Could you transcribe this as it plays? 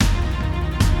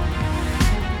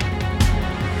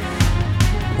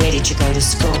teacher go to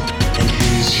school? And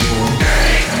here's your...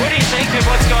 What do you think of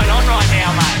what's going on right now,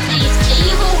 mate? These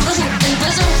evil little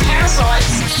invisible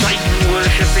parasites.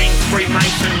 Satan-worshipping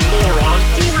Freemason moron.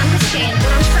 Do you understand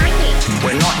what I'm saying?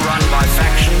 We're not run by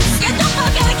factions. Get the fuck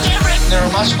out of camera! There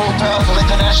are much more powerful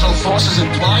international forces in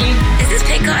play. Is this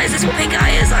pink guy? Is this what pink guy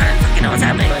is? I don't fucking know what's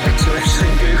happening.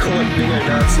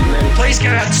 Please go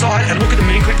outside and look at the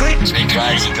moon quickly. It's been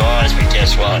crazy, guys, but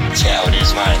guess what? It's how it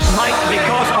is, mate. Mate,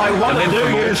 because I want to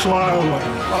do you slowly.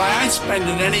 But I ain't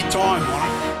spending any time on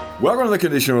it. Welcome to the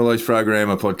Conditional Release Program,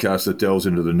 a podcast that delves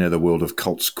into the netherworld of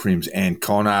cults, crims and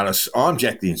con artists. I'm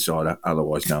Jack the Insider,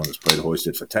 otherwise known as Peter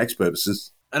Hoisted for tax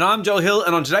purposes. And I'm Joel Hill,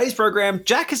 and on today's program,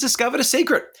 Jack has discovered a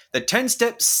secret, the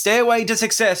 10-step stairway to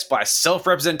success by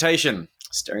self-representation.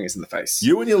 Staring us in the face.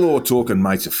 You and your law talking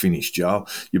mates are finished, Joel.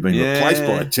 You've been replaced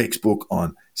by a textbook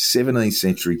on 17th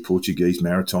century Portuguese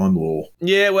maritime law.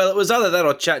 Yeah, well, it was either that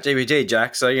or ChatGPT,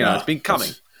 Jack, so, it's been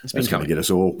coming. It's been coming. Going to get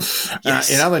us all. Yes.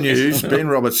 In other news, Ben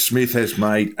Roberts-Smith has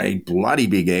made a bloody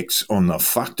big X on the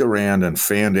fucked around and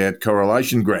found out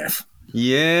correlation graph.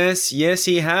 Yes,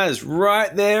 he has.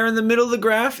 Right there in the middle of the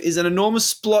graph is an enormous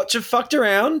splotch of fucked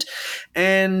around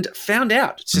and found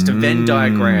out. It's just a Venn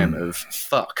diagram of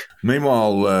fuck.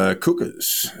 Meanwhile,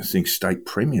 cookers think state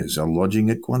premiers are lodging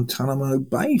at Guantanamo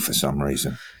Bay for some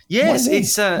reason. Yes,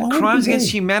 it's Crimes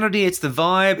Against Humanity. It's the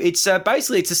vibe. It's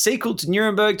basically it's a sequel to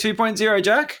Nuremberg 2.0,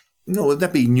 Jack. No, would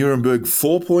that be Nuremberg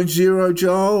 4.0,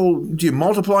 Joel? Do you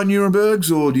multiply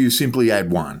Nurembergs or do you simply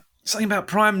add one? Something about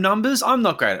prime numbers? I'm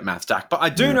not great at maths, Jack, but I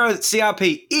do know that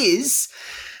CRP is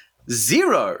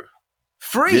 0.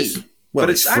 Free. Yes. Well,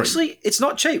 but it's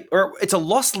not cheap. Or it's a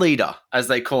loss leader, as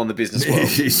they call in the business world.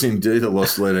 It is indeed a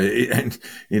loss leader, and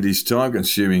it is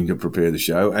time-consuming to prepare the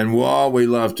show. And while we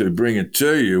love to bring it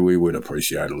to you, we would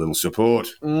appreciate a little support.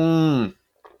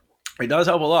 It does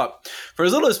help a lot. For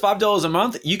as little as $5 a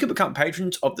month, you can become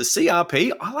patrons of the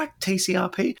CRP. I like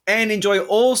TCRP. And enjoy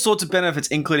all sorts of benefits,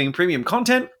 including premium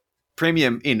content,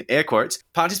 premium in air quotes,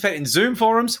 participate in Zoom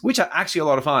forums, which are actually a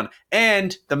lot of fun.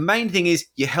 And the main thing is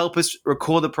you help us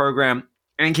record the program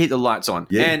and keep the lights on.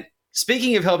 Yeah. And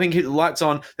speaking of helping keep the lights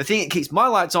on, the thing that keeps my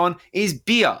lights on is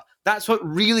beer. That's what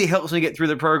really helps me get through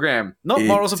the program. Not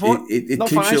moral support, it not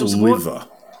keeps financial support.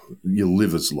 Your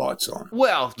liver's lights on.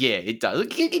 Well, yeah, it does.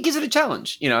 It gives it a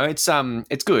challenge.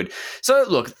 It's good. So,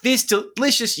 look, this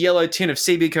delicious yellow tin of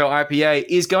CBCO IPA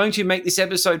is going to make this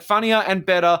episode funnier and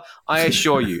better, I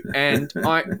assure you. And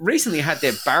I recently had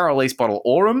their barrel release bottle,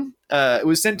 Aurum. It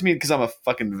was sent to me because I'm a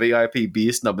fucking VIP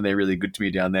beer snub and they're really good to me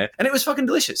down there. And it was fucking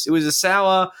delicious. It was a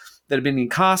sour that had been in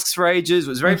casks for ages. It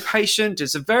was very patient.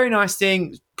 It's a very nice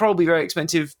thing. Probably very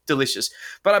expensive. Delicious.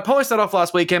 But I polished that off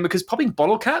last weekend because popping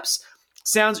bottle caps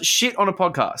sounds shit on a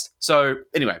podcast. So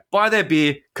anyway, buy their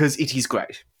beer because it is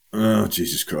great. Oh,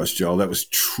 Jesus Christ, Joel. That was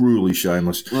truly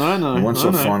shameless. I know. Once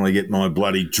I finally get my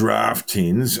bloody draft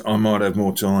tins, I might have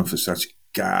more time for such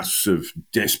gasps of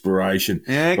desperation.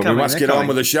 Yeah, but we must get on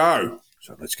with the show.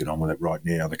 So let's get on with it right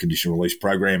now. The Conditional Release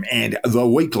Program and the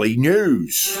weekly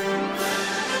news.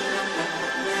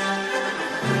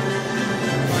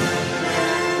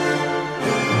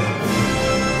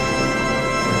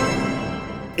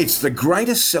 It's the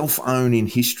greatest self-own in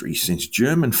history since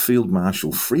German Field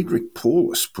Marshal Friedrich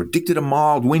Paulus predicted a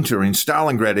mild winter in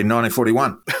Stalingrad in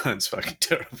 1941. That's fucking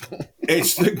terrible.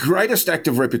 It's the greatest act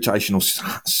of reputational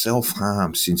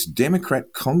self-harm since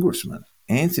Democrat Congressman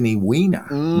Anthony Weiner,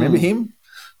 remember him?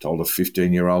 Told a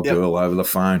 15-year-old girl over the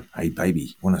phone, "Hey,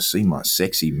 baby, want to see my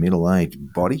sexy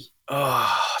middle-aged body?"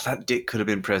 Oh, that dick could have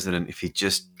been president if he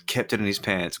just kept it in his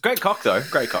pants. Great cock, though.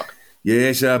 Great cock.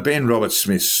 Yes, Ben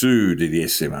Roberts-Smith sued the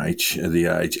SMH, The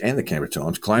Age and the Canberra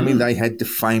Times, claiming they had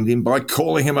defamed him by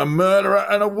calling him a murderer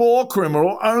and a war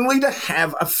criminal, only to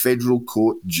have a federal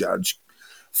court judge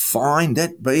find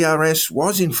that BRS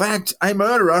was, in fact, a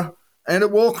murderer and a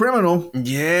war criminal.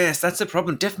 Yes, that's the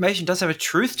problem. Defamation does have a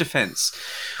truth defence,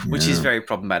 which is very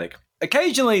problematic.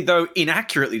 Occasionally, though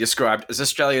inaccurately described as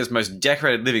Australia's most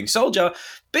decorated living soldier,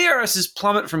 BRS's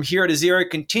plummet from hero to zero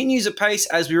continues apace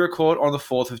as we record on the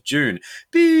 4th of June.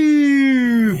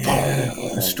 Boo! Yeah,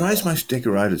 Australia's most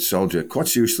decorated soldier. Quite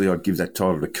seriously, I'd give that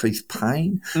title to Keith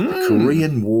Payne, a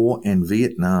Korean War and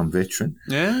Vietnam veteran.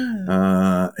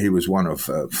 Yeah. He was one of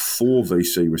 4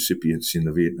 VC recipients in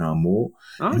the Vietnam War.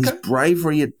 Okay. His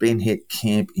bravery at Ben Het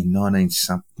Camp in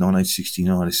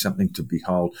 1969 is something to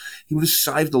behold. He would have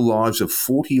saved the lives of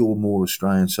 40 or more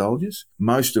Australian soldiers,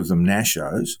 most of them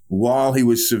Nashos, while he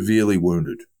was severely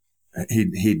wounded.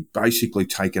 He'd basically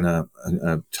taken a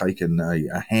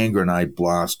hand grenade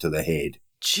blast to the head.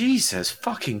 Jesus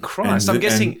fucking Christ! I'm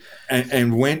guessing,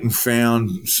 and went and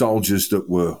found soldiers that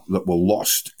were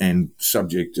lost and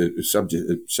subject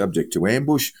to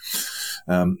ambush.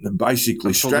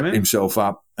 Basically, strapped himself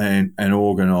up and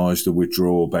organised the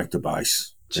withdrawal back to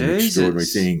base. An extraordinary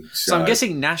thing. So I'm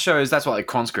guessing Nashos, that's what, like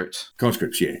conscripts?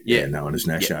 Conscripts, yeah, known as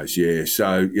Nashos, yeah.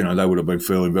 So, they would have been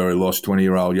feeling very lost,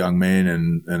 20-year-old young men,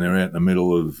 and they're out in the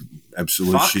middle of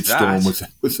absolute shitstorm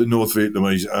with the North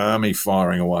Vietnamese army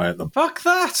firing away at them. Fuck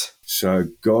that. So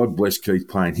God bless Keith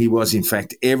Payne. He was, in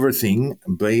fact, everything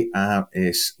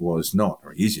BRS was not.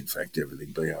 Or he is, in fact,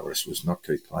 everything BRS was not.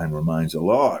 Keith Payne remains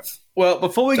alive. Well,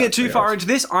 before we get too far into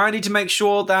this, I need to make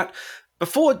sure that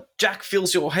before Jack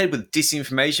fills your head with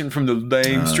disinformation from the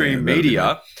mainstream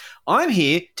media, I'm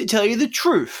here to tell you the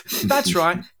truth. That's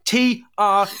right,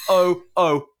 TROOF.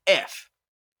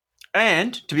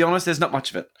 And, to be honest, there's not much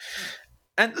of it.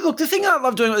 And look, the thing I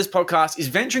love doing with this podcast is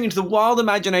venturing into the wild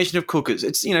imagination of cookers.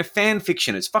 It's, fan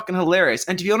fiction. It's fucking hilarious.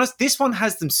 And to be honest, this one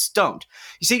has them stumped.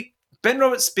 You see, Ben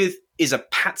Roberts-Smith is a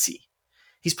patsy.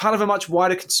 He's part of a much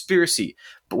wider conspiracy,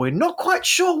 but we're not quite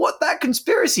sure what that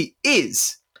conspiracy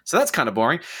is. So that's kind of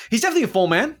boring. He's definitely a fall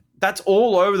man. That's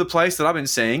all over the place that I've been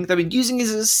seeing. They've been using him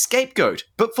as a scapegoat.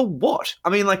 But for what? I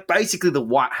mean, basically the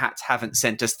white hats haven't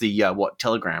sent us the,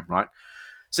 telegram, right?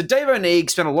 So Dave O'Neig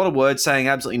spent a lot of words saying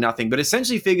absolutely nothing, but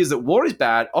essentially figures that war is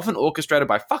bad, often orchestrated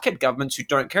by fuckhead governments who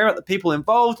don't care about the people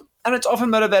involved, and it's often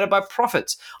motivated by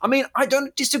profits. I mean, I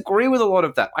don't disagree with a lot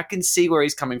of that. I can see where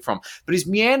he's coming from. But his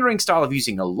meandering style of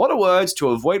using a lot of words to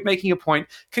avoid making a point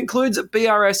concludes that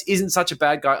BRS isn't such a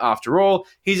bad guy after all.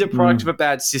 He's a product of a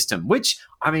bad system, which,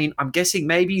 I mean, I'm guessing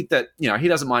maybe that, he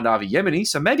doesn't mind Avi Yemeni,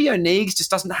 so maybe O'Neig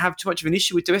just doesn't have too much of an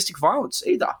issue with domestic violence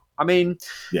either. I mean,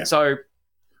 so...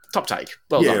 Top take.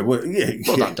 Well done.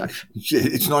 Well done, Dave.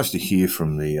 It's nice to hear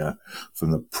from the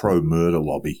pro-murder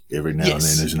lobby every now and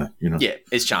then, isn't it? Yeah,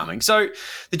 it's charming. So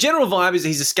the general vibe is that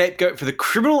he's a scapegoat for the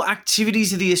criminal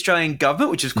activities of the Australian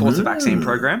government, which is, of course, the vaccine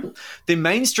program. The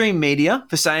mainstream media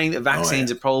for saying that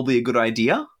vaccines are probably a good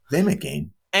idea. Them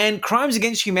again. And crimes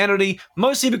against humanity,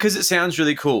 mostly because it sounds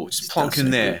really cool. Just plonk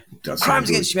in there. Crimes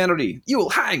against humanity. You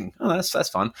will hang. Oh, that's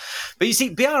fun. But you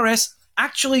see, BRS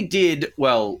actually did,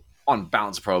 well... on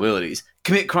balance of probabilities,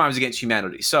 commit crimes against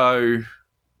humanity. So,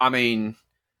 I mean,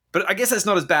 but I guess that's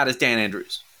not as bad as Dan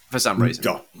Andrews for some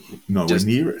reason. Nowhere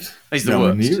near it. He's the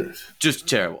worst. Near it. Just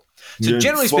terrible. So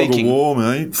generally speaking... Fog of war,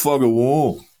 mate. Fog of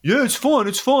war. Yeah, it's fine.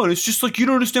 It's just you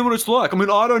don't understand what it's like. I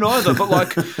mean, I don't either,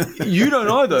 but you don't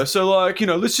either. So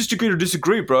let's just agree to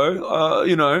disagree, bro.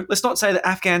 Let's not say that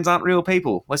Afghans aren't real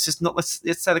people. Let's say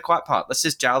the quiet part. Let's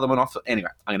just jail them and off.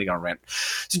 Anyway, I'm going to go on a rant.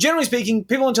 So generally speaking,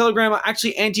 people on Telegram are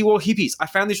actually anti-war hippies. I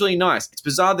found this really nice. It's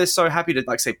bizarre they're so happy to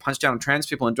say punch down on trans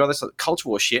people and do other culture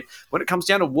war shit. When it comes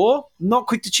down to war, not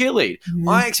quick to cheerlead.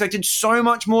 I expected so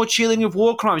much more cheerleading of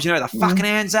war crimes. The fucking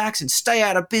Anzacs and stay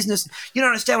out of business. You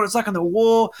don't understand what it's like in the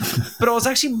war. But I was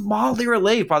actually mildly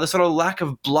relieved by the sort of lack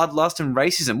of bloodlust and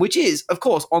racism, which is, of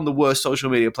course, on the worst social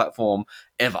media platform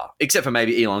ever, except for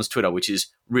maybe Elon's Twitter, which is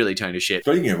really turned to shit.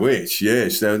 Speaking of which,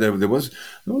 yes, there was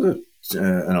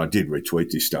and I did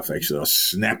retweet this stuff, actually. I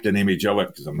snapped an image of it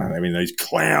because I'm not having these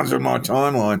clowns on my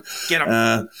timeline. Get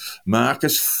 'em.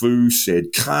 Marcus Fu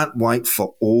said, can't wait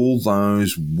for all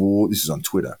those this is on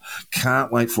Twitter,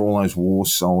 can't wait for all those war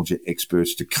soldier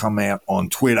experts to come out on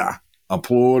Twitter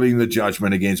applauding the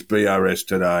judgment against BRS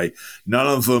today. None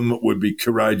of them would be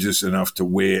courageous enough to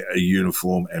wear a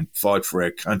uniform and fight for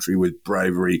our country with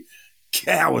bravery.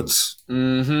 Cowards.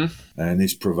 Mm-hmm. And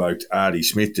this provoked Artie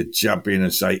Smith to jump in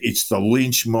and say, it's the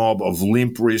lynch mob of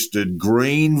limp-wristed,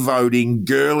 green-voting,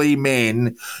 girly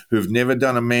men who've never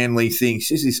done a manly thing.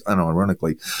 Says this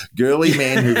unironically. Girly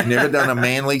men who've never done a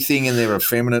manly thing in their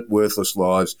effeminate, worthless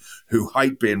lives who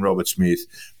hate Ben Roberts-Smith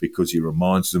because he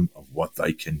reminds them of what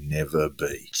they can never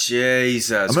be.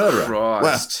 Jesus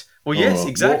Christ. Well, yes,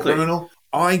 exactly. War criminal.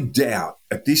 I doubt,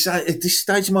 at this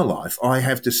stage of my life, I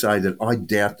have to say that I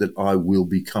doubt that I will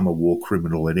become a war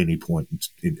criminal at any point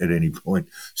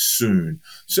soon.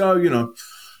 So,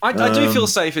 I do feel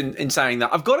safe in saying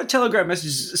that. I've got a Telegram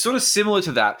message sort of similar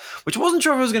to that, which I wasn't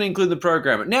sure if I was going to include in the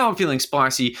program, but now I'm feeling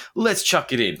spicy. Let's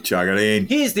chuck it in. Chuck it in.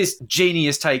 Here's this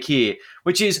genius take here,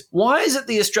 which is, why is it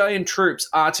the Australian troops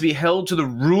are to be held to the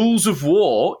rules of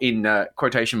war, in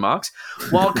quotation marks,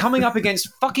 while coming up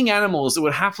against fucking animals that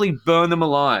would happily burn them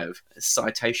alive? A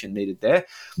citation needed there.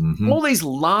 Mm-hmm. All these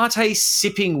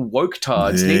latte-sipping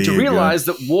woke-tards need to realise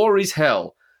that war is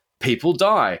hell. People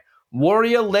die.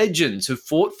 Warrior legends who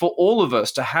fought for all of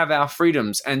us to have our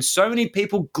freedoms, and so many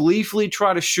people gleefully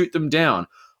try to shoot them down.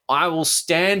 I will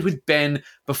stand with Ben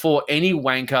before any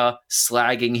wanker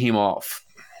slagging him off.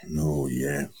 Oh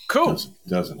yeah, Cool.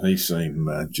 Doesn't he seem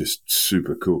just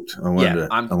super cooked? I wonder.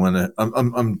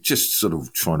 I'm just sort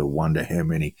of trying to wonder how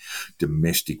many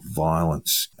domestic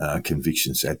violence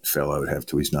convictions that fellow would have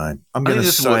to his name. I'm going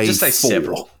to say just say 4.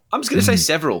 several. I'm just going to say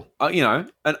several. An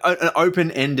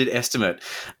open-ended estimate.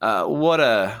 What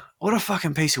a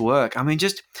fucking piece of work. I mean,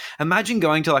 just imagine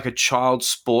going to like a child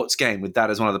sports game with that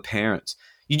as one of the parents.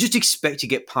 You just expect to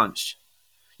get punched.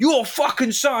 Your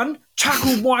fucking son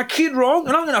tackled my kid wrong,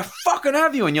 and I'm going to fucking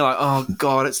have you. And you're like, oh,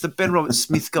 God, it's the Ben Robert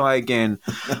Smith guy again.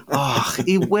 Oh,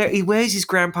 he wears his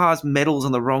grandpa's medals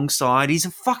on the wrong side. He's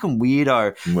a fucking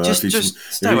weirdo. Well, just if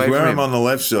stay he's away from wearing him. him on the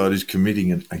left side, he's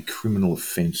committing a criminal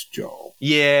offence, Joel.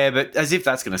 Yeah, but as if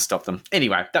that's going to stop them.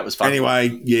 Anyway, that was fun.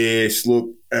 Anyway, yes, look,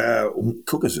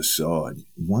 cookers aside,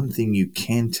 one thing you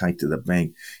can take to the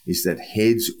bank is that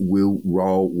heads will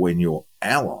roll when your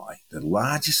ally, the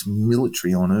largest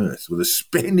military on earth, with a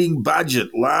spending budget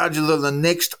larger than the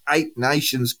next 8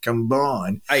 nations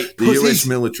combined, the US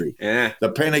military,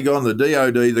 the Pentagon, the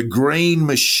DOD, the Green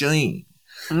Machine,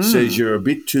 says you're a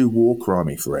bit too war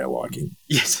crimey for our liking.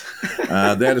 Yes.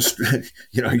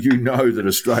 You know that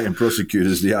Australian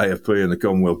prosecutors, the AFP and the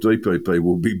Commonwealth DPP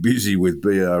will be busy with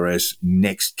BRS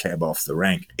next cab off the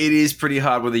rank. It is pretty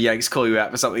hard when the Yanks call you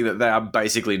out for something that they are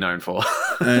basically known for.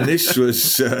 And this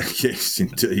was, yes,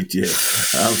 indeed, yeah.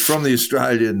 From the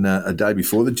Australian, a day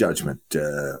before the judgment,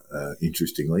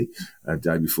 interestingly, a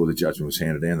day before the judgment was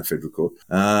handed down in the federal court,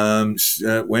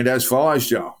 went as follows,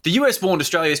 Joe. The US warned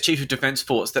Australia's Chief of Defence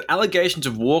Force that allegations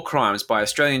of war crimes by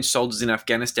Australian soldiers in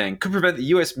Afghanistan could prevent the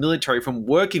US military from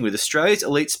working with Australia's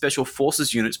elite special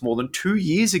forces units more than 2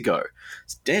 years ago.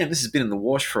 Damn, this has been in the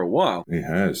wash for a while. It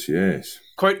has, yes.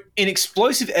 Quote, in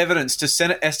explosive evidence to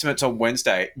Senate estimates on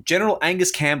Wednesday, General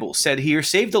Angus Campbell said he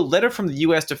received a letter from the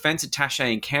US Defence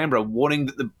Attaché in Canberra warning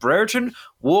that the Brereton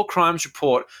War Crimes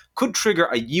Report could trigger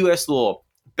a US law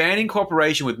banning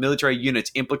cooperation with military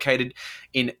units implicated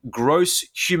in gross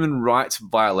human rights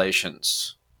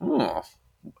violations. Oh,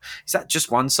 is that just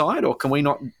one side, or can we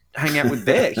not hang out with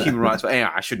their human rights? Anyway,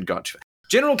 I shouldn't go into it.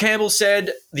 General Campbell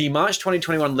said the March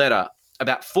 2021 letter,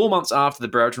 about 4 months after the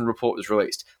Brereton report was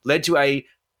released, led to a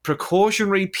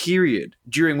precautionary period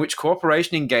during which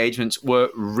cooperation engagements were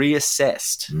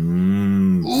reassessed.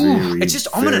 It's just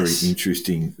ominous. Very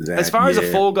interesting. As far as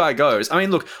a fall guy goes, I mean,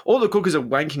 look, all the cookers are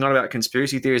wanking on about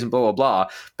conspiracy theories and blah, blah, blah,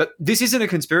 but this isn't a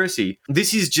conspiracy.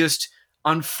 This is just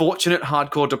unfortunate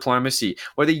hardcore diplomacy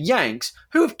where the Yanks,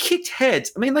 who have kicked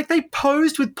heads, I mean, like they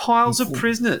posed with piles of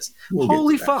prisoners.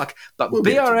 Holy fuck. But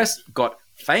BRS got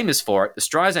famous for it. The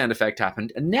Streisand effect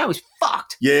happened, and now he's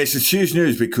fucked. Yes, it's huge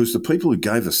news because the people who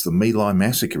gave us the My Lai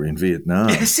massacre in Vietnam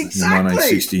in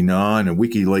 1969 and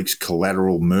WikiLeaks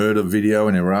collateral murder video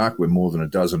in Iraq where more than a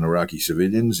dozen Iraqi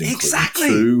civilians, including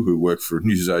 2 who worked for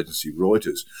news agency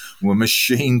Reuters, were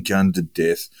machine gunned to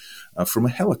death from a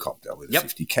helicopter with a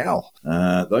 50 cal.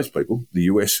 Those people, the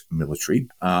US military,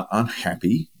 are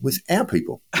unhappy with our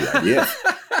people, the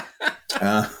ADF.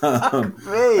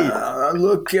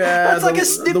 Look, that's like a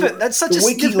snippet. That's such a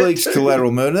snippet. WikiLeaks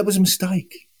collateral murder. That was a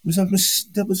mistake.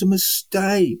 That was a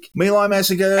mistake. My Lai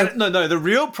massacre. No. The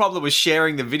real problem was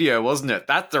sharing the video, wasn't it?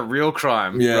 That's the real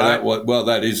crime. Yeah. Right?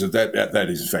 That is in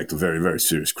fact a very, very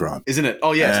serious crime, isn't it?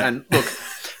 Oh yes. And look,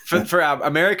 for our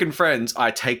American friends, I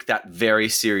take that very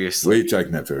seriously. We're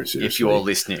taking that very seriously. If you're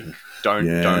listening.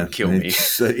 Don't kill me.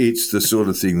 It's the sort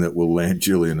of thing that will land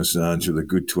Julian Assange with a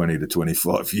good 20 to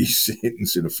 25 year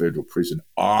sentence in a federal prison,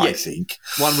 I think.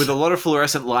 One with a lot of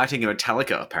fluorescent lighting and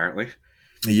Metallica, apparently.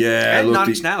 Yeah. And Nine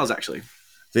Inch Nails, actually.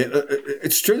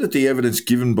 It's true that the evidence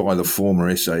given by the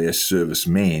former SAS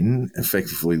servicemen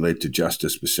effectively led to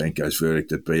Justice Besenko's verdict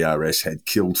that BRS had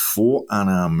killed 4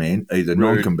 unarmed men, either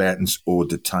non-combatants or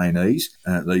detainees.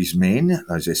 These men,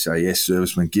 those SAS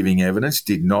servicemen giving evidence,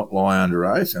 did not lie under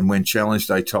oath, and when challenged,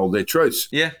 they told their truths.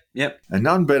 Yeah, yep. And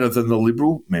none better than the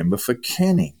Liberal member for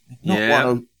Canning.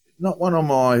 Not one of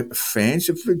my fans,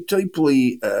 a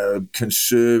deeply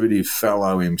conservative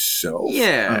fellow himself.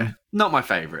 Yeah, not my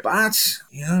favourite. But,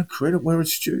 credit where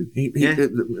it's due.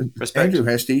 Respect. Andrew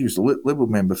Hastie, he was the Liberal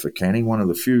member for Canning, one of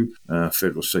the few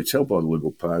federal seats held by the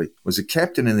Liberal Party, was a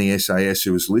captain in the SAS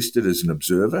who was listed as an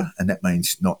observer, and that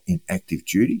means not in active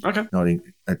duty, not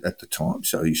at the time,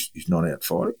 so he's not out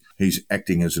fighting. He's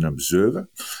acting as an observer.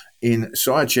 In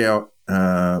Sayachau,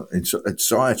 at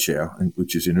Sayachau,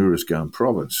 which is in Uruzgan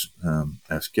province,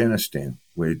 Afghanistan,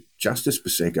 where Justice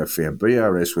Besenko found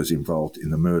BRS was involved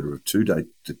in the murder of two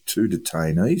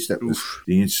detainees. That was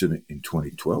the incident in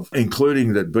 2012,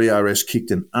 including that BRS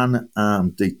kicked an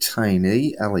unarmed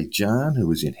detainee, Ali Jan, who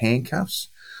was in handcuffs.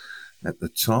 at the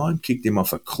time, kicked him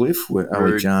off a cliff where Rude.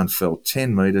 Ali Jan fell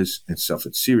 10 metres and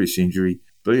suffered serious injury.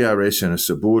 BRS and a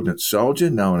subordinate soldier,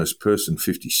 known as Person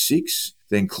 56,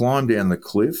 then climbed down the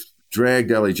cliff,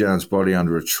 dragged Ali Jan's body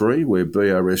under a tree where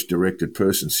BRS directed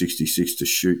Person 66 to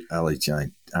shoot Ali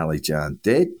Jan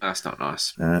dead. That's not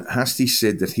nice. Husty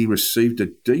said that he received a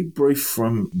debrief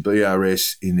from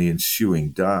BRS in the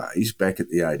ensuing days back at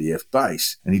the ADF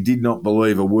base, and he did not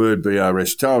believe a word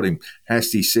BRS told him.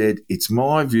 Husty said, "It's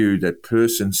my view that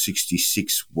Person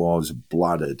 66 was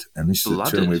blooded." And this is a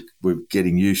term we're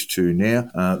getting used to now.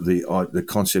 The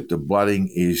concept of blooding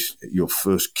is your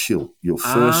first kill, your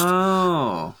first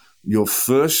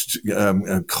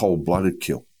cold-blooded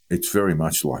kill. It's very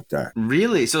much like that.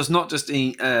 Really? So it's not just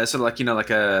sort of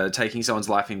like, taking someone's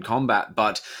life in combat,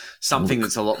 but something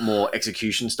that's a lot more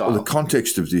execution style. Well, the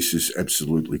context of this is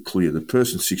absolutely clear. The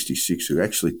Person 66, who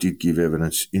actually did give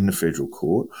evidence in the federal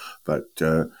court, but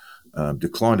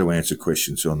declined to answer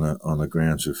questions on the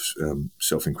grounds of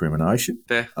self-incrimination,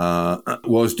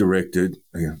 was directed.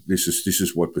 This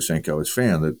is what Pasenko has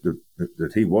found,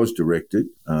 that he was directed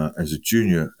as a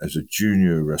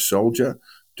junior soldier,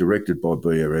 directed by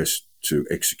BRS to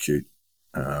execute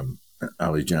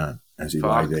Ali Jan as he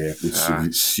lay there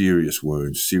with serious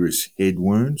wounds, serious head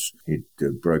wounds. He'd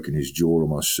broken his jaw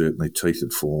almost certainly. Teeth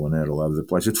had fallen out all over the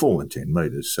place. It'd fallen 10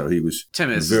 metres, so he was 10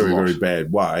 in a metres very, very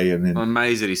bad way. And then, I'm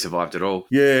amazed that he survived it all.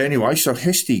 Yeah, anyway, so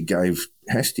Hastie gave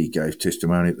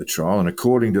testimony at the trial, and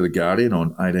according to The Guardian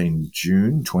on 18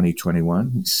 June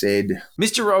 2021, he said,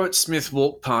 Mr. Robert Smith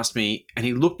walked past me and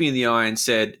he looked me in the eye and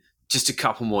said, "Just a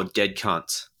couple more dead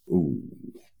cunts." ooh,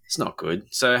 It's not good.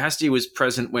 So Hastie was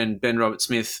present when Ben Robert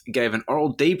Smith gave an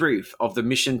oral debrief of the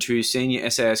mission to senior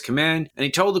SAS command, and he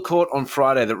told the court on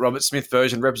Friday that Robert Smith's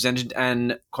version represented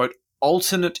an, quote,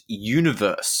 alternate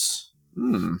universe.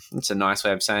 That's a nice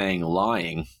way of saying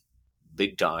lying.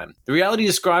 Big time. The reality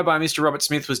described by Mr. Robert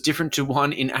Smith was different to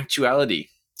one in actuality.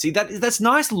 See, that's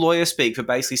nice lawyer speak for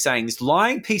basically saying this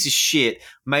lying piece of shit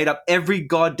made up every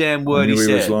goddamn word he said.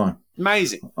 he was lying.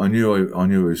 Amazing. I knew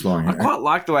he was lying. I quite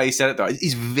like the way he said it, though.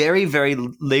 He's very, very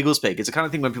legal speak. It's the kind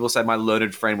of thing when people say my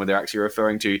learned friend when they're actually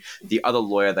referring to the other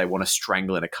lawyer they want to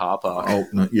strangle in a car park.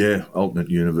 Alternate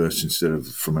universe instead of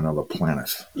from another planet.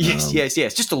 Yes.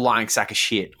 Just a lying sack of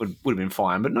shit would have been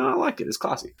fine, but no, I like it. It's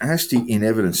classy. Hastie, in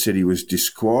evidence, said he was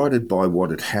disquieted by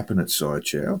what had happened at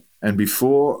Saichow, and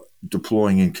before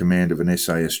deploying in command of an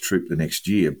SAS troop the next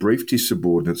year, briefed his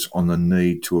subordinates on the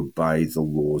need to obey the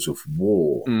laws of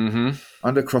war. Mm-hmm.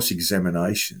 Under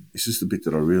cross-examination, this is the bit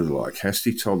that I really like,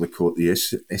 Hastie told the court the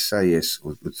SAS,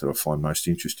 that I find most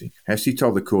interesting, Hastie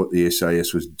told the court the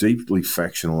SAS was deeply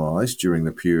factionalised during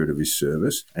the period of his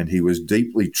service, and he was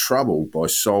deeply troubled by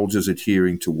soldiers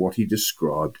adhering to what he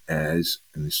described as,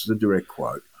 and this is a direct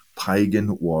quote,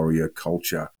 pagan warrior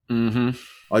culture. Mm-hmm.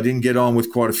 I didn't get on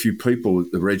with quite a few people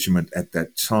at the regiment at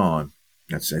that time.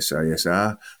 That's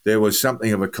SASR. There was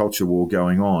something of a culture war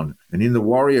going on. And in the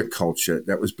warrior culture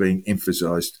that was being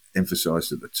emphasised at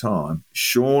the time,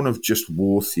 shorn of just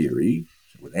war theory,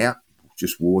 without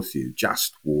just war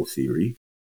theory.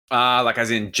 Like as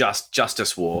in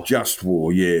justice war. Just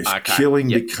war, yes. Okay. Killing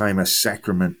became a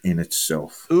sacrament in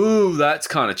itself. Ooh, that's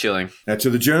kind of chilling. Now, to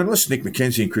the journalists, Nick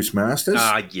McKenzie and Chris Masters.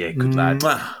 Good lad.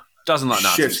 Doesn't like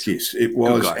Nazis. Chef's kiss. It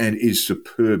was and is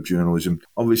superb journalism,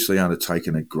 obviously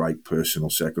undertaken at great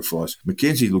personal sacrifice.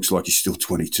 McKenzie looks like he's still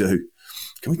 22.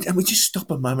 Can we just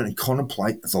stop a moment and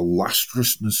contemplate the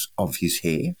lustrousness of his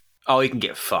hair? Oh, he can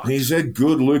get fucked. He's a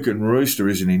good-looking rooster,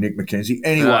 isn't he, Nick McKenzie?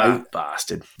 Anyway,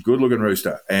 bastard. Good-looking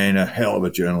rooster and a hell of a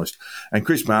journalist. And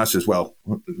Chris Masters, well,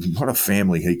 what a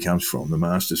family he comes from, the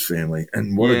Masters family,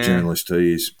 and what a journalist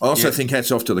he is. I also think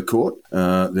hats off to the court.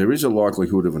 There is a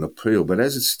likelihood of an appeal, but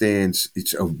as it stands,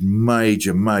 it's a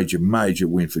major, major, major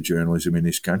win for journalism in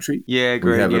this country. Yeah,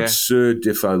 great. We have absurd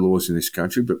defo laws in this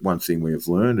country, but one thing we have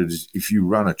learned is if you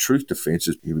run a truth defence,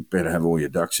 you better have all your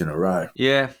ducks in a row.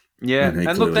 Yeah. Yeah,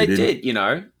 and look, they did,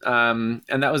 and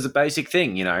that was the basic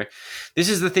thing, This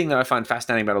is the thing that I find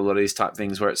fascinating about a lot of these type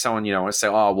things where it's someone, wants to say,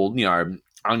 oh, well,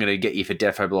 I'm going to get you for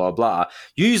defo, blah, blah, blah.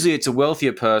 Usually it's a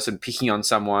wealthier person picking on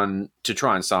someone to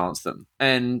try and silence them.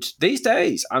 And these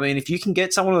days, I mean, if you can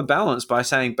get someone on the balance by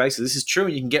saying, basically, this is true,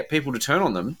 and you can get people to turn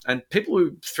on them, and people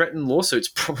who threaten lawsuits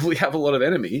probably have a lot of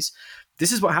enemies,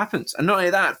 this is what happens. And not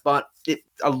only that, but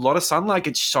a lot of sunlight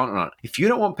gets shone on it. If you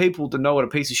don't want people to know what a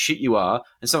piece of shit you are,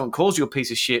 and someone calls you a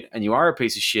piece of shit and you are a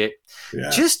piece of shit,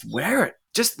 just wear it.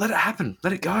 Just let it happen.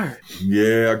 Let it go.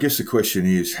 Yeah, I guess the question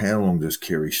is, how long does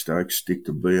Kerry Stokes stick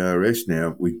to BRS?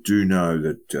 Now, we do know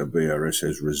that BRS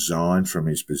has resigned from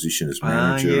his position as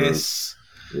manager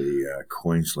the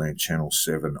Queensland Channel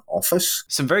 7 office.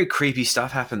 Some very creepy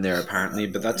stuff happened there, apparently,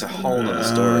 but that's a whole other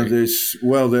story.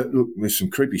 There's some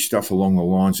creepy stuff along the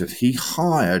lines that he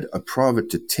hired a private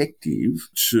detective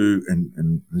to,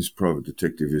 and this private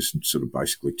detective is sort of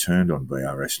basically turned on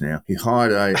BRS now. He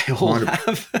hired Everyone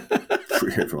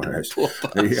has.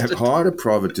 He hired a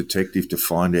private detective to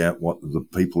find out what the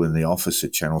people in the office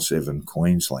at Channel 7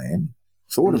 Queensland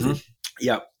thought of him.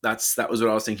 Yep, that was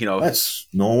what I was thinking of. That's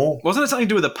normal. Wasn't it something to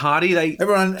do with a party they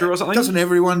threw or something? Doesn't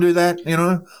everyone do that, you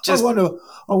know?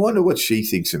 I wonder what she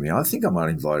thinks of me. I think I might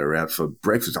invite her out for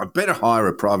breakfast. I better hire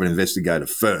a private investigator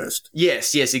first.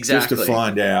 Yes, exactly. Just to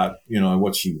find out, you know,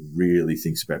 what she really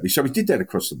thinks about me. So we did that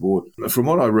across the board. From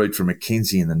what I read from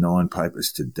Mackenzie in the Nine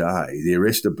papers today, the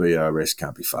arrest of BRS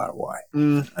can't be far away.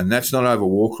 And that's not over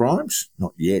war crimes.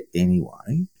 Not yet,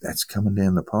 anyway. That's coming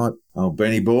down the pipe. Oh,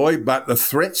 Benny boy. But the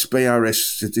threats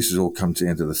BRS, this has all come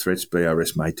down to the threats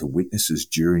BRS made to witnesses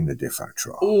during the defo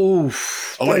trial.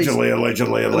 Oof. Allegedly.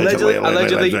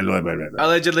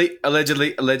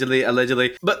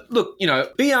 But look, you know,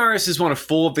 BRS is one of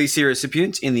 4 VC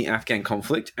recipients in the Afghan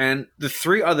conflict, and the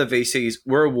 3 other VCs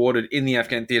were awarded in the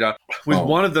Afghan theatre, with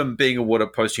one of them being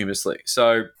awarded posthumously.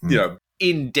 So, you know,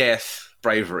 in death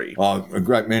bravery. Oh, a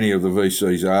great many of the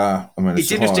VCs are. I mean,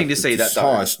 it's interesting to see that, it's the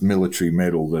highest military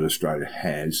medal that Australia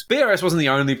has. BRS wasn't the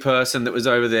only person that was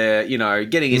over there, you know,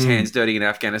 getting his hands dirty in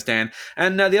Afghanistan.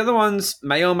 And the other ones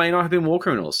may or may not have been war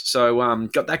criminals. So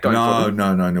got that going for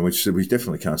them. No. We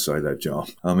definitely can't say that, Joel.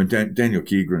 And Daniel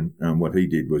Kigren, what he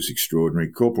did was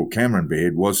extraordinary. Corporal Cameron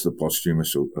Baird was the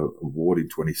posthumous award in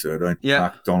 2013. Yeah.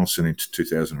 Mark Donaldson in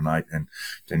 2008 and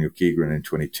Daniel Kigren in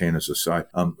 2010, as I say.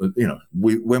 You know,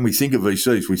 when we think of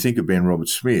VCs, we think of Ben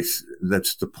Roberts-Smith.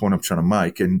 That's the point I'm trying to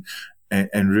make. And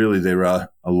really there are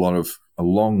a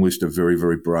long list of very,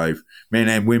 very brave men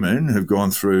and women who've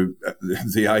gone through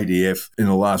the ADF in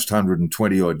the last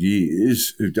 120 odd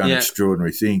years who've done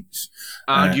extraordinary things.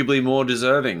 Arguably more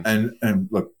deserving. And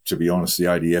look, to be honest, the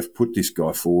ADF put this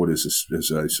guy forward as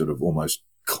a sort of almost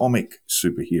comic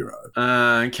superhero.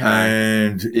 Okay.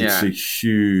 And it's a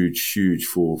huge, huge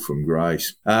fall from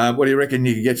grace. What do you reckon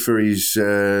you could get for his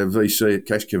VC at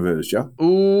Cash Converters, Joe?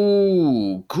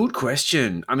 Ooh, good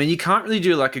question. I mean, you can't really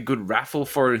do like a good raffle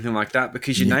for it or anything like that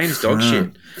because your name's dog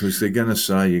shit. Because they're going to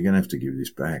say you're going to have to give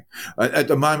this back. At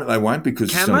the moment, they won't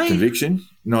because it's not a conviction.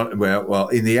 Well,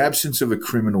 in the absence of a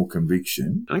criminal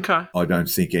conviction, I don't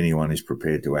think anyone is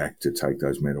prepared to act to take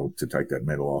that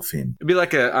medal off him. It'd be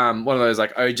like a one of those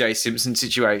like O.J. Simpson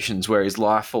situations where his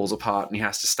life falls apart and he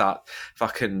has to start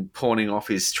fucking pawning off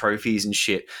his trophies and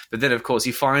shit. But then, of course,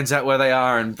 he finds out where they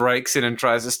are and breaks in and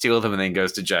tries to steal them and then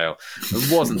goes to jail.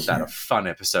 Wasn't that a fun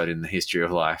episode in the history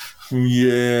of life?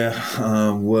 Yeah,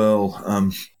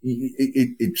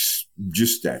 it's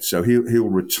just that. So he'll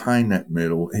retain that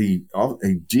medal. He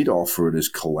did offer it as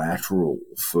collateral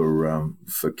for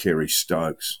Kerry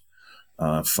Stokes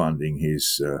funding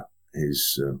his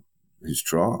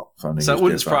trial. So it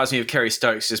wouldn't surprise me if Kerry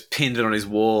Stokes just pinned it on his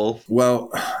wall.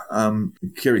 Well,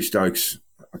 Kerry Stokes,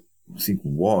 I think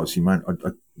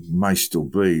may still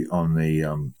be on the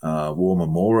War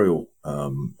Memorial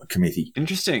Committee.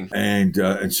 Interesting. And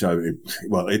so,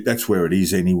 that's where it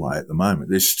is anyway at the moment.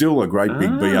 There's still a great big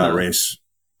BRS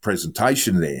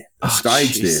presentation there, a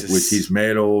stage there with his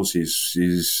medals,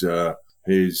 his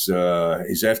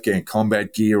Afghan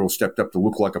combat gear all stepped up to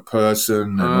look like a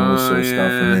person and all this sort of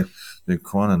stuff. And they're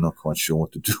kind of not quite sure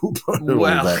what to do about all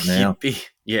that now.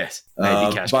 Yes,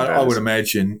 maybe cash but converters. I would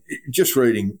imagine, just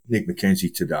reading Nick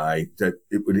McKenzie today, that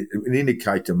it would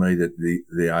indicate to me that the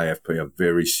AFP are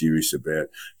very serious about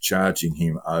charging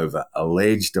him over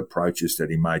alleged approaches that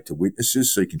he made to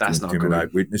witnesses, seeking to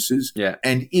intimidate witnesses. Yeah.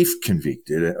 And if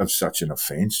convicted of such an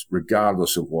offence,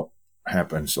 regardless of what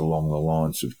happens along the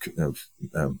lines of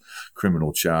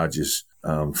criminal charges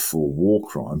for war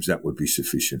crimes, that would be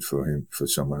sufficient for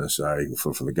someone to say,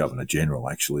 for the Governor General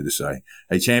actually to say,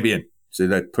 "Hey, champion, see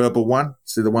that purple one?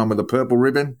 See the one with the purple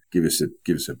ribbon? Give us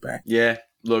it back." Yeah.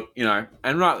 Look, you know,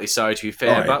 and rightly so, to be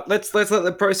fair. But let's let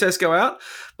the process go out.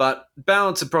 But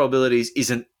balance of probabilities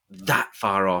isn't that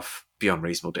far off beyond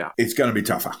reasonable doubt. It's going to be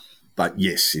tougher. But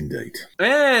yes, indeed.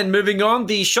 And moving on,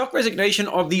 the shock resignation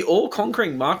of the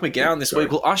all-conquering Mark McGowan this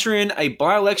week will usher in a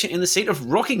by-election in the seat of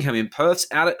Rockingham in Perth's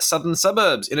outer southern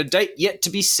suburbs in a date yet to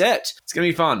be set. It's going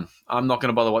to be fun. I'm not going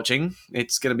to bother watching.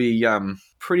 It's going to be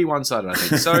pretty one-sided, I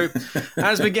think. So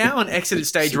as McGowan exited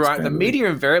stage right, the media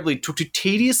invariably took to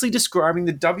tediously describing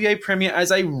the WA Premier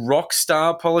as a rock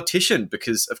star politician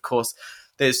because, of course,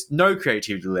 there's no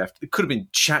creativity left. It could have been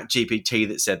ChatGPT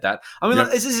that said that. I mean,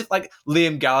 it's as if like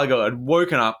Liam Gallagher had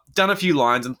woken up, done a few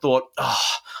lines and thought,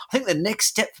 I I think the next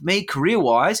step for me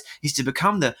career-wise is to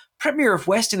become the Premier of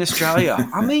Western Australia.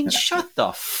 I mean, shut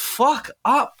the fuck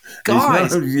up,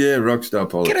 guys. Rock star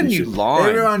politician. Get a new line.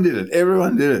 Everyone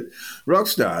did it. Rock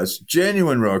stars,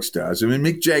 genuine rock stars. I mean,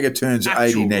 Mick Jagger turns Actual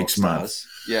 80 rock next month. stars.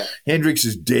 Yeah. Hendrix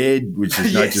is dead, which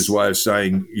is Yes. nature's way of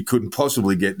saying you couldn't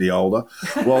possibly get any older.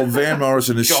 While Van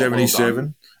Morrison is Job well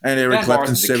 77 and Eric Van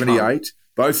Clapton's Morrison's a cunt. 78.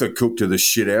 Both are cooked to the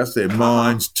shit out. Their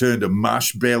minds turned to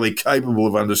mush, barely capable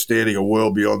of understanding a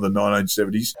world beyond the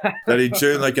 1970s that in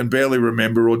turn they can barely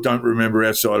remember or don't remember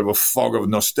outside of a fog of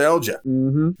nostalgia.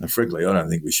 Mm-hmm. And frankly, I don't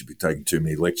think we should be taking too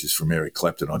many lectures from Eric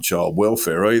Clapton on child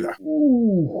welfare either.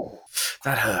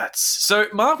 That hurts. So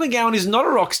Mark McGowan is not a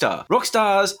rock star. Rock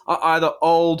stars are either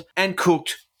old and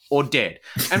cooked or dead.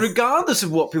 And regardless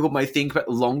of what people may think about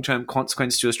the long-term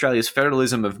consequence to Australia's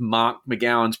federalism of Mark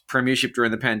McGowan's premiership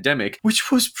during the pandemic,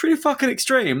 which was pretty fucking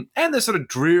extreme, and the sort of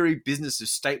dreary business of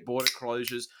state border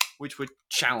closures, which were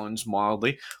challenged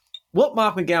mildly, what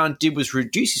Mark McGowan did was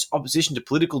reduce his opposition to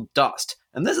political dust.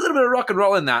 And there's a little bit of rock and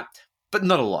roll in that, but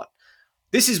not a lot.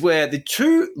 This is where the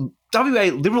two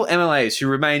WA Liberal MLAs who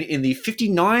remain in the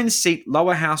 59-seat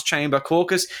lower house chamber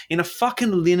caucus in a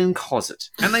fucking linen closet.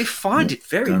 And they find it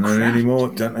very Don't need crowded.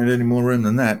 any more room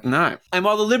than that. No. And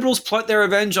while the Liberals plot their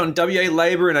revenge on WA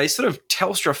Labor in a sort of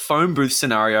Telstra phone booth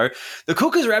scenario, the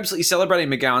Cookers are absolutely celebrating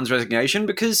McGowan's resignation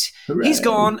because he's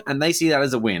gone and they see that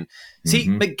as a win. See,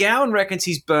 McGowan reckons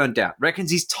he's burned out,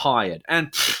 reckons he's tired,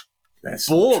 and That's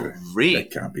not true. boring.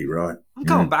 That can't be right. I'm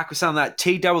coming back with some of that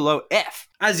TOOF,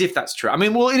 as if that's true. I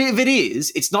mean, well, if it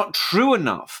is, it's not true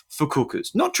enough for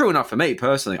Cookers. Not true enough for me,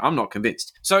 personally. I'm not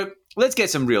convinced. So let's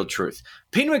get some real truth.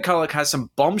 Peter McCullough has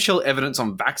some bombshell evidence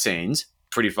on vaccines,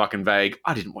 pretty fucking vague,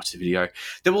 I didn't watch the video,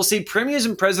 that will see premiers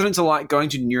and presidents alike going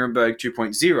to Nuremberg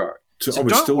 2.0. So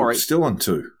don't worry. Still on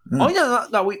 2. Oh,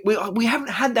 no, we haven't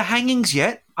had the hangings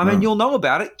yet. I mean, you'll know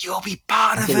about it. You'll be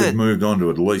part I of thought it. we've moved on to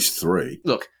at least 3.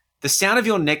 Look, the sound of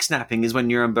your neck snapping is when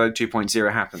Nuremberg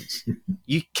 2.0 happens.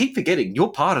 You keep forgetting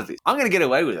you're part of this. I'm going to get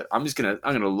away with it. I'm going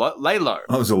to lay low.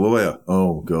 I was a lawyer.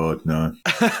 Oh God, no.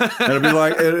 It'd be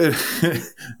like it'd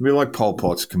be like Pol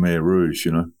Pot's Khmer Rouge,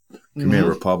 you know, Khmer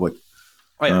Republic.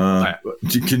 Oh, yeah.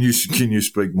 Can you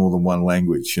speak more than one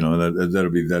language? You know,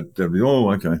 that'll be.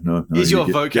 Oh, okay. No. Is your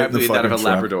get in the vocabulary that of a fucking truck.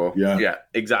 Labrador? Yeah,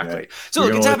 exactly. Yeah. So We're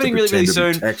look, it's gonna happening let them really, really pretend to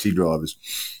soon. be taxi drivers.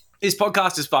 This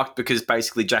podcast is fucked because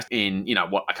basically just in,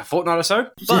 like a fortnight or so.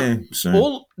 But Yeah, soon.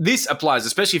 all this applies,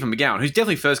 especially for McGowan, who's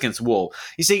definitely first against the wall.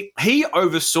 You see, he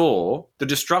oversaw the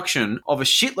destruction of a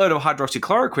shitload of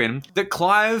hydroxychloroquine that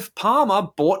Clive Palmer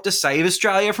bought to save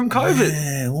Australia from COVID.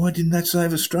 Yeah, why didn't that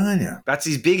save Australia? That's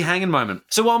his big hanging moment.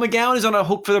 So while McGowan is on a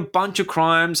hook for a bunch of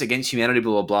crimes against humanity,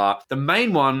 blah, blah, blah, the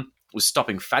main one was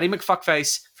stopping Fatty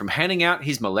McFuckface from handing out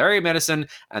his malaria medicine,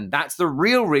 and that's the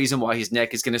real reason why his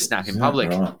neck is going to snap in public.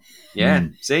 Right. Yeah,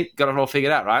 see? Got it all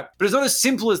figured out, right? But it's not as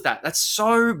simple as that. That's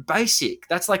so basic.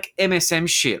 That's like MSM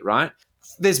shit, right?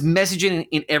 There's messaging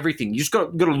in everything. You just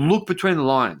got to look between the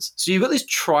lines. So you've got this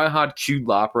try-hard Q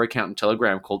LARPer account on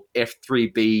Telegram called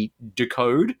F3B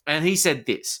Decode, and he said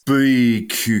this.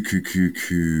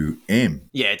 BQQQQM.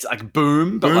 Yeah, it's like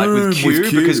boom, but like with Q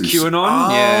because Qs. QAnon.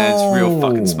 Yeah, it's real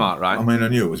fucking smart, right? I mean, I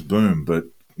knew it was boom, but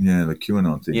yeah, the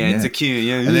QAnon thing. Yeah, it's a Q.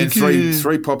 Yeah, And then Q.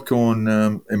 three popcorn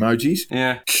emojis.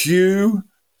 Yeah.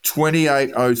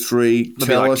 Q2803. be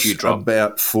Tell like us Q drop.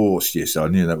 about forced. Yes, I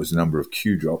knew that was the number of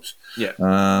Q drops.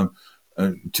 Yeah.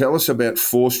 Tell us about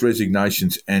forced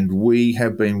resignations, and we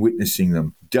have been witnessing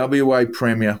them. WA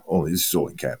Premier. Oh, this is all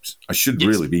in caps. I should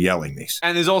really be yelling this.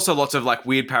 And there's also lots of like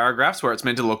weird paragraphs where it's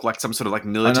meant to look like some sort of like I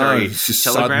know, military it's just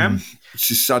telegram. Sudden, it's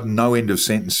just sudden. No end of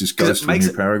sentences goes to a makes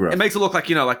new paragraph. It makes it look like,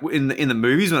 like in the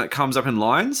movies when it comes up in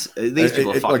lines. These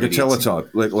people are fucking like a idiots.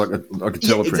 teletype, like a Yeah,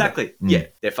 teleprinter. exactly. Yeah,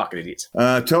 they're fucking idiots.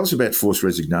 Tell us about forced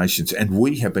resignations, and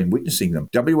we have been witnessing them.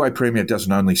 WA Premier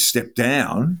doesn't only step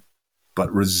down,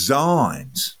 but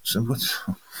resigns. So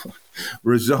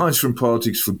resigns from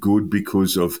politics for good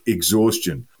because of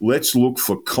exhaustion. Let's look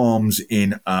for comms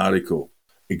in article.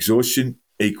 Exhaustion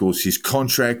equals his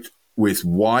contract with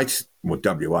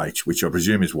WH, which I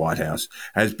presume is White House,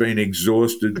 has been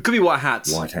exhausted. It could be white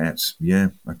hats. White hats.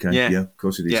 Yeah. Okay. Yeah. Yeah, of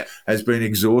course it is. Yeah. Has been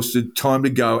exhausted. Time to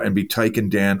go and be taken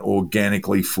down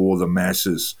organically for the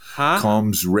masses. Huh?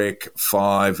 Comms rec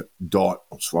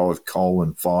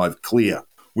 5.5 clear.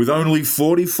 With only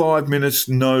 45 minutes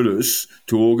notice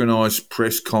to organise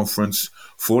press conference,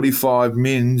 45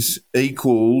 mins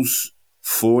equals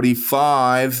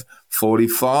 45.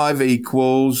 45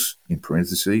 equals, in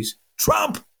parentheses,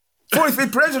 Trump.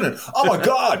 45th president. Oh, my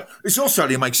God. It's all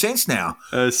starting to make sense now.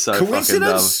 That's so fucking dumb.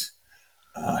 Coincidence?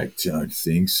 I don't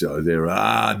think so. There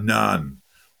are none.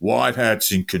 White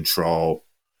hats in control.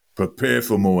 Prepare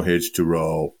for more heads to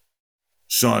roll.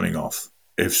 Signing off,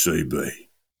 FCB.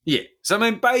 Yeah. So, I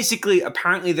mean, basically,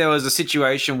 apparently there was a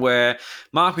situation where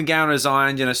Mark McGowan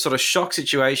resigned in a sort of shock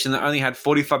situation that only had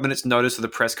 45 minutes notice for the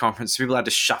press conference. So people had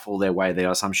to shuffle their way there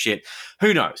or some shit.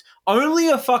 Who knows? Only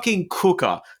a fucking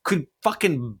cooker could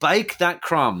fucking bake that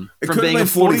crumb It from could have being been a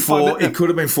 45 44. It could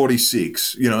have been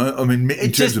 46. You know, I mean,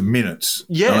 in terms of minutes.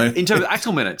 Yeah, I mean, in terms of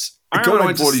actual minutes. It could have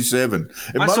been 47.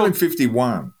 It might have been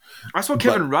 51. I saw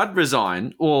Kevin Rudd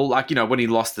resign, or like, you know, when he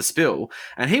lost the spill,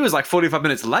 and he was like 45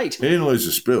 minutes late. He didn't lose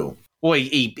the spill. Well,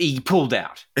 he pulled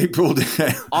out. He pulled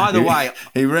out. Either way.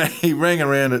 He rang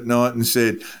around at night and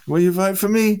said, will you vote for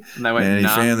me? And they went, and he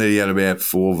nah. found that he had about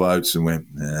 4 votes and went,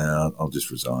 nah, I'll just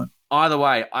resign. Either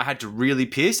way, I had to really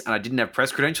piss, and I didn't have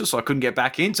press credentials, so I couldn't get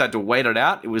back in, so I had to wait it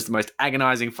out. It was the most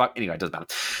agonizing fuck. Anyway, it doesn't matter.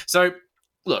 So,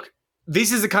 look,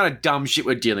 this is the kind of dumb shit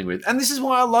we're dealing with. And this is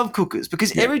why I love cookers,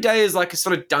 because every day is like a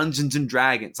sort of Dungeons and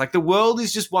Dragons. Like the world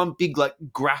is just one big like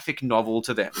graphic novel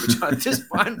to them, which I just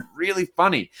find really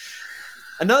funny.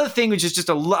 Another thing, which is just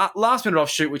a last minute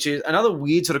offshoot, which is another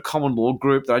weird sort of common law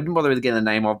group that I didn't bother really getting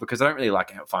the name of because I don't really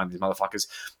like how to find these motherfuckers.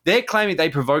 They're claiming they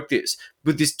provoked this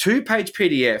with this 2-page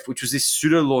PDF, which was this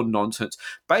pseudo-law nonsense,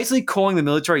 basically calling the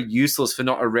military useless for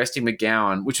not arresting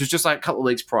McGowan, which was just like a couple of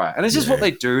weeks prior. And it's just what they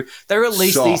do. They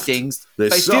release these things. They're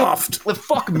soft. The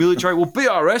fucking military. Well,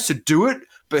 BRS would do it,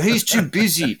 but he's too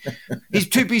busy. He's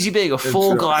too busy being a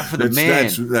fall guy for the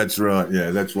man. That's right. Yeah,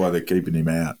 that's why they're keeping him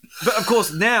out. But of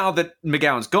course, now that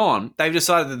McGowan's gone, they've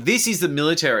decided that this is the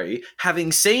military,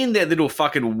 having seen their little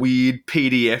fucking weird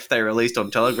PDF they released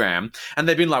on Telegram, and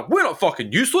they've been like, we're not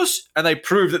fucking useless, and they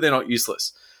proved that they're not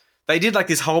useless. They did like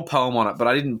this whole poem on it, but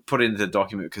I didn't put it into the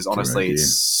document because honestly,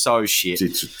 it's so shit.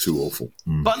 It's too awful.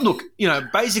 Mm. But look, you know,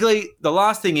 basically the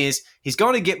last thing is he's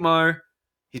going to Gitmo.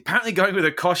 He's apparently going with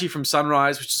a Koshi from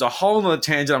Sunrise, which is a whole other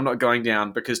tangent I'm not going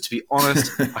down because, to be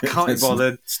honest, I can't be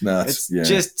bothered. It's nuts. It's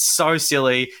just so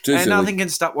silly. Nothing can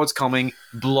stop what's coming.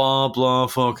 Blah, blah,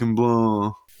 fucking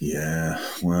blah. Yeah,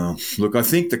 well, look, I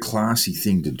think the classy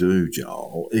thing to do,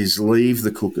 Joel, is leave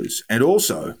the cookers and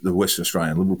also the Western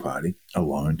Australian Liberal Party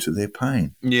alone to their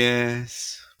pain.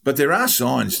 Yes. But there are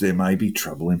signs there may be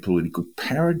trouble in political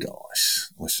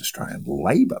paradise, Western Australian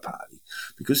Labor Party,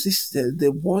 because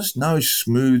there was no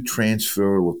smooth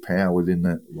transfer of power within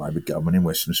the Labor government in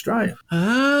Western Australia.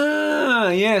 Ah,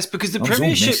 yes, because the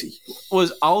premiership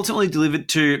was ultimately delivered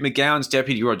to McGowan's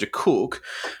deputy, Roger Cook,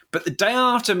 but the day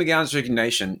after McGowan's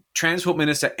resignation, Transport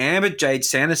Minister Amber Jade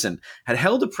Sanderson had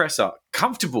held a presser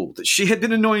comfortable that she had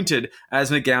been anointed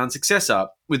as McGowan's successor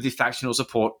with the factional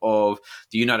support of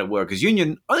the United Workers'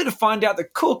 Union, only to find out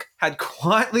that Cook had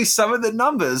quietly summoned the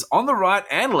numbers on the right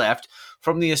and left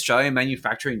from the Australian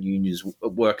Manufacturing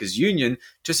Workers' Union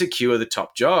to secure the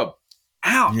top job.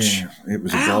 Ouch. Yeah, it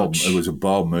was a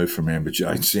bold move from Amber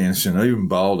Jade Sanderson, even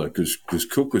bolder because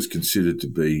Cook was considered to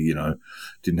be, you know,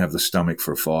 didn't have the stomach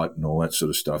for a fight and all that sort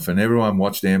of stuff. And everyone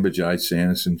watched Amber Jade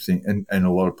Sanderson and a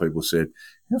lot of people said,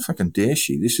 how fucking dare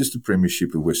she? This is the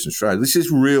premiership of Western Australia. This is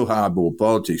real hardball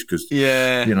politics because,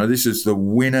 you know, this is the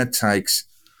winner takes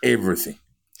everything.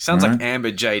 Sounds like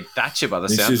Amber Jade Thatcher by the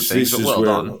sound of things, but well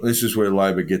done. This is where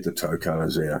Labor get the toe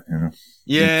cutters out, you know.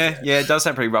 Yeah, it does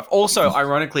sound pretty rough. Also,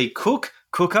 ironically,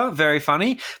 Cooker, very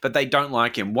funny, but they don't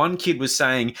like him. One kid was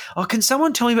saying, oh, can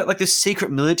someone tell me about like this secret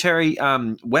military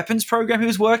weapons program he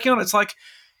was working on? It's like,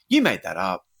 you made that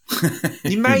up.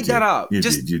 You made that up. You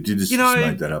just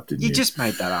made that up, didn't you? You just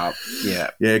made that up.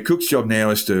 Yeah. Yeah, Cook's job now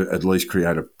is to at least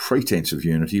create a pretense of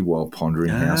unity while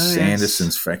pondering how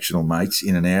Sanderson's factional mates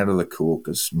in and out of the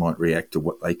caucus might react to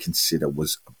what they consider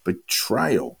was a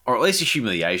betrayal. Or at least a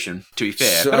humiliation, to be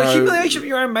fair. But a humiliation of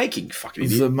your own making, fucking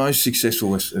idiot. The most successful,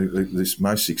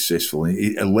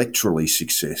 electorally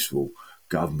successful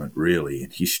government really in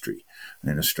history,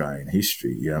 in Australian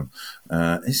history,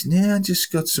 has now just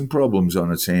got some problems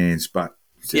on its hands. But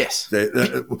yes, I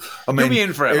mean, he'll be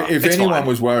in forever. If anyone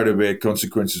was worried about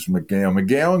consequences from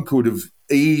McGowan could have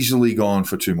easily gone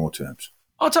for 2 more terms.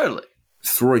 Oh, totally.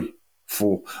 3,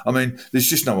 4. I mean, there's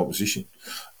just no opposition.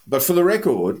 But for the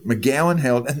record, McGowan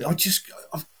held, and I've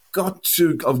got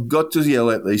to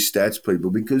yell at these stats people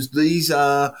because these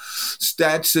are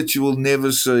stats that you will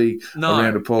never see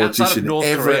around a politician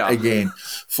ever again.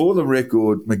 For the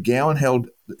record, McGowan held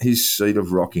his seat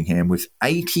of Rockingham with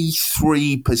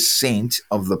 83%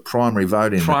 of the primary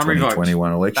vote in the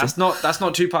 2021 election. That's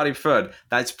not two-party preferred.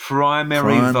 That's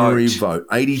primary vote.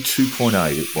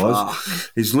 82.8 it was.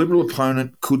 His Liberal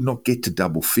opponent could not get to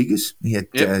double figures. He had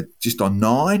just on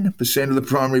 9% of the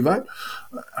primary vote.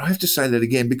 I have to say that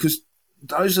again because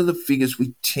those are the figures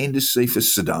we tend to see for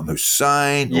Saddam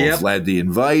Hussein Yep. or Vlad the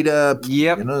Invader.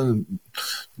 Yep. You know,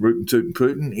 rootin' tootin'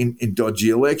 Putin in dodgy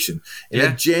election. In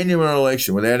Yeah. a genuine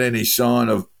election without any sign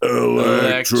of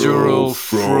electoral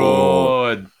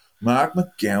fraud. Mark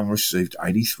McGowan received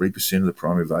 83% of the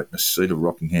primary vote in the seat of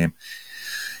Rockingham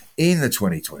in the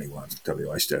 2021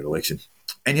 WA state election.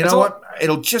 And you know what?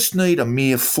 It'll just need a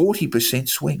mere 40%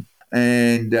 swing.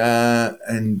 And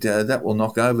that will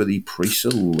knock over the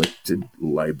pre-selected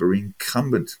Labor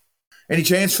incumbent. Any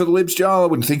chance for the Libs, Joel? I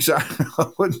wouldn't think so. I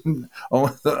don't think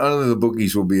the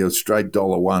bookies will be a straight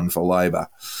 $1 for Labor.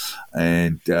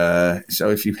 And so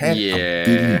if you had $1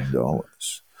 billion,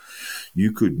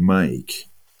 you could make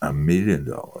 $1 million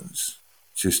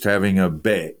just having a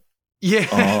bet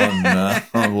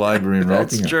on Labor in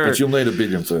Rockingham. True. But you'll need $1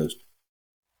 billion first.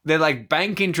 They're like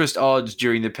bank interest odds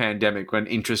during the pandemic when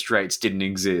interest rates didn't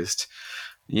exist.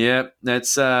 Yeah,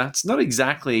 that's it's not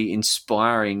exactly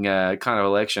inspiring kind of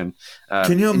election.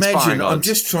 Can you imagine? Odds. I'm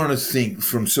just trying to think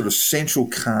from sort of central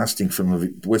casting from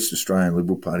the West Australian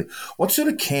Liberal Party. What sort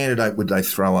of candidate would they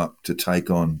throw up to take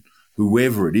on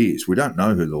whoever it is? We don't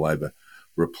know who the Labor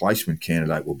replacement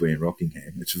candidate will be in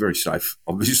Rockingham. It's a very safe,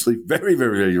 obviously, very,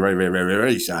 very, very, very, very, very,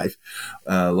 very safe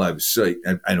Labor seat,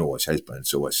 and always has been.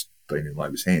 It's always been in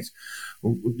Labor's hands.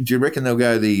 Do you reckon they'll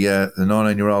go the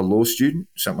 19-year-old law student,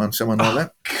 someone like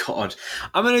that? God,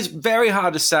 I mean, it's very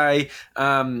hard to say.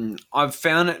 I've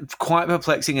found it quite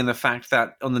perplexing in the fact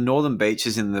that on the Northern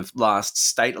Beaches in the last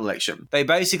state election, they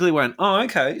basically went, "Oh,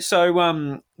 okay,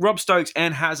 so Rob Stokes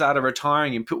and Hazard are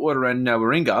retiring in Pittwater and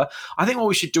Warringah. I think what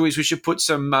we should do is we should put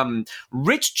some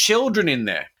rich children in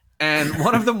there," and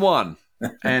one of them won.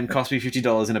 And cost me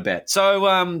 $50 in a bet. So,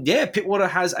 Pittwater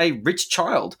has a rich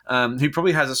child who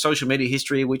probably has a social media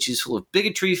history which is full of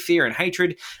bigotry, fear, and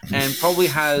hatred, and probably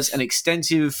has an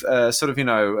extensive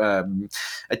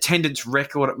attendance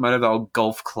record at Motorvale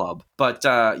Golf Club. But,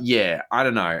 I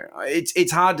don't know.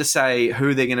 It's hard to say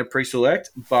who they're going to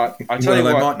pre-select, but I tell you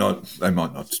what. They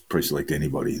might not pre-select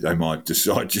anybody. They might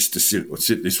decide just to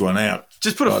sit this one out.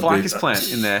 Just put a ficus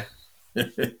plant in there.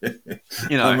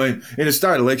 I mean, in a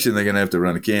state election, they're going to have to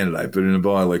run a candidate, but in a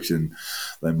by-election,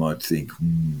 they might think, do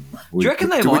you reckon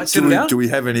they might sit down? Do we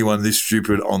have anyone this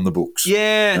stupid on the books?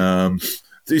 Yeah.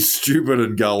 This stupid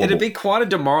and gullible. It'd be quite a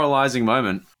demoralising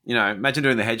moment. You know, imagine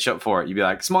doing the headshot for it. You'd be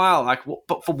like, smile. Like,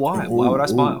 but for why? Why would I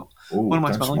smile? What am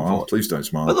I smiling for? Please don't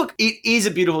smile. But look, it is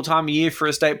a beautiful time of year for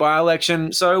a state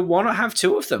by-election, so why not have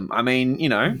two of them? I mean, you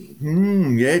know.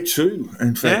 Two.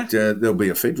 In fact, there'll be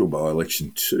a federal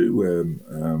by-election too.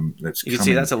 That's you can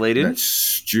see that's a lead-in. That's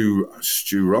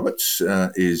Stu Roberts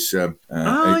is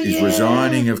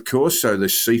resigning, of course, so the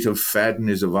seat of Fadden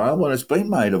is available, and it's been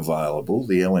made available.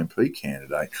 The LNP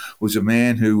candidate was a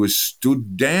man who was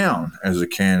stood down as a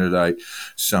candidate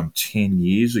some 10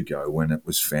 years ago when it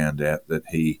was found out that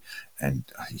he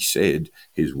said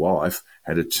his wife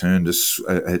had attended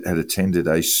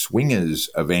a swingers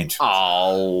event.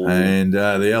 Oh. And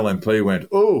the LNP went,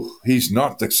 "Oh, he's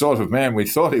not the sort of man we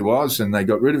thought he was," and they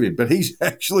got rid of him. But he's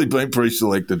actually been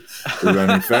pre-selected to run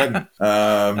in Fadden.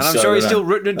 And I'm sure he's still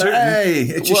rooting and tooting. Hey,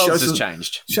 it just has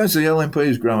changed. Shows the LNP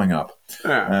is growing up.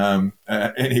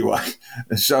 Anyway,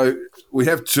 so we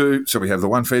have two. So we have the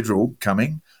one federal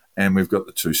coming, and we've got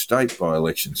the two state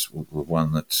by-elections.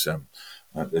 One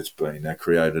that's been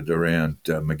created around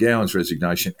McGowan's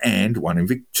resignation, and one in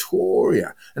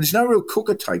Victoria. And there's no real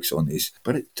cooker takes on this,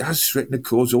 but it does threaten to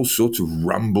cause all sorts of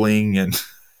rumbling and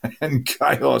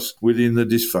chaos within the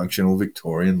dysfunctional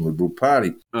Victorian Liberal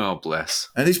Party. Oh, bless.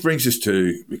 And this brings us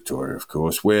to Victoria, of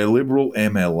course, where Liberal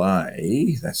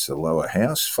MLA, that's the lower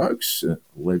house, folks,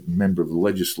 member of the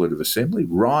Legislative Assembly,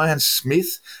 Ryan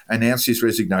Smith, announced his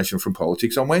resignation from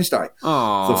politics on Wednesday.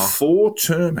 Oh. He's a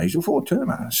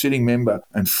four-termer, sitting member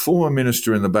and former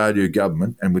minister in the Baillieu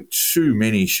government, and with too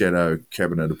many shadow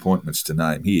cabinet appointments to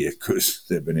name here because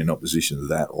they've been in opposition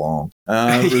that long,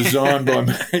 resigned by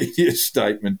media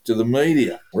statement to the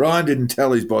media. Ryan didn't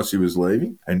tell his boss he was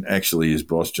leaving, and actually his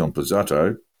boss, John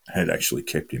Pizzotto, had actually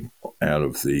kept him out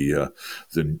of the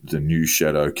new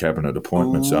shadow cabinet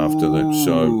appointments after that.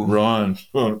 So Ryan,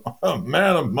 a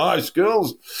man of my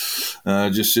skills,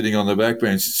 just sitting on the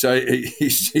backbench. So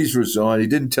he's resigned. He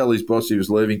didn't tell his boss he was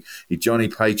leaving. He Johnny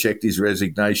paychecked his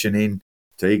resignation in.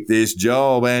 Take this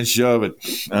job and shove it.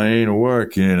 I ain't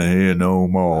working here no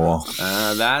more.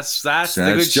 That's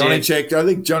the good Johnny shit. checked. I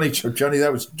think Johnny.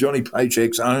 That was Johnny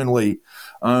Paycheck's only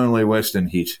Western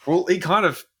hit. Well, he kind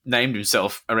of named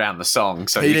himself around the song,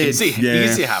 so He you did, can see yeah. you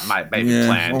can see how it may be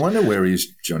planned. I wonder where he is,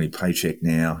 Johnny Paycheck,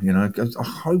 now. You know, I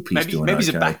hope he's doing Maybe okay.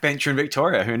 he's a backbencher in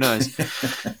Victoria. Who knows?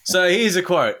 So here's a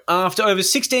quote. After over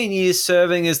 16 years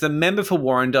serving as the member for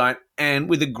Warrandyte, and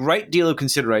with a great deal of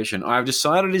consideration, I have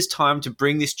decided it is time to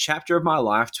bring this chapter of my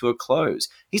life to a close.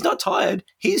 He's not tired.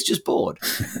 He's just bored.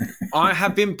 I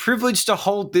have been privileged to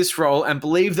hold this role and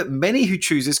believe that many who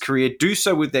choose this career do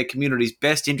so with their community's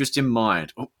best interest in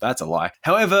mind. Oh, that's a lie.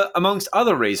 However, amongst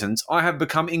other reasons, I have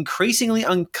become increasingly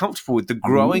uncomfortable with the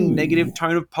growing negative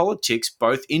tone of politics,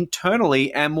 both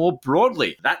internally and more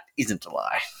broadly. That isn't a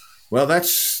lie. Well,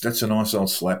 that's a nice old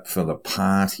slap for the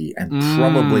party and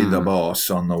probably the boss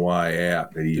on the way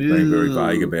out, that he's been very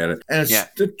vague about it. And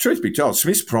the truth be told,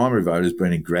 Smith's primary vote has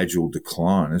been in gradual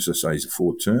decline. As I say, he's a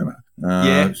four-termer.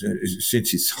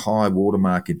 Since his high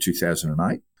watermark in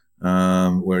 2008,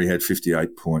 where he had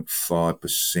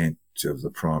 58.5% of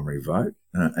the primary vote.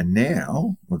 And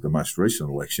now, with the most recent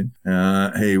election,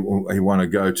 he won a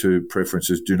go-to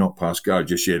preferences do not pass go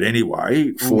just yet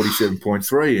anyway,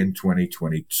 47.3 in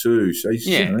 2022. So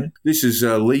this is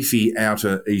leafy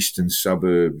outer eastern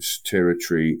suburbs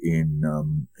territory in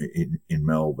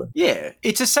Melbourne. Yeah,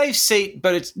 it's a safe seat,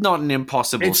 but it's not an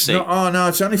impossible seat. No,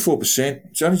 it's only 4%.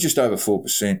 It's only just over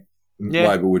 4%.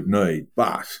 Labor would need,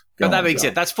 but that being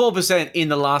said, that's 4% in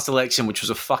the last election, which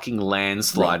was a fucking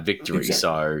landslide victory. Exactly.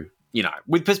 So, you know,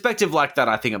 with perspective like that,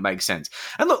 I think it makes sense.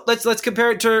 And look, let's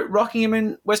compare it to Rockingham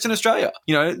in Western Australia.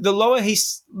 You know, the lower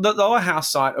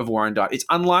house site of Warrandyte, it's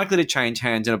unlikely to change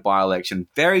hands in a by-election,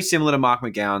 very similar to Mark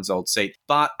McGowan's old seat.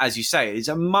 But as you say, it is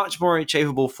a much more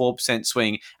achievable 4%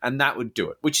 swing, and that would do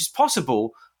it, which is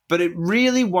possible. But it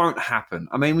really won't happen.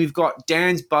 I mean, we've got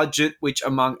Dan's budget, which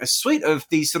among a suite of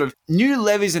these sort of new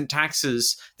levies and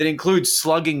taxes that include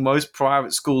slugging most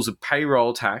private schools with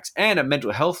payroll tax and a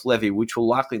mental health levy, which will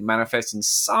likely manifest in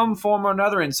some form or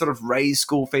another and sort of raise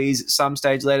school fees at some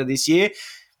stage later this year,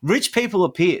 rich people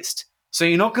are pissed. So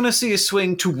you're not going to see a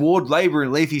swing toward Labor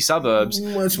in leafy suburbs.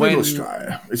 Well, it's middle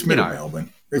Australia. It's middle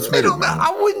Melbourne. It's middle Melbourne.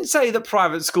 I wouldn't say that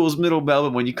private schools middle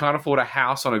Melbourne when you can't afford a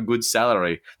house on a good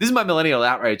salary. This is my millennial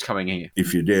outrage coming here.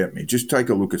 If you doubt me, just take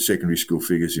a look at secondary school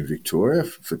figures in Victoria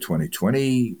for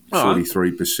 2020.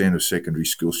 43% of secondary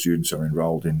school students are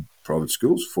enrolled in private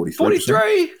schools.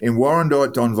 43%. In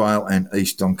Warrandyte, Donvale and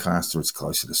East Doncaster, it's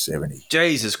closer to 70.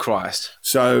 Jesus Christ.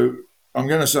 So I'm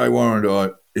going to say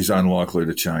Warrandyte is unlikely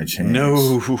to change hands.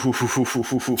 No.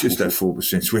 Just that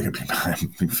 4% swing would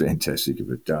be fantastic if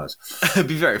it does. It'd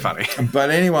be very funny.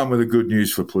 But anyone with a good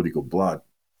news for political blood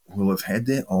will have had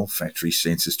their olfactory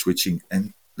senses twitching,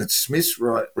 and that Smith's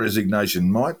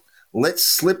resignation might let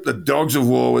slip the dogs of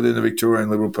war within the Victorian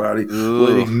Liberal Party,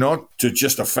 leading not to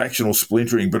just a factional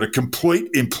splintering, but a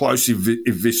complete implosive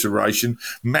evisceration,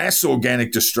 mass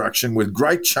organic destruction with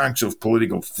great chunks of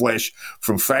political flesh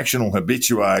from factional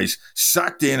habitués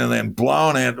sucked in and then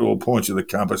blown out to all points of the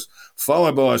compass,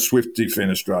 followed by a swift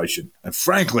defenestration. And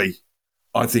frankly,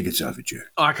 I think it's overdue.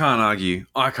 I can't argue.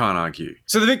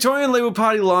 So the Victorian Liberal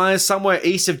Party lies somewhere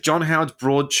east of John Howard's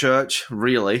Broadchurch,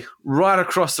 really, right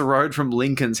across the road from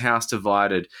Lincoln's House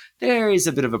Divided. There is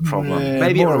a bit of a problem.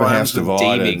 Maybe more it of a rhymes house with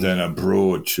divided deeming. than a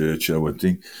broad church, I would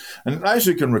think. And those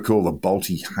who can recall the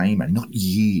Bolte Hamer, not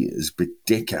years, but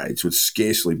decades, would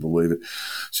scarcely believe it.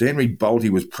 Sir Henry Bolte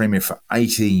was Premier for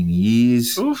 18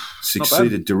 years,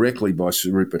 succeeded directly by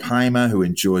Sir Rupert Hamer, who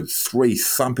enjoyed 3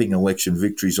 thumping election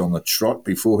victories on the trot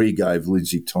before he gave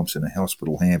Lindsay Thompson a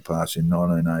hospital hand pass in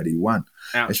 1981.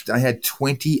 Ouch. They had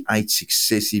 28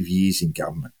 successive years in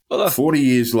government. 40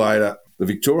 years later, the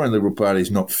Victorian Liberal Party is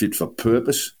not fit for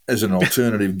purpose as an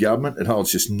alternative government. It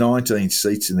holds just 19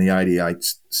 seats in the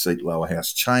 88-seat lower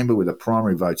house chamber with a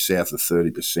primary vote south of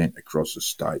 30% across the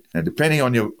state. Now, depending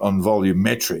on volume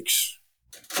metrics,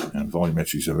 and volume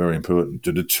metrics are very important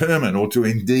to determine or to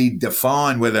indeed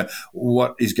define whether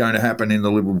what is going to happen in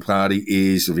the Liberal Party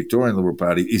the Victorian Liberal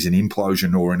Party is an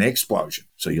implosion or an explosion.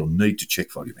 So you'll need to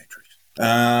check volume metrics.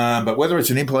 But whether it's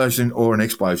an implosion or an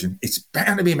explosion, it's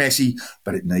bound to be messy,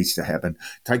 but it needs to happen.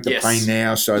 Take the pain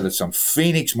now so that some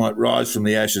phoenix might rise from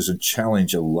the ashes and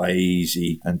challenge a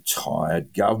lazy and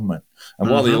tired government.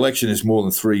 And while the election is more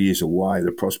than 3 years away,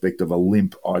 the prospect of a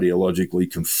limp, ideologically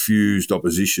confused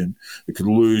opposition that could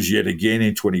lose yet again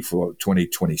in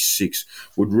 2026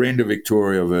 would render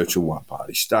Victoria a virtual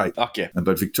one-party state.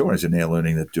 But Victorians are now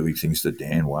learning that doing things the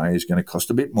Dan way is going to cost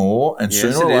a bit more, and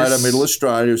sooner or later, Middle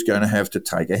Australia is going to have to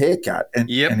take a haircut. And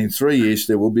in 3 years,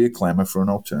 there will be a clamour for an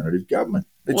alternative government.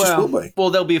 It just will be. Well,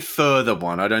 there'll be a further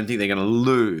one. I don't think they're going to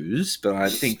lose, but I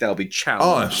think they'll be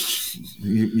challenged.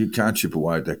 You can't chip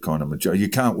away at that kind of majority. You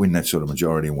can't win that sort of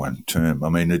majority in one term. I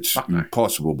mean, it's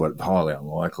possible, but highly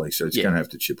unlikely. So it's going to have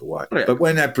to chip away. Yeah. But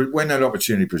when that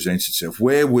opportunity presents itself,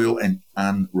 where will an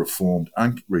unreformed,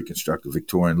 unreconstructed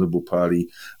Victorian Liberal Party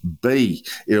be?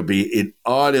 It'll be in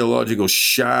ideological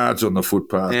shards on the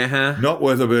footpath, not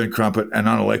worth a burnt crumpet, and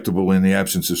unelectable in the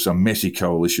absence of some messy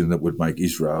coalition that would make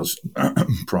Israel's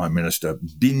Prime Minister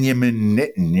Benjamin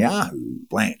Netanyahu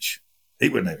blanch. He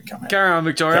wouldn't even come out. Carry on,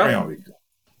 Victoria. Carry on, Victoria.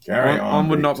 Carry on,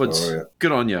 onward and Victoria. upwards.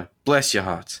 Good on you. Bless your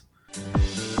hearts.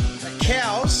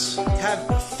 Cows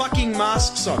have fucking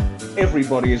masks on.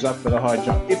 Everybody is up for the high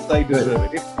jump if they deserve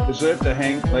it. If they deserve to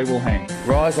hang, they will hang.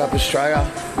 Rise up, Australia.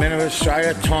 Men of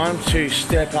Australia, time to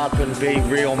step up and be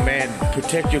real men.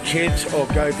 Protect your kids or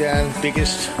go down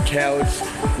biggest cowards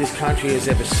this country has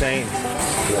ever seen.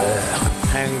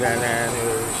 Hang that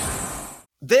animals.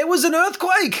 There was an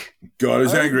earthquake. God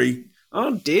is angry.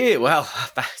 Oh, dear. Well,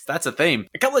 that's a theme.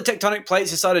 A couple of tectonic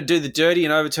plates decided to do the dirty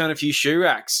and overturn a few shoe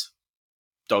racks.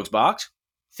 Dogs barked.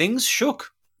 Things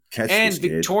shook. Cats and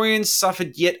Victorians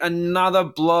suffered yet another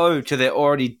blow to their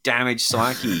already damaged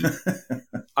psyche.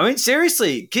 I mean,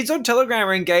 seriously, kids on Telegram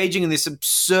are engaging in this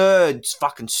absurd,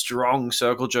 fucking strong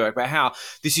circle jerk about how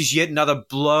this is yet another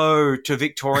blow to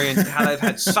Victorians, how they've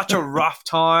had such a rough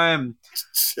time.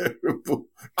 Terrible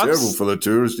for the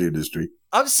tourist industry.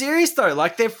 I'm serious though.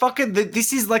 Like they're fucking.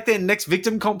 This is like their next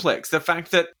victim complex. The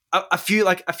fact that a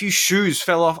few shoes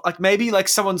fell off. Like maybe like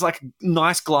someone's like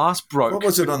nice glass broke. What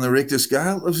was it on the Richter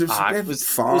scale? It was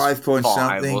 5 point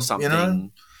something or something. You know?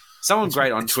 Someone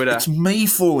great on Twitter. It's me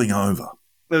falling over.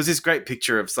 There was this great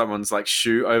picture of someone's like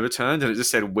shoe overturned and it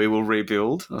just said, "We will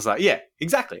rebuild." I was like, yeah,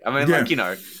 exactly. I mean,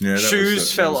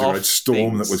 shoes fell off. A great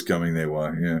storm that was coming their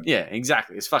way. Yeah,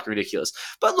 exactly. It's fucking ridiculous.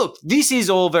 But look, this is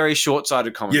all very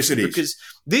short-sighted comedy. Yes, it is. Because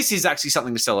this is actually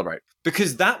something to celebrate.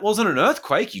 Because that wasn't an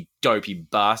earthquake, you dopey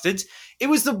bastards. It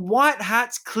was the white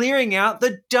hats clearing out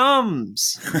the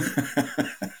dumbs.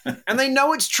 And they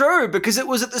know it's true because it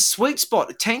was at the sweet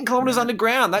spot, 10 kilometres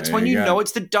underground. That's when you know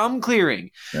it's the dumb clearing.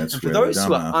 That's and for those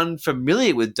who are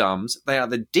unfamiliar with dumbs, they are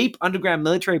the deep underground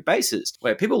military bases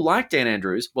where people like Dan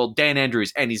Andrews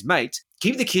and his mates,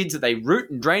 keep the kids that they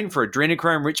root and drain for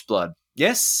adrenochrome-rich blood.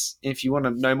 Yes, if you want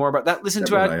to know more about that, listen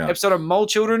to our episode of Mole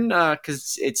Children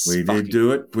because it's We did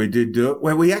do it.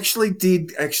 Well, we actually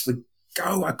did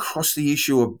go across the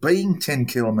issue of being 10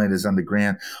 kilometres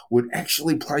underground would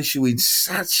actually place you in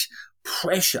such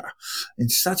pressure, in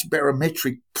such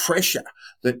barometric pressure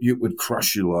that it would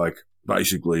crush you like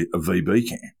basically a VB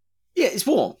can. Yeah, it's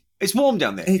warm. It's warm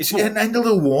down there. It's warm. And a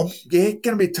little warm. Yeah, going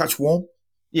to be a touch warm.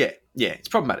 Yeah, it's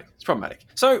problematic.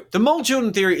 So the mole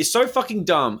children theory is so fucking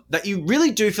dumb that you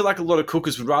really do feel like a lot of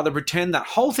cookers would rather pretend that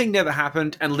whole thing never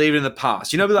happened and leave it in the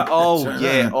past. You know, be like,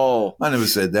 I never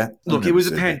said that. Look, it was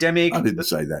a pandemic. I didn't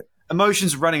say that.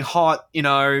 Emotions running hot, you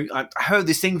know. I heard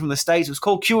this thing from the States. It was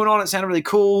called QAnon. It sounded really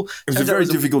cool. It was a very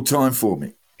difficult time for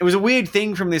me. It was a weird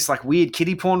thing from this like weird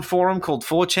kiddie porn forum called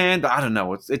 4chan, but I don't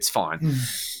know. It's fine.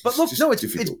 But look,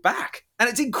 it's back. And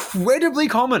it's incredibly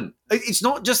common. It's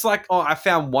not just like, oh, I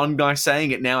found one guy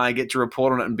saying it, now I get to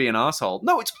report on it and be an asshole.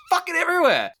 No, it's fucking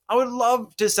everywhere. I would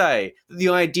love to say that the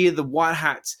idea of the white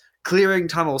hats clearing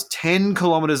tunnels 10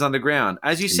 kilometers underground,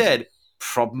 as you said,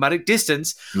 problematic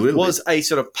distance, was a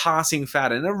sort of passing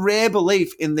fad and a rare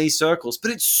belief in these circles.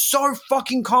 But it's so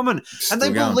fucking common. And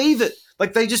they believe it.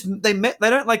 Like they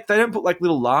don't put like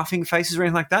little laughing faces or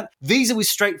anything like that. These are with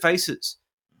straight faces.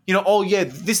 You know, oh yeah,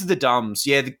 this is the dumbs.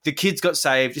 Yeah, the kids got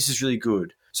saved. This is really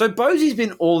good. So Bosie's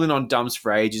been all in on dumbs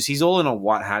for ages. He's all in on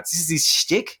white hats. This is his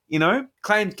shtick, you know?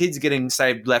 Claimed kids are getting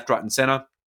saved left, right, and center.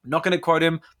 I'm not going to quote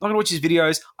him. I'm not going to watch his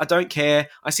videos. I don't care.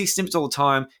 I see snippets all the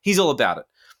time. He's all about it.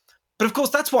 But of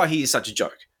course, that's why he is such a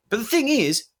joke. But the thing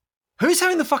is, who's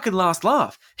having the fucking last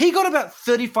laugh? He got about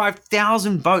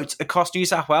 35,000 votes across New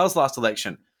South Wales last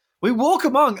election. We walk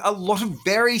among a lot of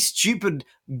very stupid,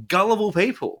 gullible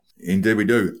people. Indeed we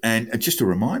do. And just a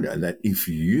reminder that if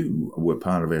you were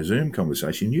part of our Zoom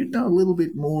conversation, you'd know a little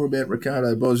bit more about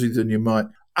Ricardo Bosi than you might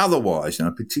otherwise know,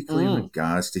 particularly in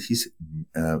regards to his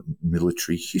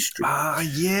military history.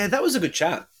 Yeah, that was a good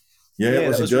chat. Yeah, it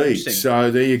was indeed.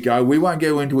 So there you go. We won't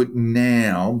go into it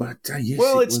now, but yes.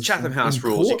 Well, it's Chatham House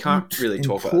rules. You can't really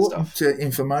talk about that stuff. Important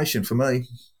information for me.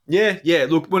 Yeah.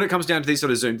 Look, when it comes down to these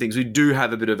sort of Zoom things, we do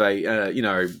have a bit of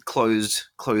a, closed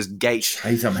gate.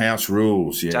 Chatham House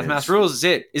rules, yeah. Chatham House rules is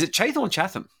it. Is it Chatham or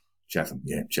Chatham? Chatham,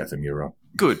 you're right.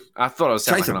 Good. I thought I was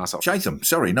sounding like an arsehole. Chatham.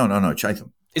 Sorry, no,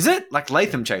 Chatham. Is it? Like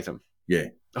Latham Chatham? Yeah.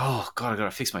 Oh, God, I got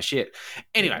to fix my shit.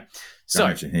 Anyway, Don't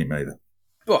mention him either.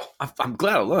 Well, I'm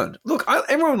glad I learned. Look,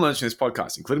 everyone learns from this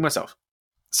podcast, including myself.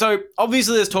 So,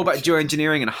 obviously, there's talk about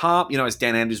geoengineering and HARP, it's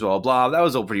Dan Andrews, blah, blah, blah. That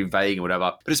was all pretty vague and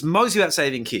whatever. But it's mostly about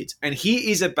saving kids. And here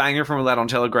is a banger from a lad on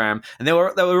Telegram. And there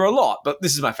were a lot, but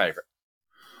this is my favourite.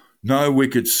 No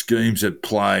wicked schemes at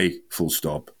play, full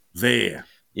stop. There,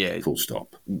 full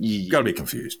stop. Yeah. Got to be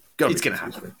confused. It's going to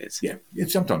happen. Yeah,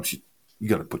 sometimes you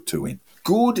got to put two in.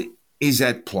 Good is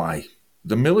at play.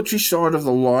 The military side of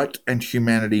the light and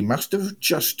humanity must have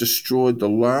just destroyed the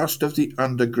last of the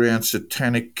underground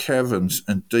satanic caverns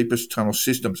and deepest tunnel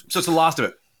systems. So it's the last of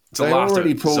it. They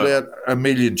already pulled out 1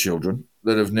 million children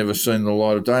that have never seen the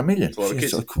light of day. 1 million. It's a lot of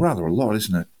kids. It's rather a lot,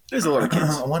 isn't it? There's a lot of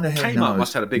kids. I wonder how he Kmart knows.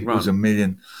 must have had a big run. It was 1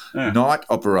 million. Night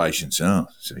operations. Oh,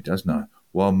 so he does know.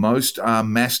 While most are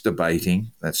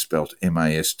masturbating, that's spelt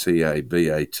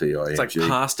M-A-S-T-A-B-A-T-I-N-G. It's like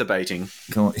masturbating.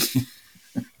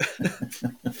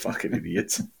 Fucking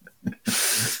idiots.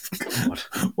 God.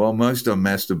 While most are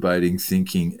masturbating,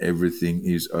 thinking everything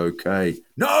is okay.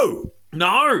 No!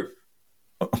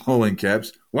 All in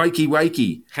caps. Wakey,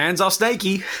 wakey. Hands off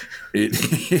Snakey. It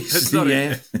is the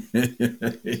end.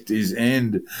 It is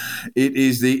end. It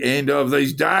is the end of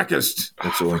these darkest.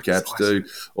 That's all in caps, dude.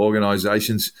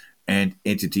 Organisations and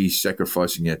entities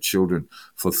sacrificing our children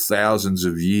for thousands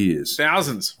of years.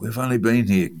 Thousands. We've only been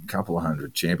here a couple of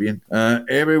hundred, champion.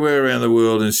 Everywhere around the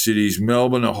world in cities,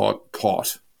 Melbourne a hot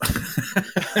pot.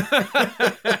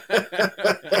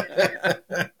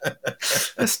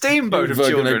 A steamboat of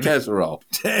children. A casserole.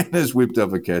 Dan has whipped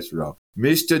up a casserole.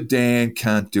 Mr. Dan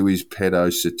can't do his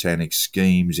pedo-satanic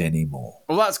schemes anymore.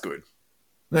 Well, that's good.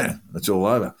 Yeah, that's all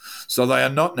over. So they are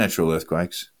not natural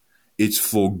earthquakes. It's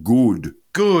for good.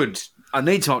 Good. I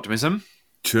need some optimism.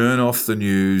 Turn off the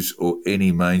news or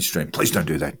any mainstream. Please don't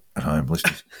do that at home,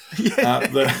 listeners.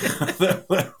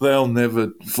 They'll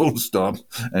never, full stop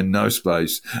and no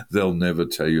space, they'll never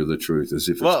tell you the truth, as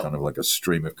if it's kind of like a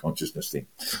stream of consciousness thing.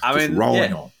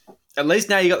 Rolling on. At least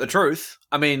now you got the truth.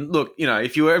 I mean, look,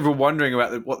 if you were ever wondering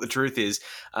about what the truth is,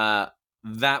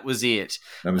 that was it.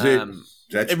 That was it.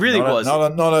 It really was.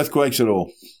 Not earthquakes at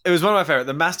all. It was one of my favourite.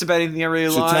 The masturbating thing I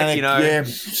really like,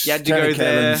 you had to go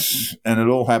there. And it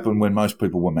all happened when most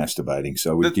people were masturbating,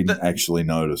 so we didn't actually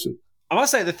notice it. I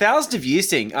must say, the thousands of years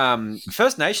thing,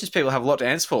 First Nations people have a lot to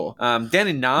answer for. Down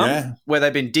in Naarm, where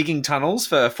they've been digging tunnels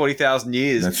for 40,000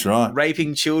 years. That's right.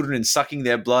 Raping children and sucking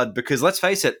their blood, because let's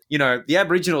face it, the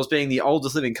Aboriginals being the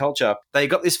oldest living culture, they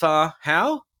got this far.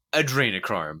 How?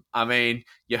 Adrenochrome. I mean,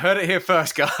 you heard it here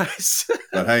first, guys.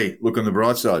 But hey, look on the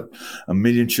bright side. 1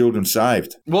 million children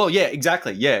saved. Well, yeah,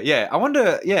 exactly. Yeah. I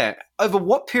wonder, over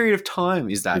what period of time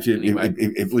is that?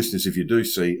 If listeners, if you do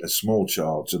see a small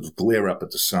child sort of glare up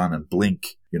at the sun and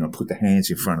blink, put the hands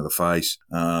in front of the face,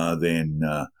 then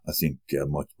I think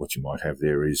what you might have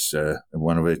there is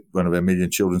one of our 1 million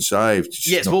children saved.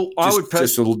 Yes, I would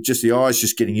just the eyes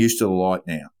just getting used to the light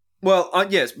now. Well,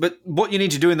 yes, but what you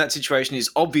need to do in that situation is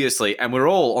obviously, and we're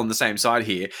all on the same side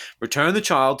here, return the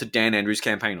child to Dan Andrews'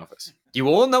 campaign office. You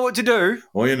all know what to do.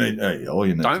 All you need.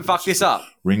 Don't fuck this up.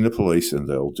 Ring the police and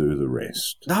they'll do the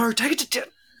rest. No, take it to.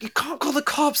 You can't call the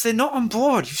cops. They're not on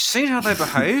board. You've seen how they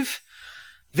behave.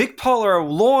 Vic Polar are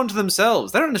law unto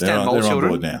themselves. They don't understand mole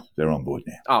children. They're on board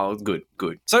now. Oh, good.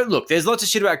 So, look, there's lots of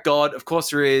shit about God. Of course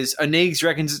there is. Onegs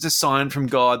reckons it's a sign from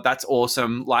God. That's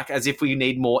awesome. Like, as if we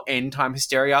need more end-time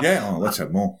hysteria. Yeah, let's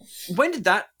have more. When did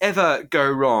that ever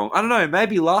go wrong? I don't know.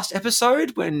 Maybe last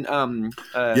episode when...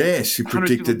 yes, he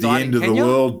predicted the end of the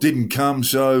world didn't come,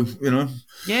 so,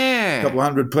 Yeah. a couple of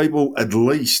hundred people at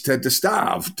least had to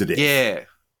starve to death.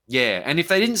 Yeah, and if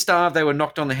they didn't starve, they were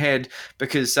knocked on the head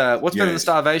because what's better than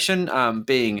starvation?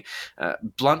 Being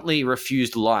bluntly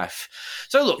refused life.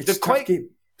 So look, the Quake...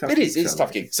 It's a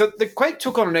tough gig. So the Quake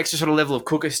took on an extra sort of level of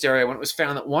Cooker hysteria when it was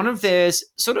found that one of theirs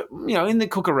sort of, in the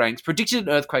Cooker ranks, predicted an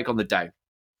earthquake on the day.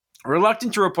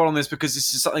 Reluctant to report on this because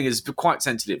this is something that's quite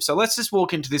sensitive. So let's just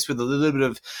walk into this with a little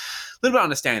bit of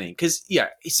understanding. Because,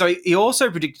 so he also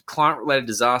predicted climate-related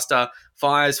disaster,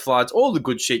 fires, floods, all the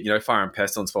good shit, fire and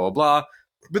pestilence, blah, blah, blah.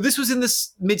 But this was in the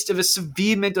midst of a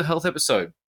severe mental health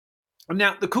episode.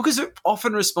 Now, the Cookers have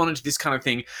often responded to this kind of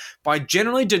thing by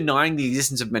generally denying the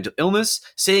existence of mental illness,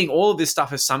 seeing all of this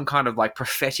stuff as some kind of like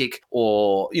prophetic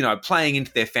or, playing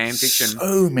into their fan fiction.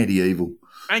 So medieval.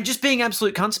 And just being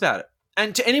absolute cunts about it.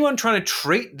 And to anyone trying to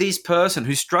treat this person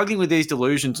who's struggling with these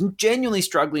delusions and genuinely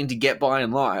struggling to get by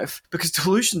in life, because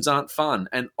delusions aren't fun,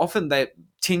 and often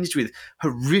tinged with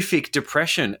horrific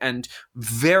depression and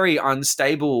very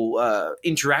unstable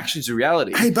interactions with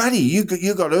reality. Hey, buddy, you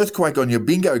got earthquake on your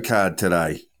bingo card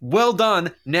today. Well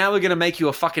done. Now we're going to make you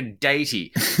a fucking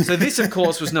deity. So this, of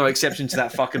course, was no exception to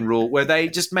that fucking rule where they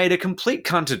just made a complete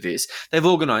cunt of this. They've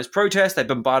organised protests. They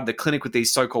bombarded the clinic with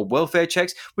these so-called welfare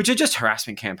checks, which are just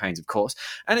harassment campaigns, of course.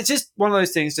 And it's just one of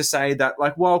those things to say that,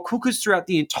 like, while cookers throughout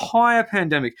the entire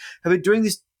pandemic have been doing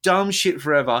this dumb shit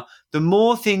forever, the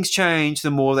more things change,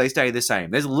 the more they stay the same.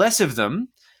 There's less of them,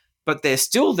 but they're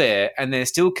still there and they're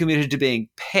still committed to being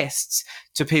pests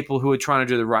to people who are trying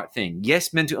to do the right thing.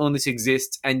 Yes, mental illness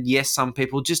exists, and yes, some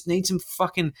people just need some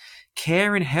fucking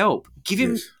care and help.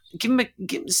 Send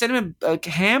him a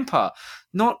hamper,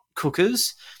 not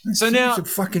cookers. So now some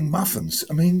fucking muffins.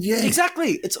 I mean, yeah,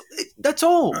 exactly. That's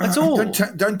all. That's all.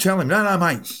 Don't tell him. No,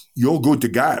 mate, you're good to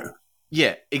go.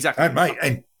 Yeah, exactly. And mate,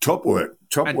 and top work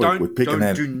with picking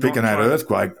that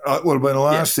earthquake. It would have been the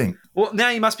last thing. Well, now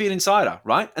he must be an insider,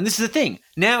 right? And this is the thing.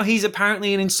 Now he's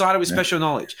apparently an insider with special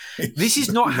knowledge. This is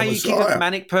not how you keep a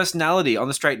manic personality on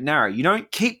the straight and narrow. You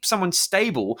don't keep someone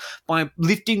stable by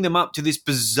lifting them up to this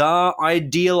bizarre,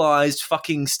 idealized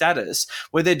fucking status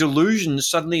where their delusions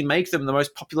suddenly make them the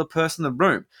most popular person in the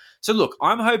room. So look,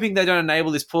 I'm hoping they don't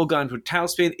enable this poor guy into a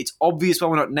tailspin. It's obvious why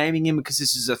we're not naming him, because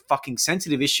this is a fucking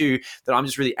sensitive issue that I'm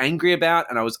just really angry about,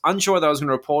 and I was unsure that I was going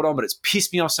to report on, but it's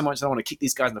pissed me off so much that I want to kick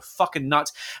these guys in the fucking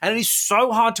nuts. And it is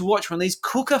so hard to watch when these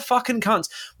cooker fucking cunts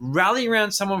rally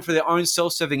around someone for their own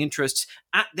self-serving interests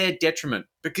at their detriment,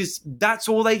 because that's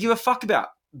all they give a fuck about.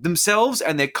 Themselves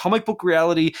and their comic book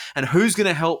reality, and who's going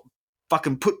to help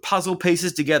fucking put puzzle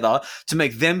pieces together to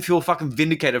make them feel fucking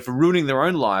vindicated for ruining their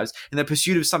own lives in the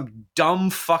pursuit of some dumb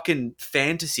fucking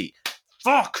fantasy.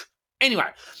 Fuck! Anyway,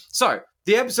 so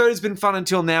the episode has been fun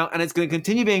until now, and it's going to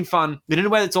continue being fun, but in a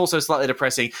way that's also slightly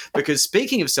depressing, because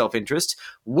speaking of self-interest,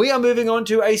 we are moving on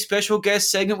to a special guest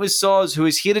segment with Soz, who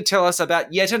is here to tell us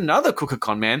about yet another cooker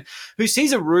conman who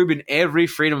sees a rube in every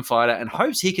freedom fighter and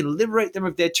hopes he can liberate them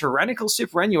of their tyrannical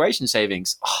superannuation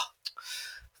savings. Oh,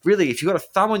 really, if you've got a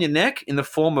thumb on your neck in the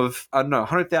form of, I don't know,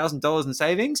 $100,000 in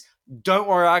savings, don't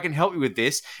worry, I can help you with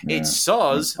this. Yeah. It's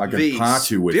Soz v.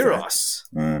 Spiros.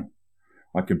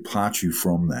 I can part you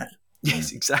from that.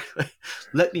 Yes, exactly.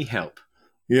 Let me help.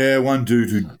 Yeah, one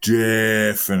dude who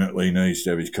definitely needs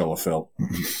to have his collar felt.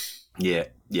 Yeah,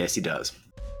 yes, he does.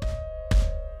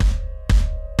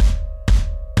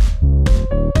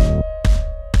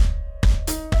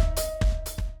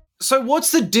 So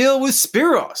what's the deal with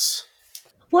Spiros?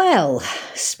 Well,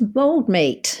 old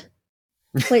mate,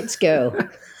 let's go.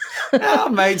 Our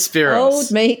mate Spiros. Old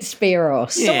mate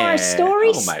Spiros. So our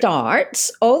story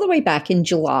starts all the way back in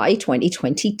July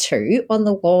 2022 on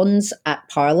the lawns at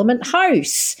Parliament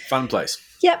House. Fun place.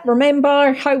 Yep,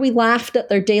 remember how we laughed at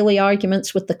their daily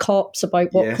arguments with the cops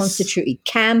about what constituted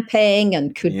camping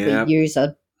and could we use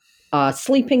a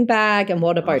sleeping bag and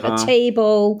what about a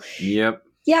table? Yep.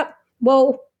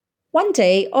 Well, one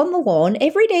day on the lawn,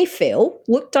 Everyday Phil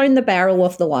looked down the barrel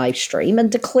of the live stream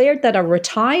and declared that a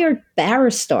retired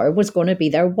barrister was going to be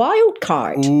their wild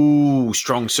card. Ooh,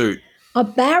 strong suit. A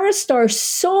barrister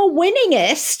so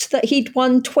winningest that he'd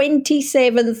won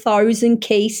 27,000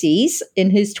 cases in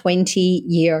his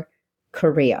 20-year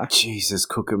career. Jesus,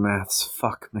 cooker maths.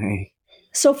 Fuck me.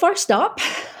 So first up,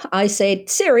 I said,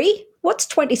 Siri, what's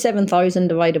 27,000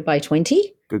 divided by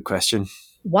 20? Good question.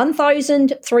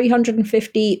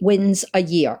 1,350 wins a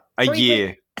year.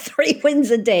 Three wins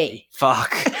a day.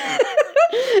 Fuck.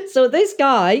 So this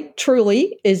guy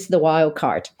truly is the wild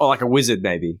card. Or like a wizard,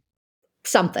 maybe.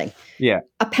 Something. Yeah.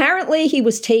 Apparently he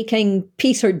was taking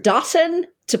Peter Dutton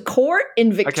to court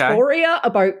in Victoria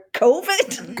about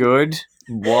COVID. Good.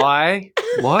 Why?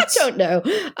 What? I don't know.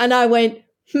 And I went,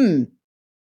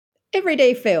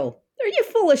 Everyday Phil. Are you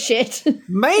full of shit?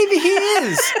 Maybe he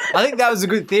is. I think that was a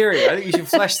good theory. I think you should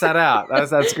flesh that out.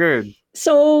 That's good.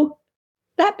 So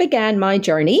that began my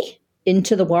journey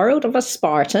into the world of a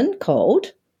Spartan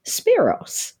called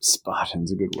Spiros.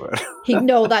 Spartan's a good word.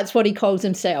 No, that's what he calls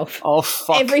himself. Oh,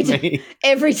 fuck me.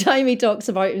 Every time he talks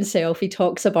about himself, he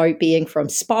talks about being from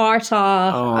Sparta,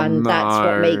 and that's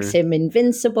what makes him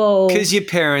invincible. Because your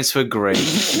parents were Greek.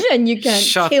 And you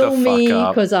can't kill me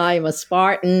because I'm a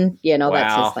Spartan. You know,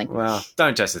 that's his thing. Well,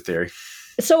 don't test the theory.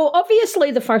 So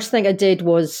obviously the first thing I did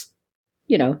was,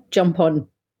 jump on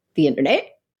the internet.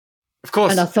 Of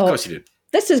course. And I thought, of course you did.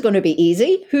 This is going to be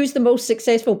easy. Who's the most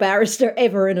successful barrister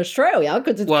ever in Australia?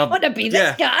 Because it's got to be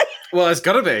this guy. Well, it's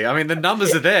got to be. I mean, the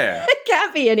numbers are there. It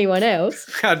can't be anyone else.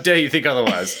 How dare you think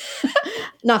otherwise?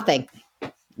 Nothing.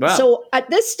 Wow. So at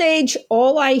this stage,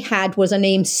 all I had was a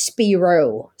name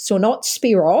Spiro. So not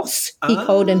Spiros. He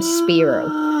called him Spiro.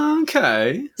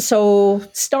 Okay. So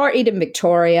started in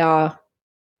Victoria,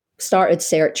 started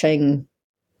searching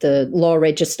the law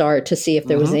register to see if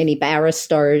there was any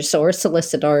barristers or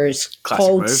solicitors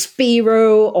called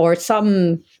Spiro or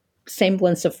some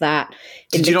semblance of that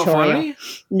in Did Victoria. you not find any?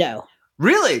 No.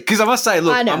 Really? Because I must say,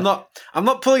 look, I'm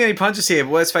not pulling any punches here,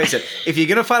 but let's face it, if you're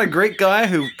going to find a Greek guy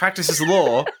who practices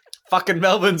law, fucking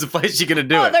Melbourne's the place you're going to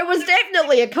do it. There was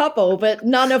definitely a couple, but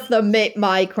none of them met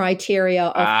my criteria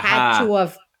of had to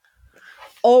have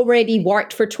already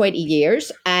worked for 20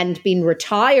 years and been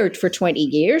retired for 20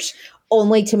 years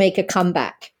only to make a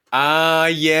comeback.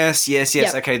 Yes.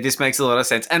 Yep. Okay, this makes a lot of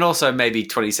sense. And also maybe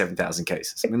 27,000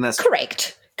 cases. I mean, that's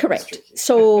correct.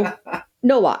 So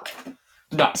no luck.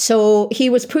 No. So he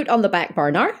was put on the back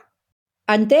burner.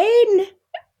 And then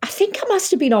I think I must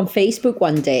have been on Facebook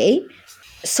one day.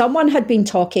 Someone had been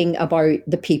talking about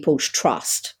the People's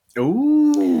Trust.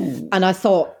 Ooh. And I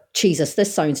thought, Jesus,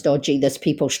 this sounds dodgy, this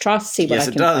People's Trust. See what I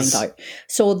can find out.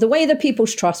 So the way the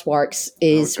People's Trust works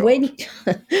is when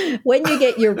you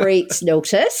get your rates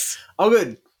notice. Oh,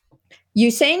 good. You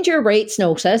send your rates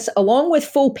notice along with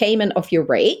full payment of your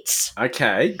rates.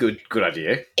 Okay, good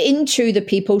idea. Into the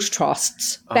People's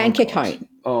Trust's bank account.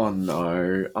 Oh,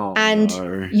 no. And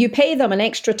you pay them an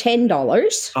extra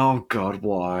 $10. Oh, God,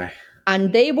 why?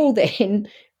 And they will then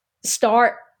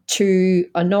start to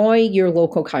annoy your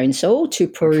local council to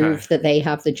prove that they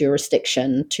have the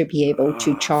jurisdiction to be able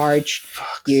to charge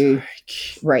you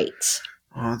rates.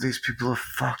 Oh, these people are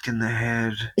fucked in the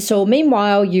head. So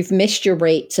meanwhile, you've missed your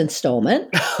rates installment.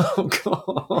 Oh,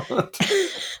 God.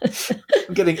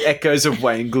 I'm getting echoes of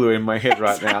Wayne Glue in my head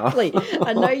right now.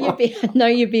 And now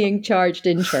you're being charged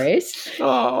interest.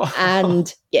 Oh.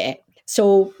 And yeah.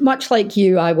 So much like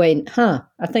you, I went, I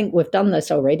think we've done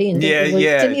this already. And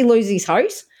didn't he lose his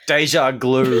house? Deja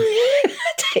glue.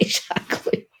 Deja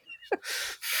glue.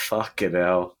 Fucking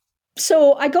hell.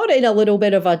 So I got in a little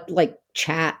bit of a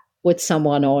chat with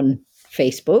someone on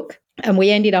Facebook, and we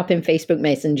ended up in Facebook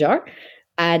Messenger.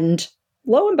 And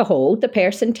lo and behold, the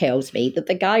person tells me that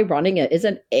the guy running it is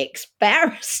an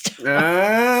ex-barrister.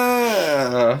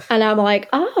 And I'm like,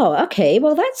 oh, okay,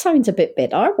 well, that sounds a bit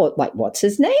better. What's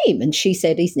his name? And she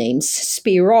said his name's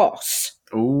Spiros.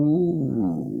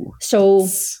 Ooh. So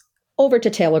over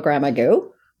to Telegram I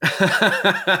go.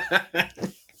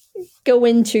 Go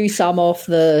into some of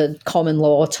the common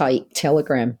law type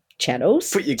Telegram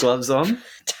channels. Put your gloves on.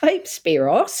 Type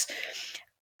Spiros.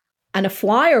 And a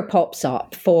flyer pops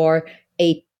up for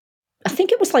I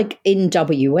think it was in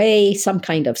WA, some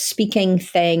kind of speaking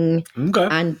thing. Okay.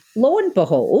 And lo and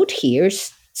behold,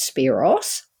 here's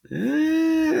Spiros.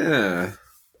 Yeah.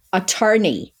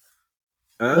 Attorney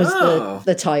was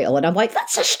the title. And I'm like,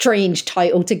 that's a strange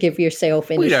title to give yourself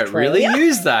in Australia. We don't really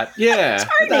use that. Yeah.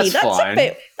 Attorney, that's fine.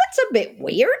 That's a bit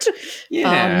weird.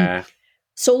 Yeah.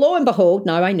 So lo and behold,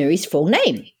 now I knew his full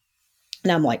name.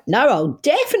 And I'm like, no, I'll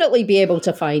definitely be able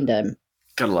to find him.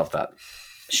 Gotta love that.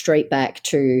 Straight back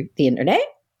to the internet,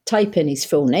 type in his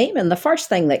full name, and the first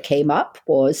thing that came up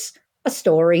was a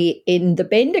story in the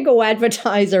Bendigo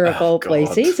Advertiser of all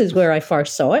places, is where I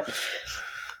first saw it,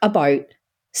 about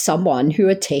someone who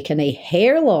had taken a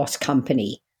hair loss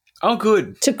company. Oh,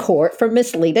 good. To court for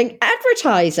misleading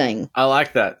advertising. I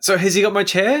like that. So has he got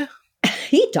much hair?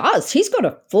 He does. He's got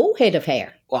a full head of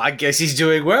hair. Well, I guess he's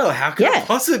doing well. How could it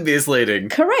possibly be misleading?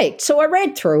 Correct. So I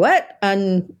read through it,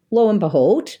 and lo and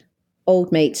behold,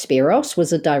 old mate Spiros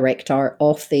was a director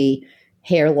of the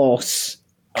hair loss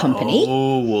company.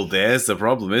 Oh, well, there's the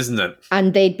problem, isn't it?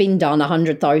 And they'd been done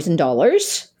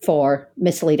 $100,000 for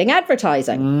misleading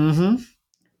advertising. Mm-hmm.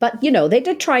 But, they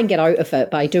did try and get out of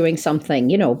it by doing something,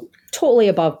 totally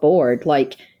above board,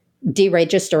 like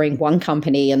deregistering one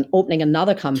company and opening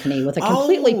another company with a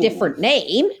completely different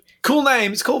name. Cool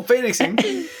name. It's called Phoenixing.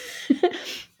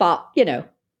 But,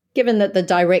 given that the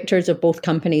directors of both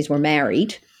companies were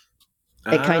married,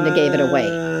 it kind of gave it away.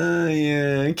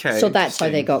 Yeah, okay. So that's how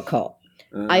they got caught.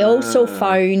 I also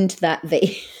found that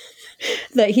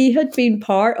that he had been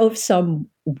part of some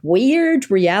weird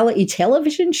reality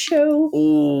television show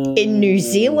in New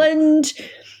Zealand,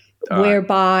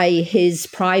 whereby his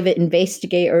private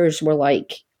investigators were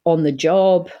on the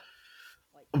job.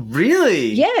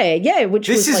 Really? Yeah.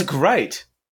 This is great.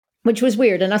 Which was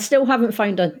weird, and I still haven't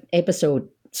found an episode.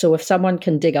 So if someone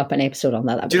can dig up an episode on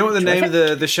that, do you know what the name of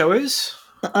the show is?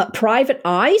 Private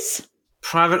Eyes.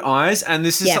 Private Eyes, and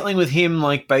this is something with him,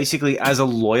 basically as a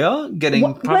lawyer, getting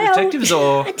private detectives,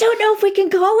 or I don't know if we can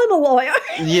call him a lawyer.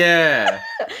 Yeah,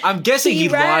 I'm guessing he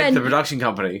lied the production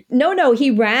company. No,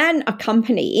 he ran a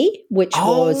company which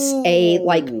was a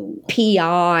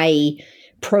PI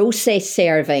process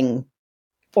serving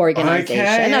organization.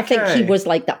 Okay, I think he okay. was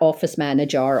like the office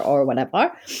manager or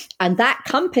whatever. And that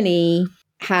company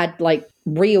had like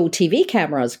real TV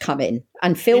cameras come in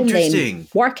and film them Interesting.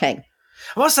 working.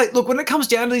 I must say, look, when it comes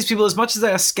down to these people, as much as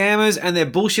they are scammers and they're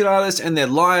bullshit artists and they're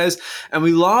liars, and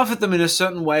we laugh at them in a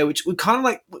certain way, which we kind of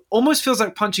like almost feels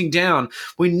like punching down,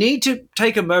 we need to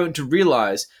take a moment to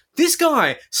realize this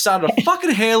guy started a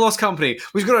fucking hair loss company.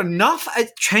 We've got enough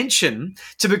attention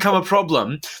to become a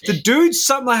problem. The dude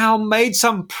somehow made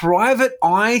some private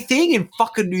eye thing in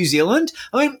fucking New Zealand.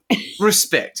 I mean,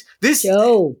 respect. This.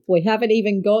 Joe, we haven't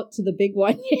even got to the big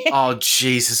one yet. Oh,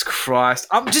 Jesus Christ.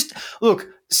 Look,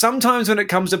 sometimes when it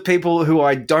comes to people who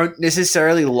I don't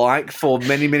necessarily like for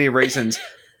many, many reasons,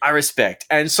 I respect.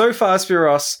 And so far,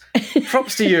 Spiros,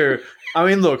 props to you. I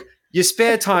mean, look, your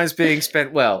spare time's being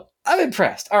spent well. I'm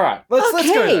impressed. All right, let's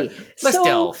go. There. Let's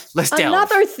delve.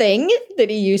 Another thing that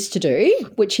he used to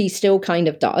do, which he still kind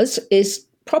of does, is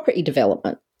property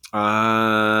development.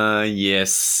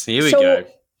 Yes. Here we go.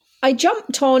 I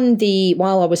jumped on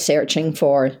while I was searching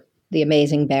for The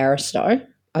Amazing Barrister,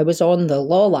 I was on the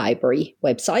law library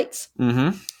websites,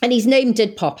 and his name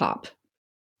did pop up.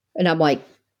 And I'm like,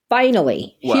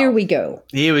 finally, here we go.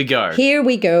 Here we go. Here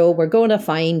we go. We're going to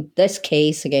find this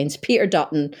case against Peter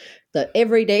Dutton that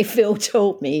Everyday Phil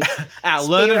told me. Our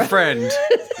learned friend.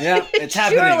 Yeah, it's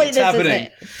happening. Surely it's this happening. is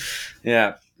it.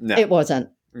 Yeah. No. It wasn't.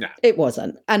 No. It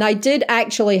wasn't. And I did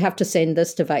actually have to send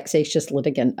this to Vexatious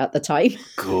Litigant at the time.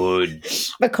 Good.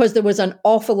 Because there was an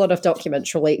awful lot of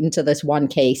documents relating to this one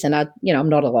case. And I'm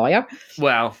not a lawyer.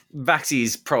 Well,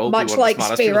 Vaxy's probably much one like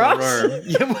of the smartest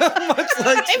people in the room. Spiros. Yeah, much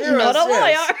like I'm Spiros, not a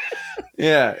yes.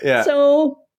 lawyer. Yeah.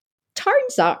 So,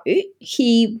 turns out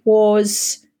he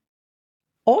was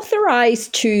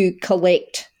authorized to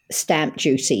collect stamp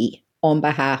duty on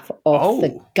behalf of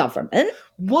the government.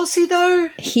 Was he though?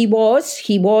 He was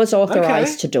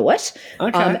authorized to do it.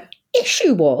 Okay.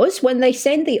 Issue was when they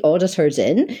sent the auditors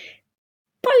in,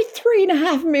 about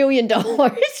 $3.5 million.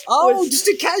 Just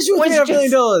a casual $3.5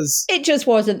 million. It just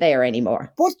wasn't there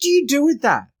anymore. What do you do with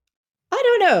that? I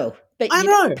don't know. But you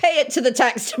don't pay it to the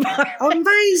tax department.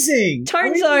 Amazing.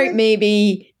 Turns out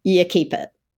maybe you keep it.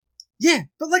 Yeah,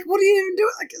 but like, what do you do?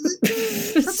 Like,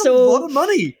 that's a lot of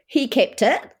money. He kept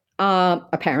it,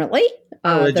 apparently.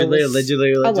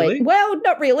 Allegedly. Well,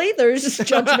 not really. There's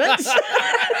judgments.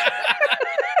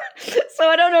 So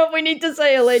I don't know if we need to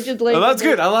say allegedly. Oh, that's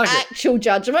good. I like actual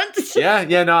judgments. Yeah.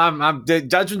 No, the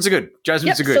judgments are good.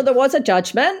 Judgments are good. So there was a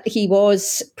judgment. He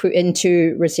was put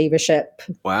into receivership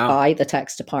Wow. by the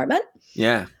tax department.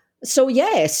 Yeah. So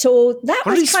that What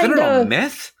did he was spend kind it on? of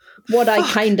Meth? what I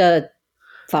kind of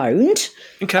found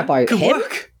about good him.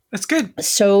 work. That's good.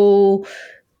 So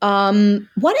one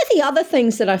of the other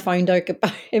things that I found out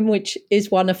about him, which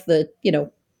is one of the,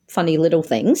 funny little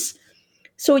things.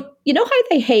 So you know how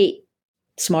they hate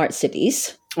smart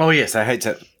cities? Oh, yes. I hate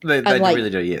to. They really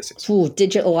do, yes.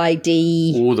 Digital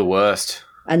ID. Oh, the worst.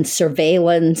 And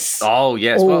surveillance. Oh,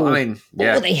 yes. Well, I mean,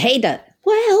 yeah. Oh, they hate it.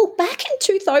 Well, back in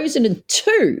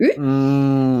 2002,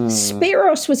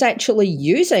 Spiros was actually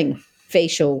using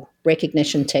facial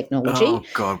recognition technology. Oh,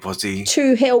 God, was he?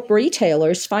 To help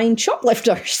retailers find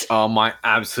shoplifters. Oh, my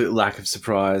absolute lack of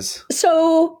surprise.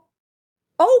 So,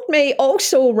 Old Mate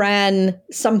also ran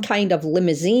some kind of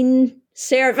limousine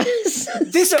service.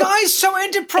 This guy's so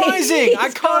enterprising. I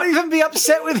can't even be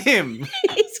upset with him.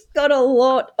 He's got a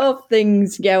lot of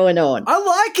things going on. I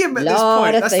like him at this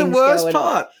point. That's the worst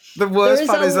part. The worst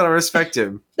part is that I respect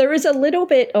him. There is a little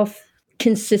bit of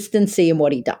consistency in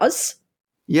what he does.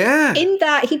 Yeah. In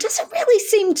that he doesn't really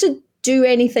seem to do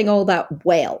anything all that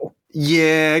well.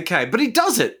 Yeah, okay. But he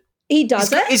does it. He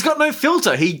does it. He's got no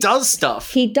filter. He does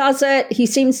stuff. He does it. He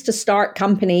seems to start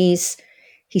companies.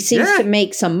 He seems to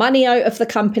make some money out of the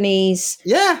companies.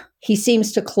 Yeah. He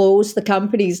seems to close the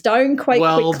companies down quite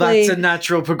quickly. Well, that's a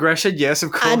natural progression. Yes,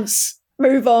 of course.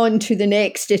 And move on to the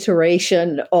next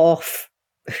iteration of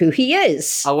who he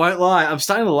is. I won't lie. I'm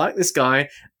starting to like this guy,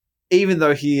 even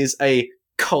though he is a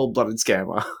cold-blooded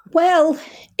scammer. Well,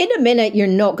 in a minute, you're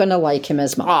not going to like him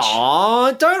as much.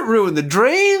 Aw, don't ruin the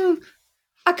dream.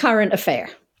 A current affair.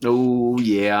 Oh,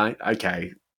 yeah.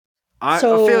 Okay. I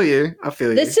feel you.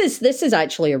 This is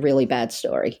actually a really bad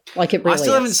story. Like, it really is. I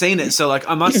still haven't seen it. So, like,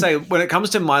 I must say, when it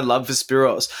comes to my love for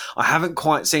Spiros, I haven't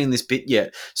quite seen this bit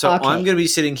yet. So I'm going to be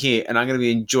sitting here and I'm going to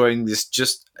be enjoying this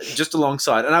just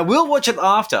alongside. And I will watch it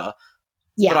after.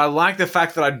 Yeah. But I like the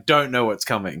fact that I don't know what's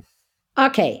coming.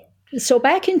 Okay. So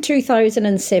back in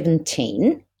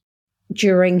 2017,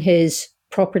 during his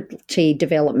property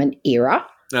development era,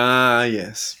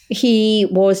 yes. he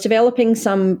was developing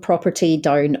some property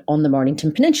down on the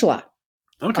Mornington Peninsula.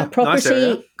 Okay. A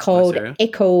property called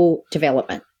Echo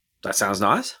Development. That sounds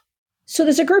nice. So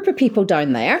there's a group of people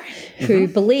down there who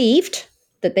believed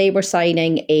that they were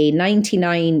signing a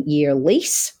 99-year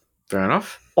lease. Fair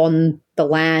enough. On the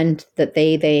land that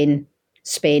they then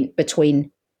spent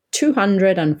between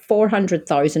 $200,000 and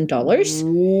 $400,000.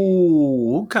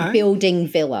 Ooh, okay. Building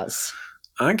villas.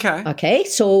 Okay. Okay,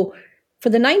 so for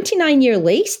the 99-year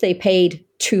lease, they paid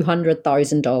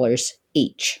 $200,000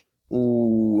 each.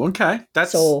 Ooh, okay.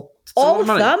 That's so a lot all of of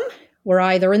money. them were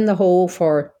either in the hole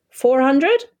for $400,000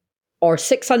 or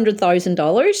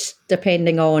 $600,000,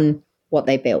 depending on what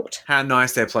they built. How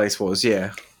nice their place was,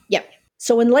 yeah. Yep.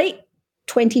 So in late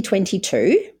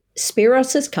 2022,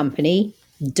 Spiros' company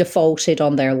defaulted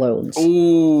on their loans.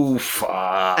 Ooh,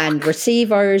 fuck. And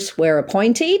receivers were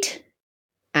appointed,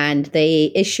 and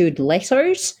they issued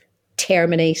letters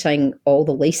terminating all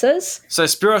the leases. So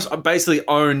Spiros basically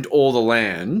owned all the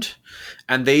land,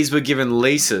 and these were given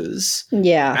leases.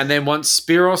 Yeah. And then once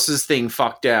Spiros' thing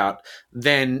fucked out,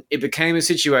 then it became a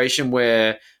situation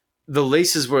where the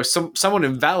leases were somewhat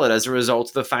invalid as a result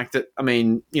of the fact that, I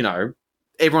mean, you know,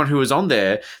 everyone who was on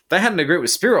there, they hadn't agreed with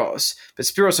Spiros, but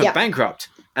Spiros went bankrupt,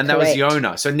 and that was the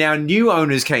owner. So now new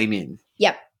owners came in.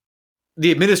 Yep.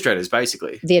 The administrators,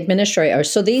 basically. The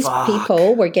administrators. So these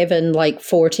people were given like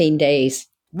 14 days.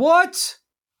 What?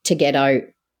 To get out.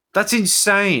 That's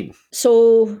insane.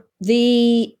 So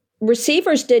the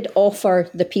receivers did offer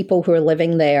the people who are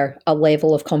living there a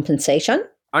level of compensation.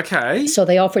 Okay. So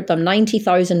they offered them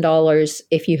 $90,000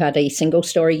 if you had a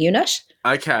single-story unit.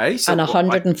 Okay. So and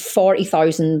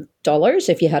 $140,000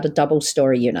 if you had a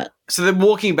double-story unit. So they're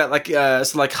walking about like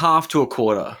half to a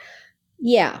quarter.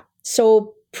 Yeah.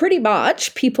 So pretty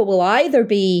much people will either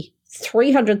be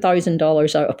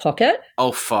 $300,000 out of pocket.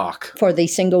 Oh, fuck. For the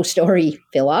single-story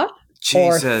villa.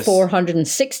 Jesus. Or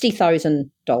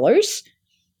 $460,000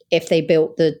 if they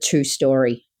built the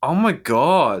two-story. Oh, my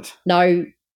God. Now,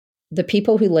 the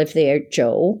people who live there,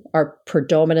 Joe, are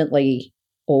predominantly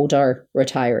older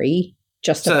retiree,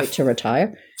 just about to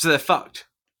retire. So they're fucked.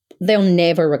 They'll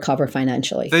never recover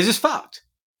financially. They're just fucked.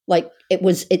 Like,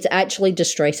 it's actually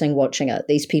distressing watching it.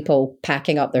 These people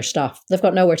packing up their stuff. They've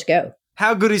got nowhere to go.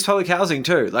 How good is public housing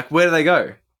too? Like, where do they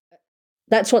go?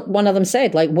 That's what one of them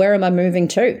said. Like, where am I moving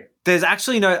to? There's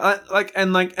actually no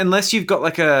unless you've got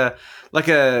like a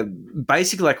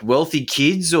basically like wealthy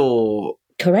kids or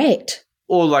correct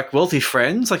or like wealthy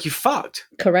friends, like you're fucked.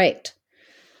 Correct.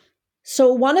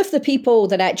 So one of the people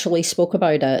that actually spoke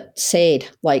about it said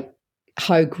like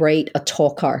how great a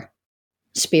talker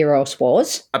Spiros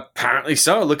was. Apparently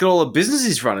so. Look at all the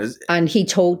businesses runners. And he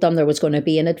told them there was going to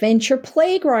be an adventure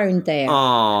playground there.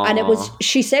 Aww. And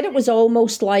she said it was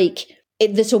almost like,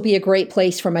 this will be a great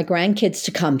place for my grandkids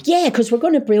to come. Yeah, because we're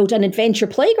going to build an adventure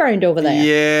playground over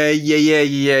there.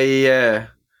 Yeah.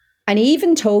 And he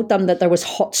even told them that there was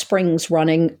hot springs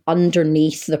running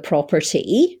underneath the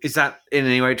property. Is that in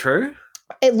any way true?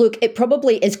 It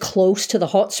probably is close to the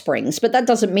hot springs, but that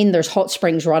doesn't mean there's hot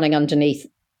springs running underneath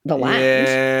the land.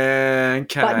 Yeah,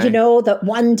 okay. But you know that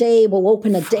one day we'll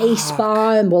open a day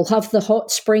spa and we'll have the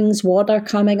hot springs water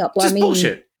coming up. Just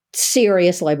bullshit.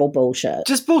 Serious level bullshit.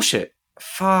 Just bullshit.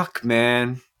 Fuck,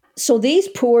 man. So these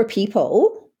poor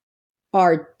people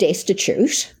are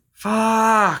destitute.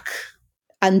 Fuck.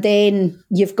 And then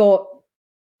you've got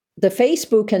the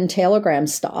Facebook and Telegram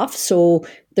stuff. So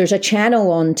there's a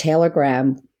channel on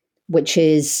Telegram, which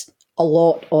is a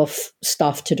lot of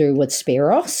stuff to do with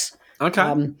Spiros.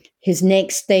 Okay. His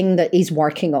next thing that he's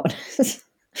working on is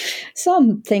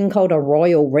something called a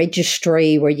royal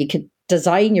registry where you could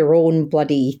design your own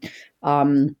bloody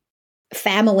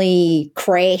family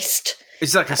crest.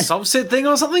 Is it like a subset thing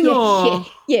or something?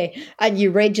 Yeah. And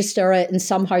you register it, and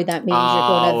somehow that means you're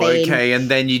going to then okay, and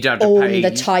then you don't have to own pay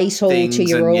the title to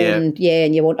your own,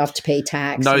 and you won't have to pay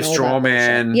tax. No and all straw that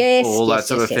man, all that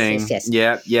sort of thing. Yes.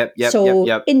 Yep.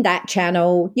 So in that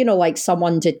channel, you know, like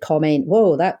someone did comment,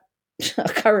 "Whoa, that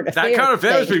current affair. That current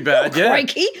affair is pretty bad." Yeah,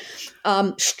 crikey.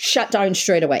 Shut down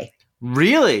straight away.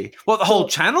 Really? What, the whole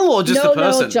channel or just the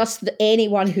person? No, just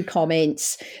anyone who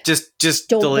comments. Just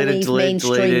don't delete, believe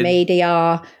mainstream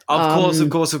media.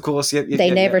 Of course. Yep, they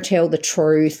never tell the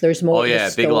truth. There's more to the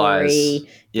story. Big lies.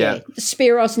 Yeah.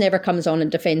 Spiros never comes on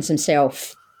and defends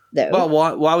himself, though.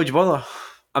 Well, why would you bother?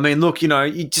 I mean, look, you know,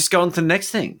 you just go on to the next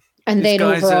thing. And then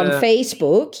over on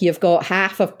Facebook, you've got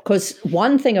because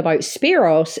one thing about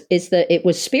Spiros is that it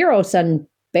was Spiros and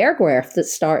Bergwerth that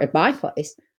started MyPlace.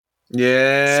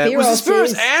 Yeah. Was it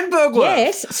Spiros and Bergwerth?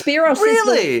 Yes. Spiros is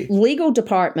the legal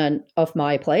department of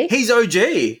MyPlace. He's OG.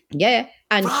 Yeah.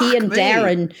 And he and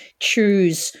Darren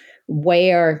choose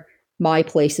where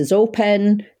MyPlace is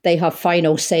open. They have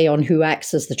final say on who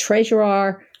acts as the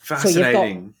treasurer. So you've got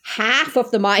Fascinating. half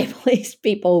of the MyPlace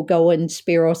people going,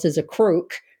 Spiros is a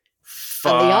crook.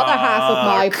 And the other half of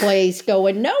MyPlace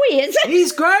going, no, he isn't.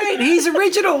 He's great. He's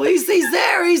original. He's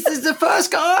there. He's the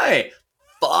first guy.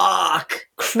 Fuck.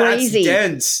 Crazy. That's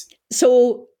dense.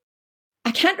 So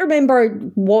I can't remember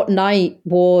what night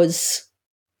was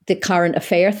the current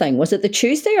affair thing. Was it the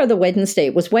Tuesday or the Wednesday?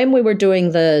 It was when we were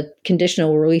doing the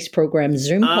conditional release program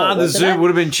Zoom call. The Zoom would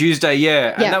have been Tuesday,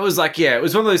 yeah. And Yeah. that was like, it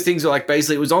was one of those things where like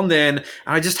basically it was on then and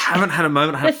I just haven't had a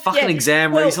moment. I had a fucking Yeah.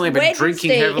 exam Well, recently. I've been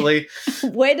drinking heavily.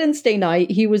 Wednesday night,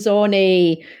 he was on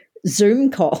a Zoom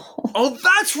call. Oh,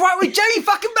 that's right, with Jamie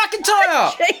fucking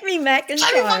McIntyre. Jamie McIntyre.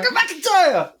 Jamie fucking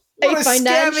McIntyre. What a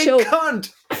scamming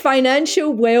cunt.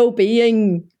 Financial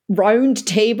well-being round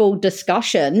table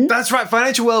discussion. That's right,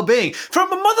 financial well-being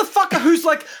from a motherfucker who's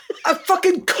like a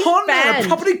fucking con man, a Banned.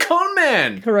 property con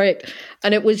man. Correct.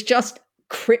 And it was just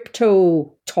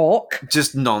crypto talk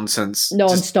Just nonsense.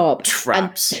 non-stop. Just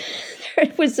traps. And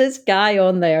there was this guy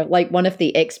on there, like one of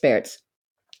the experts,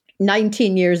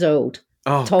 19 years old,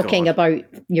 Oh, talking God. about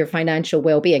your financial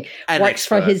well-being. An Works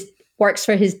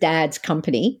for his dad's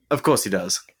company. Of course he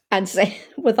does. And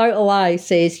without a lie,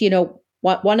 says,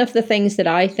 one of the things that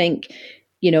I think,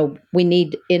 we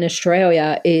need in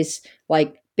Australia is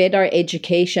like better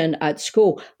education at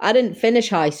school. I didn't finish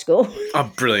high school.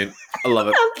 Oh, brilliant. I love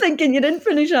it. I'm thinking you didn't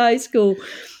finish high school.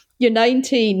 You're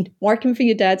 19, working for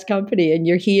your dad's company, and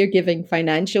you're here giving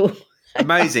financial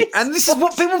Amazing. advice. And this is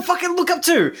what people fucking look up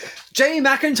to. Jamie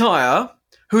McIntyre,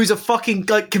 who's a fucking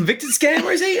convicted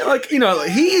scammer, is he?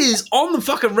 He is on the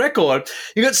fucking record.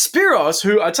 You got Spiros,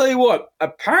 who I tell you what,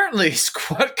 apparently is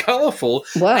quite colourful.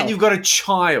 Wow. And you've got a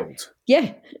child.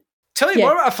 Yeah. Tell you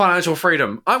more about financial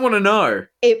freedom. I want to know.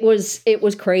 It was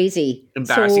crazy.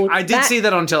 Embarrassing. So I did see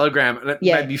that on Telegram, and it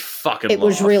made me fucking It laugh.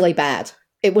 was really bad.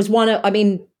 It was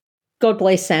God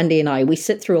bless Sandy and I. We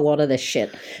sit through a lot of this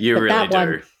shit. You But really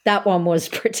do. That one was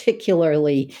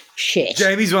particularly shit.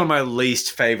 Jamie's one of my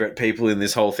least favourite people in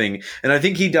this whole thing. And I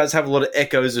think he does have a lot of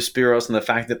echoes of Spiros and the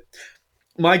fact that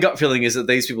my gut feeling is that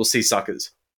these people see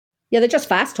suckers. Yeah, they're just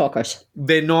fast talkers.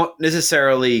 They're not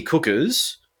necessarily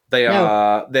cookers.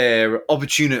 They're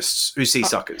opportunists who see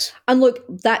suckers. And look,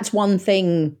 that's one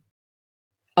thing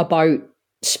about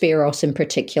Spiros in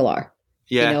particular.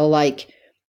 Yeah.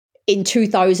 In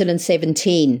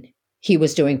 2017, he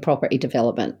was doing property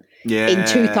development. Yeah. In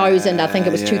 2000, I think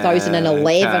it was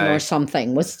 2011 okay. or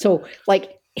something.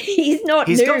 He's not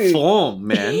He's new. got form,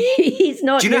 man. He's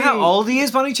not Do you know new. how old he is,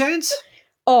 by any chance?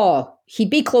 Oh, he'd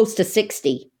be close to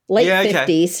 60. Late Yeah,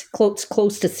 okay. 50s,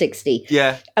 close to 60.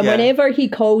 Yeah. And yeah. whenever he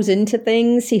calls into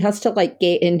things, he has to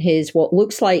get in his what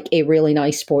looks like a really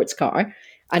nice sports car,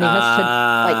 and he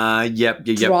has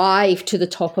to drive to the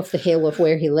top of the hill of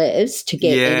where he lives to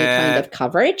get any kind of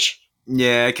coverage.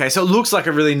 Yeah, okay. So it looks like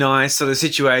a really nice sort of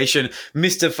situation.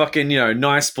 Mr. fucking,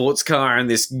 nice sports car in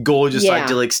this gorgeous,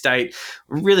 idyllic state.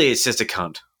 Really, it's just a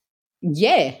cunt.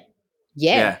 Yeah.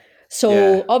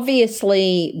 So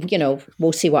obviously,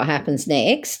 we'll see what happens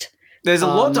next. There's a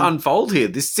lot to unfold here.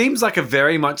 This seems like a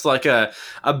very much like a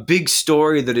big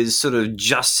story that is sort of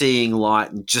just seeing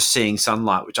light and just seeing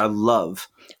sunlight, which I love.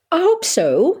 I hope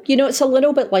so. It's a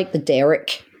little bit like the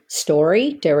Derek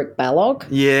story, Derek Ballog.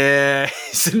 Yeah,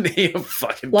 isn't he a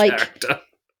fucking character?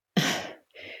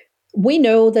 We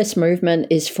know this movement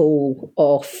is full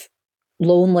of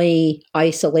lonely,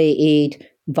 isolated,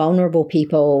 vulnerable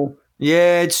people.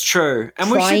 Yeah, it's true. And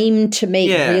trying to make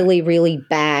really, really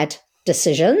bad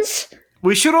decisions.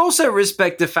 We should also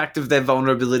respect the fact of their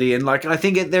vulnerability. And I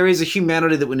think there is a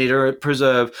humanity that we need to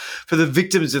preserve for the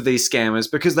victims of these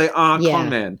scammers because they are con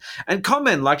men. And con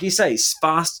men, like you say,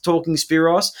 fast talking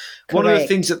Spiros. Correct. One of the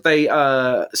things that they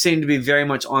seem to be very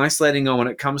much isolating on when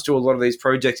it comes to a lot of these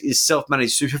projects is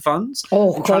self-managed super funds.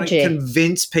 Trying to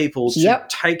convince people to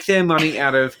take their money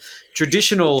out of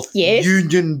traditional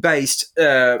union-based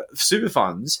super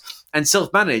funds and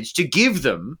self-manage to give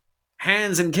them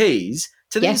hands and keys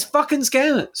to these fucking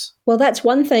scammers. Well, that's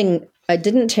one thing I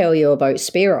didn't tell you about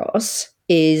Spiros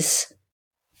is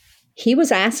he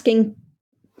was asking,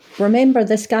 remember,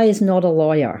 this guy is not a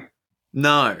lawyer.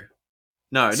 No,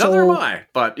 neither am I,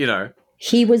 but,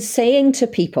 He was saying to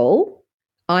people,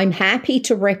 I'm happy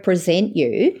to represent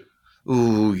you.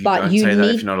 Ooh, don't say that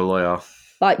if you're not a lawyer.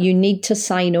 But you need to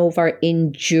sign over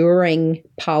enduring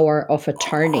power of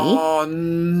attorney. Oh,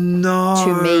 no.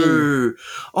 To me.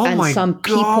 Oh, and my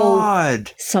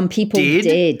God. Some people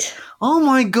did. Oh,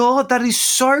 my God. That is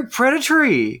so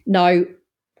predatory. Now,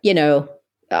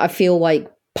 I feel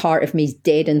like part of me's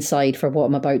dead inside for what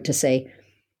I'm about to say.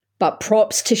 But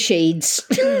props to Sheeds.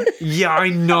 Yeah, I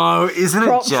know. Isn't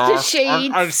Props it to just?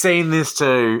 Sheeds. I've seen this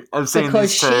too.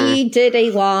 Because she did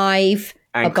a live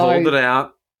and about called it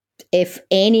out. if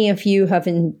any of you have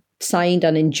signed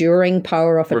an enduring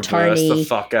power of Reverse attorney, the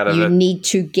fuck out of you it. need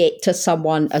to get to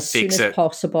someone as Fix soon as it.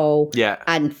 possible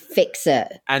and fix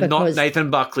it. And not Nathan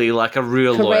Buckley like a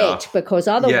real lawyer. Correct, because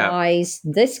otherwise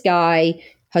this guy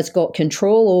has got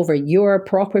control over your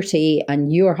property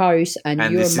and your house and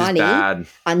your this money is bad.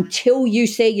 until you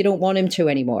say you don't want him to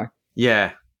anymore.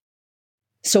 Yeah.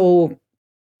 So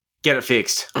get it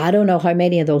fixed. I don't know how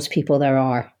many of those people there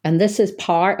are. And this is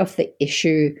part of the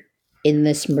issue in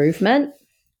this movement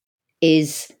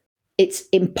is it's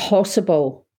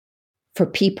impossible for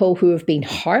people who have been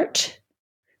hurt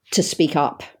to speak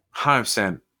up.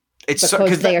 100%. It's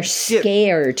because they are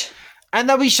scared. And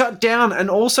they'll be shut down, and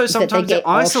also sometimes they get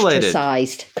they're isolated.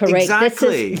 Ostracized. Correct.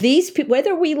 Exactly. These people,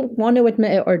 whether we want to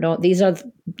admit it or not,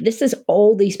 this is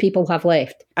all these people have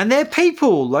left. And they're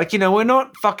people. Like, we're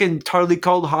not fucking totally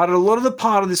cold-hearted. A lot of the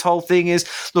part of this whole thing is,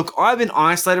 look, I've been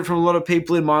isolated from a lot of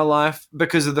people in my life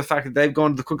because of the fact that they've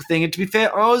gone to the cook thing. And to be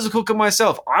fair, I was a cooker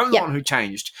myself. I'm the one who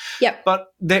changed. Yep.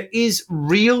 But there is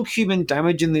real human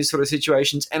damage in these sort of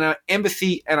situations, and our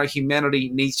empathy and our humanity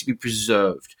needs to be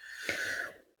preserved.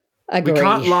 Agree. We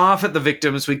can't laugh at the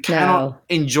victims. We cannot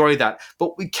enjoy that.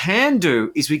 But what we can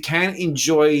do is we can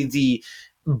enjoy the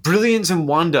brilliance and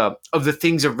wonder of the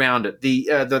things around it,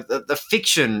 the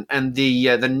fiction and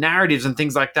the narratives and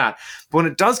things like that. But when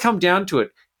it does come down to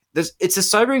it, it's a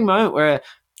sobering moment where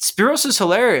Spiros is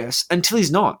hilarious until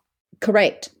he's not.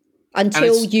 Correct.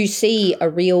 Until you see a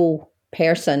real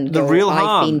person go, real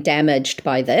harm. I've been damaged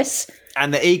by this.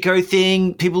 And the eco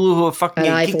thing, people who are fucking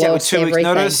getting kicked out with 2 weeks'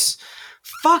 notice.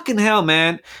 Fucking hell,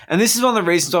 man. And this is one of the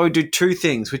reasons why we do two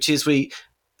things, which is we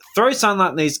throw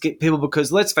sunlight on these people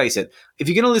because, let's face it, if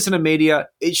you're going to listen to media,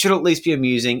 it should at least be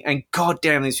amusing, and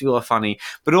goddamn, these people are funny.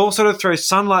 But also to throw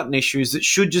sunlight on issues that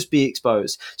should just be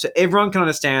exposed. So everyone can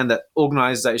understand that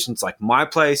organizations like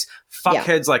MyPlace,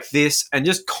 fuckheads like this, and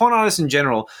just con artists in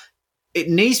general, it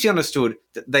needs to be understood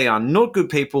that they are not good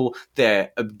people,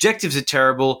 their objectives are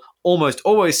terrible, almost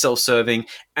always self-serving,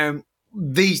 and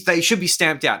they should be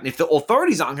stamped out. And if the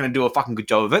authorities aren't going to do a fucking good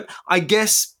job of it, I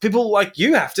guess people like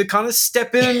you have to kind of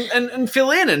step in and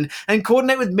fill in and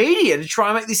coordinate with media to try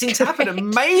and make these things happen.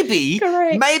 And maybe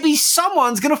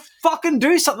someone's going to fucking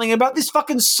do something about this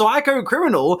fucking psycho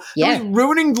criminal who's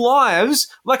ruining lives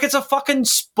like it's a fucking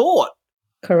sport.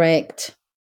 Correct.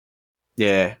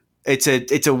 Yeah. It's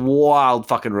a wild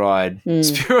fucking ride.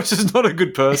 Spiros is not a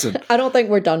good person. I don't think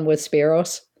we're done with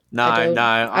Spiros. No.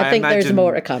 I think there's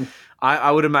more to come.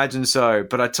 I would imagine so.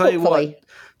 But I tell you what,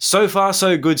 so far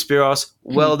so good, Spiros.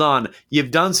 Well done. You've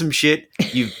done some shit.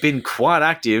 You've been quite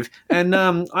active. And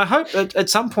I hope that at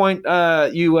some point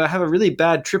you have a really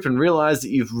bad trip and realise that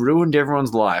you've ruined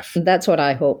everyone's life. That's what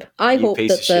I hope. I hope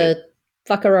that the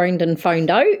fuck around and found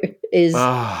out is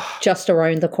just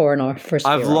around the corner for Spiros.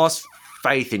 I've lost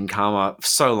faith in karma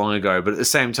so long ago, but at the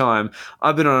same time,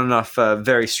 I've been on enough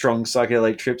very strong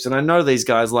psychedelic trips, and I know these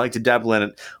guys like to dabble in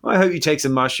it. I hope you take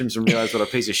some mushrooms and realize what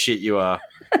a piece of shit you are.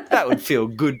 That would feel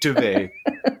good to me.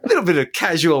 A little bit of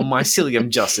casual mycelium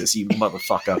justice, you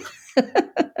motherfucker.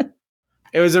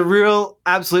 It was a real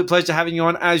absolute pleasure having you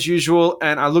on as usual,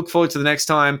 and I look forward to the next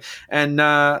time. And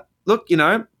look,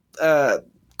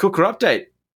 Cooker update.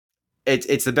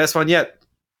 It's the best one yet.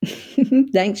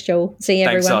 Thanks, Joel. See you,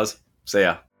 everyone. Thanks, Oz. See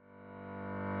ya.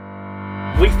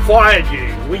 We fired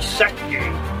you, we sacked you,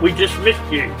 we dismissed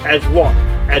you as what?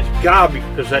 As garbage,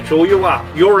 because that's all you are.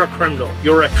 You're a criminal,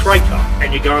 you're a traitor,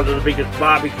 and you're going to the biggest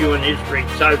barbecue in history.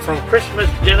 So from Christmas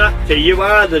dinner to you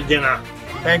are the dinner.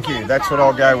 Thank you, that's what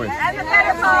I'll go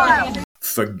with.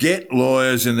 Forget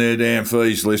lawyers and their damn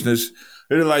fees, listeners.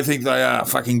 Who do they think they are?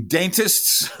 Fucking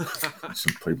dentists?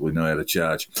 Some people who know how to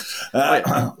charge.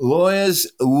 Lawyers,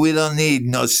 we don't need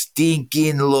no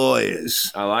stinking lawyers.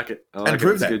 I like it. And to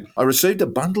prove that, I received a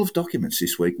bundle of documents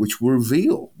this week which will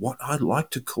reveal what I'd like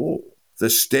to call the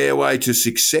stairway to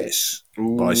success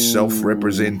by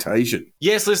self-representation.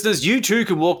 Yes, listeners, you too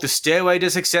can walk the stairway to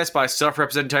success by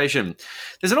self-representation.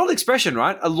 There's an old expression,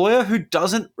 right? A lawyer who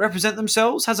doesn't represent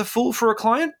themselves has a fool for a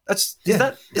client. Is that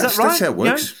right? That's how it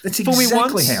works. That's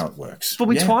exactly how it works. Fool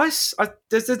me twice?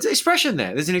 There's an expression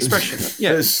there. There's an expression.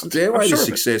 Yeah, the stairway to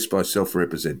success by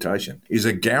self-representation is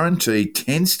a guaranteed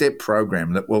 10-step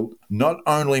program that will not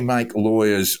only make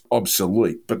lawyers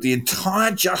obsolete, but the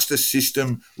entire justice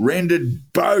system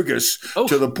rendered bogus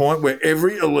to the point where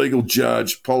every illegal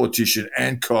judge, politician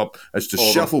and cop has to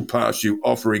shuffle past you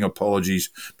offering apologies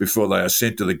before they are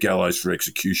sent to the gallows for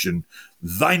execution.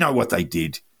 They know what they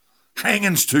did.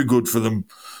 Hanging's too good for them,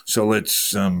 so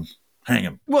let's hang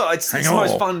them. Well, it's the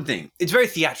most fun thing. It's very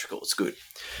theatrical. It's good.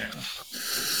 Yeah.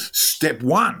 Step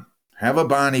 1. Have a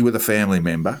Barney with a family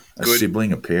member, a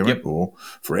sibling, a parent, or,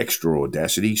 for extra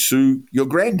audacity, sue your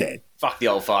granddad. Fuck the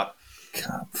old fart.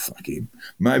 Can't fuck him.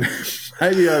 Maybe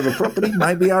over property,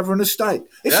 maybe over an estate.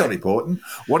 It's not important.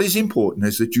 What is important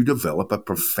is that you develop a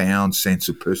profound sense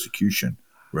of persecution.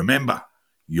 Remember,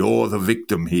 you're the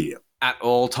victim here. At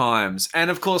all times.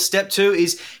 And of course, step 2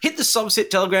 is hit the SovCits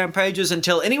Telegram pages and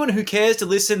tell anyone who cares to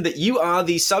listen that you are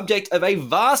the subject of a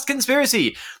vast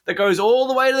conspiracy that goes all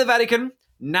the way to the Vatican,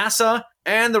 NASA,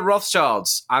 and the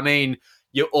Rothschilds. I mean,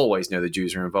 you always know the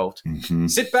Jews are involved. Mm-hmm.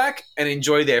 Sit back and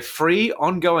enjoy their free,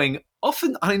 ongoing,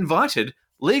 often uninvited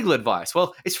legal advice.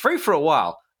 Well, it's free for a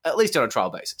while, at least on a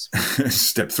trial basis.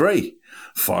 Step 3,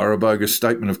 fire a bogus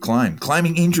statement of claim,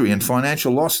 claiming injury and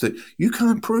financial loss that you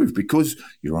can't prove because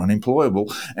you're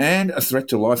unemployable and a threat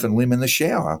to life and limb in the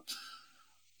shower.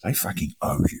 They fucking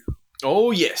owe you. Oh,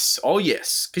 yes,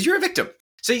 because you're a victim.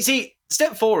 So you see,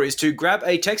 step 4 is to grab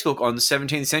a textbook on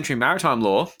 17th century maritime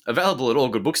law, available at all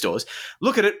good bookstores,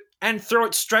 look at it, and throw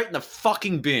it straight in the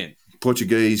fucking bin.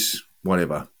 Portuguese,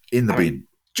 whatever, in the bin.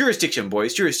 Jurisdiction,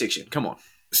 boys, jurisdiction. Come on.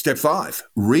 Step 5,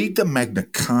 read the Magna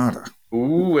Carta.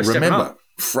 Ooh, remember,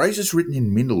 phrases written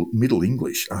in Middle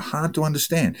English are hard to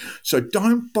understand, so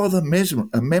don't bother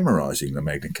memorising the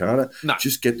Magna Carta. No.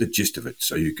 Just get the gist of it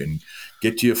so you can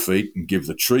get to your feet and give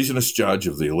the treasonous judge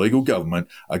of the illegal government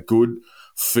a good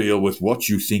feel with what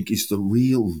you think is the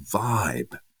real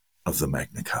vibe of the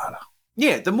Magna Carta.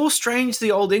 Yeah, the more strange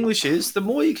the Old English is, the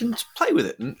more you can play with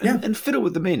it and fiddle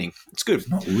with the meaning. It's good.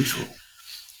 Not literal.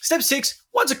 Step 6,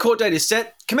 once a court date is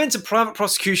set, commence a private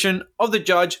prosecution of the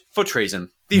judge for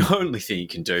treason. The only thing you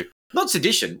can do. Not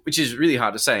sedition, which is really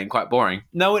hard to say and quite boring.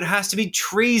 No, it has to be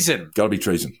treason. Got to be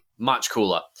treason. Much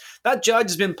cooler. That judge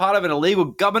has been part of an illegal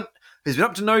government who's been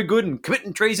up to no good and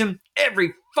committing treason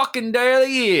every fucking day of the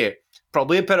year.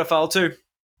 Probably a pedophile too.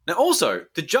 Now also,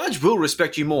 the judge will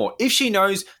respect you more if she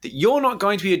knows that you're not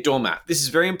going to be a doormat. This is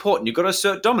very important. You've got to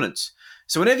assert dominance.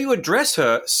 So whenever you address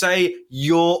her, say,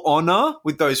 Your Honour,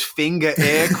 with those finger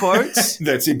air quotes.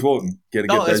 That's important.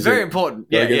 That's very important.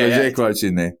 Get those air quotes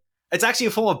in there. It's actually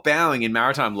a form of bowing in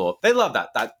maritime law. They love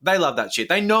that. They love that shit.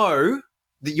 They know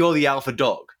that you're the alpha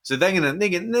dog. So they're not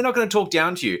going to talk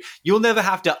down to you. You'll never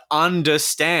have to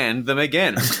understand them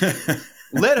again.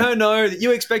 Let her know that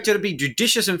you expect her to be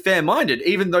judicious and fair-minded,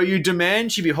 even though you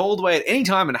demand she be hauled away at any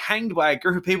time and hanged by a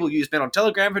group of people you spent on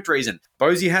Telegram for treason.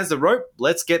 Bosie has the rope.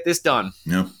 Let's get this done.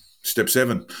 Yeah. Step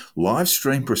 7, live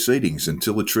stream proceedings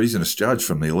until the treasonous judge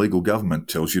from the illegal government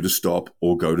tells you to stop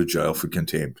or go to jail for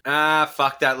contempt.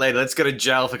 Fuck that lady. Let's go to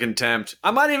jail for contempt.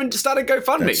 I might even start a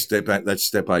GoFundMe. That's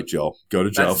step 8, Joel. Go to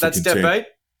jail for contempt. That's step 8?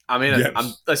 I mean,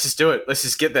 let's just do it. Let's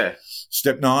just get there.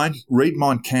 Step 9, read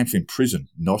Mein Kampf in prison,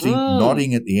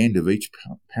 nodding at the end of each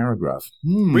paragraph.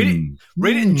 Read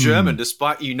it in German,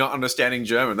 despite you not understanding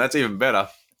German. That's even better.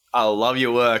 I love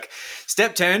your work.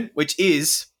 Step 10, which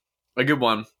is a good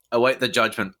one, await the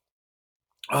judgment.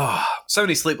 Oh, so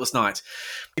many sleepless nights.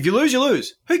 If you lose, you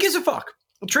lose. Who gives a fuck?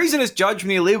 A treasonous judge from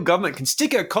the illegal government can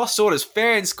stick her cost orders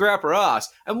fair and square up her ass.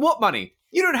 And what money?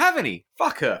 You don't have any.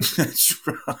 Fuck her. That's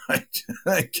right.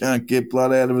 They can't get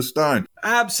blood out of a stone.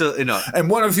 Absolutely not. And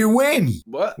what if you win?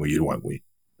 What? Well, you won't win.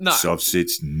 No.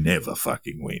 SovCits never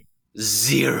fucking win.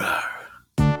 0.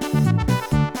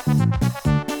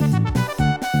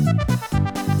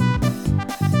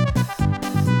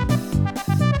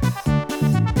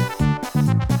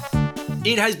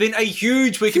 It has been a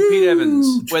huge week of Pete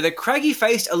Evans, where the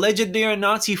craggy-faced alleged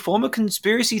neo-Nazi former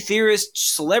conspiracy theorist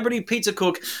celebrity pizza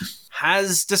cook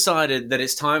has decided that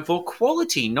it's time for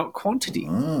quality, not quantity.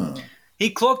 He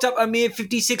clocked up a mere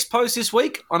 56 posts this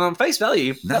week, and on face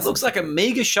value, that looks like a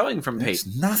meagre showing from Pete.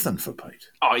 It's nothing for Pete.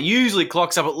 Oh, he usually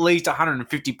clocks up at least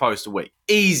 150 posts a week.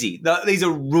 Easy. These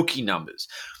are rookie numbers.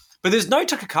 But there's no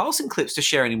Tucker Carlson clips to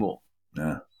share anymore.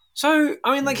 No. So,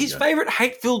 I mean, his favourite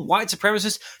hate-filled white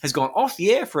supremacist has gone off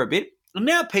the air for a bit, and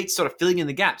now Pete's sort of filling in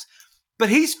the gaps. But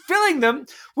he's filling them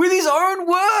with his own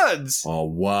words. Oh,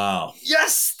 wow.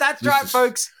 Yes, that's right,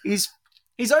 folks. He's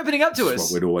opening up to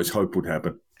us. What we'd always hoped would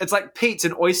happen. It's like Pete's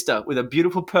an oyster with a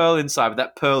beautiful pearl inside, but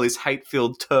that pearl is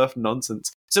hate-filled turf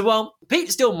nonsense. So while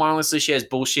Pete still mindlessly shares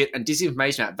bullshit and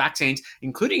disinformation about vaccines,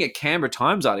 including a Canberra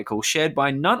Times article shared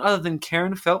by none other than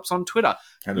Karen Phelps on Twitter.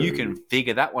 You can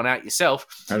figure that one out yourself.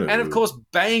 And of course,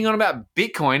 banging on about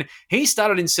Bitcoin, he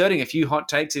started inserting a few hot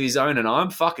takes of his own, and I'm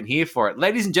fucking here for it.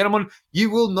 Ladies and gentlemen, you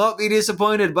will not be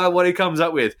disappointed by what he comes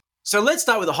up with. So let's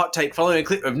start with a hot take following a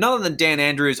clip of none other than Dan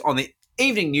Andrews on the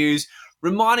evening news,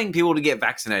 reminding people to get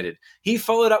vaccinated. He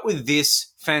followed up with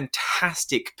this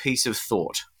fantastic piece of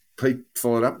thought. Pete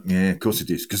followed up. Yeah, of course it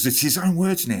is, because it's his own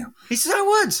words now. It's his own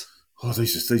words. Oh,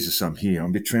 these are some here. I'm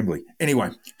a bit trembly.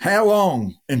 Anyway, how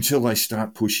long until they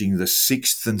start pushing the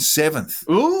 6th and 7th?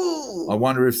 Ooh. I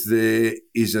wonder if there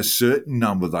is a certain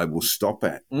number they will stop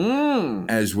at.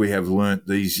 As we have learnt,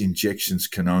 these injections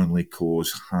can only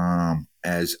cause harm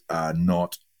as are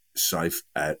not safe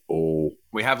at all.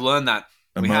 We have learned that.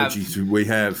 We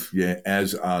have,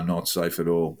 as are not safe at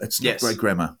all. It's not great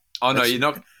grammar. Oh, no, you're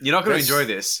not going to enjoy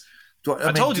this.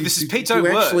 I told you, this is Pete's own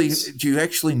words. Do you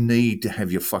actually need to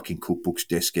have your fucking cookbooks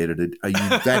desk edited? Are you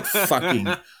that fucking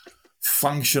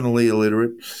functionally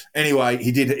illiterate? Anyway,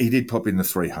 he did pop in the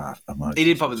 3 heart emoji. He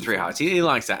did pop in the 3 hearts. He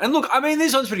likes that. And look, I mean,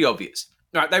 this one's pretty obvious.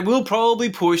 Right, they will probably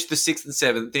push the 6th and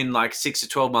 7th in like 6 to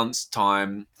 12 months'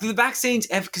 time. The vaccine's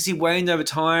efficacy waned over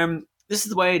time. This is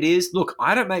the way it is. Look,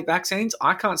 I don't make vaccines.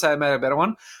 I can't say I made a better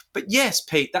one. But yes,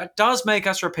 Pete, that does make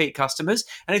us repeat customers.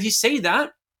 And if you see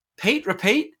that, Pete,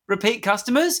 repeat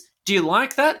customers, do you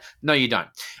like that? No, you don't.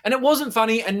 And it wasn't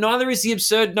funny, and neither is the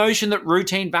absurd notion that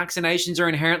routine vaccinations are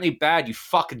inherently bad, you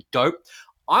fucking dope.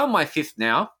 I'm on my 5th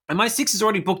now, and my 6th is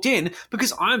already booked in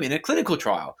because I'm in a clinical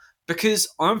trial. Because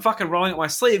I'm fucking rolling up my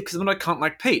sleeve because I'm not a cunt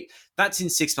like Pete. That's in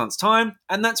 6 months' time,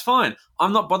 and that's fine.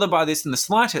 I'm not bothered by this in the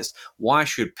slightest. Why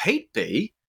should Pete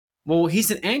be? Well,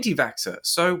 he's an anti-vaxxer,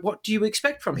 so what do you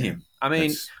expect from him? I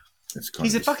mean,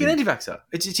 he's a fucking anti-vaxxer.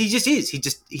 He just is.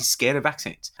 He's scared of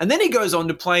vaccines. And then he goes on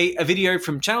to play a video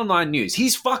from Channel 9 News.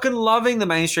 He's fucking loving the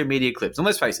mainstream media clips. And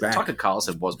let's face it, Tucker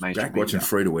Carlson was mainstream media. Watching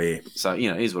free-to-air. So,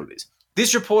 it is what it is.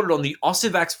 This reported on the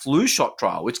Osivax flu shot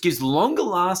trial, which gives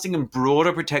longer-lasting and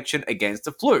broader protection against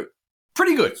the flu.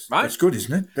 Pretty good, right? That's good,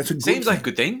 isn't it? That's a good Seems like a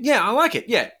good thing. Yeah, I like it.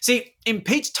 Yeah. See, in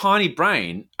Pete's tiny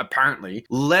brain, apparently,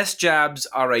 less jabs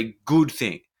are a good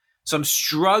thing. So I'm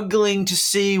struggling to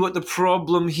see what the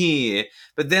problem here,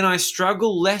 but then I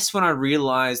struggle less when I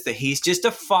realise that he's just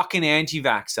a fucking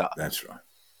anti-vaxxer. That's right.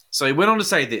 So he went on to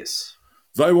say this.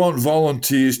 They want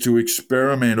volunteers to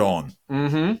experiment on.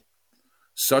 Mm-hmm.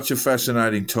 Such a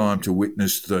fascinating time to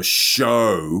witness the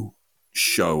show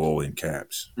all in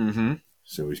caps. Mm-hmm.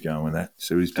 See where he's going with that?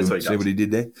 See what he's doing? See what he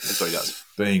did there? That's what he does.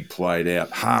 Being played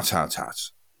out.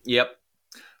 Hearts. Yep.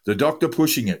 The doctor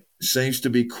pushing it seems to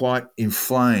be quite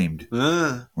inflamed.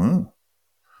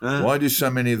 Why do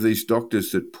so many of these doctors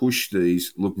that push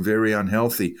these look very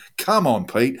unhealthy? Come on,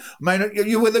 Pete. I mean,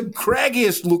 you were the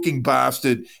craggiest looking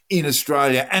bastard in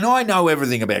Australia, and I know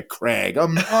everything about crag.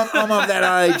 I'm of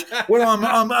that age where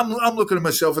I'm looking at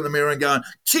myself in the mirror and going,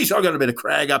 geez, I got a bit of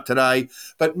crag up today.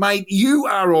 But, mate, you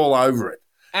are all over it.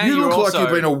 And you look like you've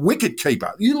been a wicket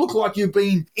keeper. You look like you've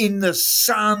been in the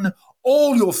sun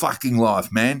all your fucking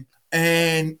life, man.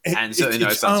 And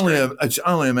it's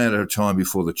only a matter of time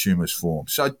before the tumours form.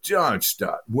 So don't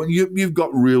start. When you've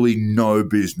got really no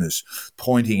business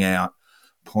pointing out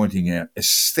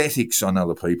aesthetics on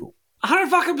other people.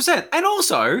 100%. And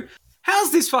also,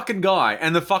 how's this fucking guy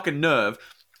and the fucking nerve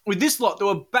with this lot that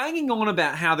were banging on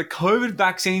about how the COVID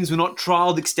vaccines were not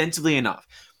trialled extensively enough.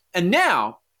 And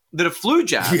now that a flu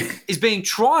jab is being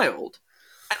trialled,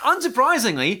 and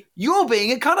unsurprisingly, you're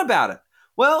being a cunt about it.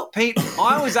 Well, Pete,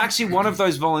 I was actually one of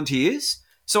those volunteers.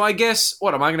 So I guess,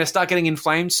 am I going to start getting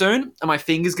inflamed soon? Are my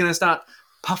fingers going to start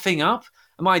puffing up?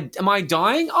 Am I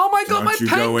dying? Oh, my God, my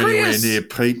pancreas. Don't you go anywhere near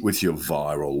Pete with your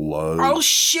viral load. I'll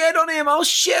shed on him.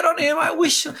 I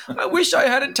wish I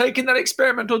hadn't taken that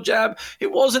experimental jab.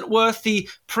 It wasn't worth the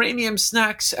premium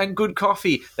snacks and good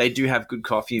coffee. They do have good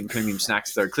coffee and premium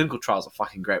snacks, though. Clinical trials are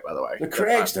fucking great, by the way. The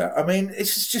Cragster, I mean,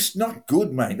 it's just not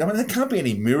good, mate. I mean, there can't be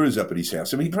any mirrors up at his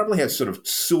house. I mean, he probably has sort of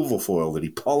silver foil that he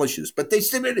polishes, but they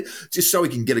still just so he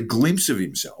can get a glimpse of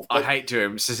himself. I hate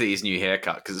to see his new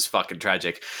haircut because it's fucking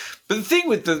tragic. But the thing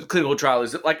with the clinical trial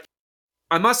is that, like,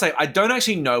 I must say, I don't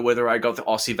actually know whether I got the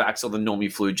Osivax or the normal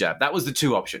flu jab. That was the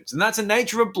two options. And that's the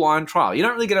nature of a blind trial. You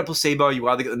don't really get a placebo. You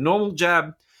either get the normal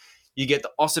jab, you get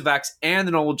the Osivax and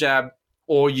the normal jab,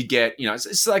 or you get,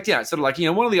 it's like, it's sort of like,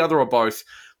 one or the other or both.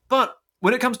 But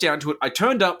when it comes down to it, I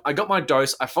turned up, I got my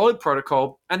dose, I followed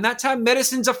protocol, and that's how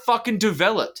medicines are fucking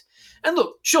developed. And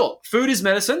look, sure, food is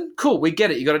medicine. Cool, we get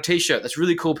it. You got a t-shirt. That's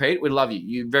really cool, Pete. We love you.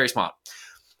 You're very smart.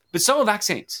 But so are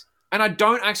vaccines. And I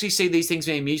don't actually see these things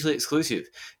being mutually exclusive.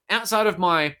 Outside of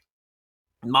my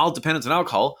mild dependence on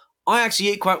alcohol, I actually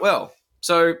eat quite well.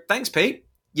 So thanks, Pete.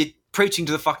 You're preaching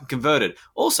to the fucking converted.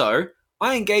 Also,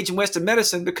 I engage in Western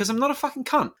medicine because I'm not a fucking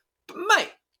cunt. But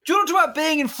mate, do you want to talk about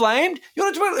being inflamed? You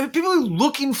want to talk about people who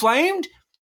look inflamed?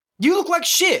 You look like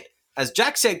shit. As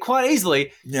Jack said quite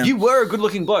easily, you were a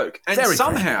good-looking bloke. And very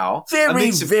somehow...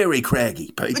 Very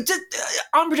craggy, Pete.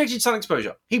 Unprotected sun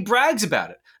exposure. He brags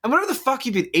about it. And whatever the fuck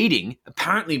you've been eating,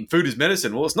 apparently food is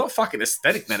medicine. Well, it's not fucking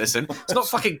aesthetic medicine. It's not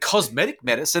fucking cosmetic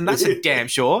medicine. That's a damn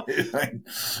sure.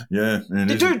 Yeah.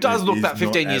 The dude does look about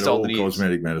 15 years older than he is.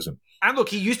 Cosmetic medicine. And look,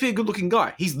 he used to be a good-looking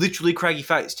guy. He's literally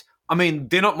craggy-faced. I mean,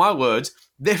 they're not my words.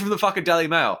 They're from the fucking Daily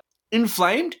Mail.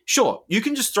 Inflamed? Sure. You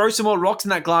can just throw some more rocks in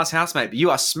that glass house, mate, but you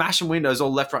are smashing windows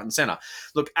all left, right, and centre.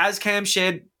 Look, as Cam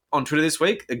shared on Twitter this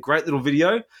week, a great little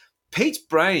video, Pete's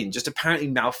brain just apparently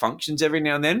malfunctions every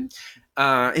now and then.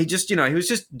 He just, he was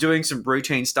just doing some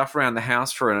routine stuff around the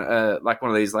house for like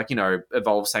one of these,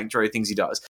 evolved sanctuary things he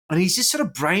does. And he's just sort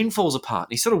of brain falls apart.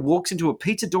 He sort of walks into a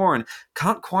pizza door and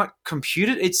can't quite compute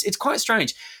it. It's quite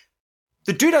strange.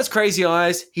 The dude has crazy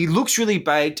eyes. He looks really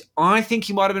baked. I think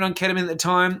he might have been on ketamine at the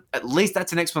time. At least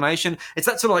that's an explanation. It's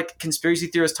that sort of like conspiracy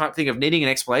theorist type thing of needing an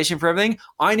explanation for everything.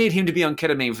 I need him to be on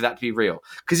ketamine for that to be real.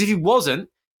 Because if he wasn't,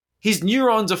 his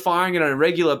neurons are firing at a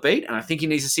regular beat, and I think he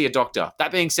needs to see a doctor.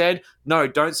 That being said, no,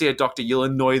 don't see a doctor. You'll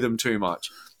annoy them too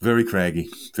much. Very craggy.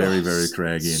 Very, very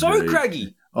craggy. So indeed.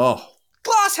 craggy. Oh.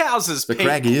 Glass houses, The Pete.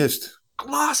 craggiest.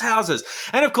 Glass houses.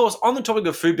 And of course, on the topic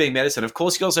of food being medicine, of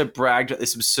course, he also bragged about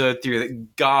this absurd theory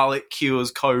that garlic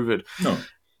cures COVID. No.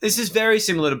 This is very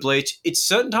similar to bleach. It's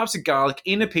certain types of garlic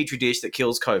in a petri dish that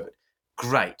kills COVID.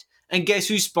 Great. And guess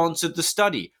who sponsored the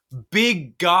study?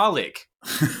 Big Garlic.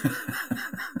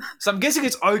 So I'm guessing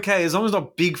it's okay as long as it's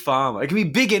not Big Pharma. It can be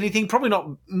big anything, probably not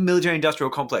military industrial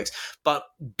complex, but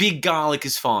Big Garlic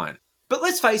is fine. But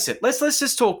let's face it, let's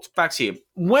just talk facts here.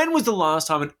 When was the last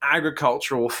time an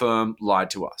agricultural firm lied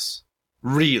to us?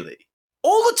 Really?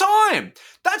 All the time.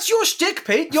 That's your shtick,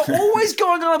 Pete. You're always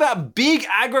going on about big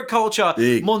agriculture,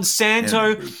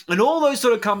 Monsanto, and all those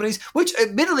sort of companies, which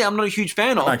admittedly I'm not a huge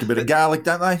fan of. Make a bit of garlic,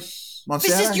 don't they? Monsanto.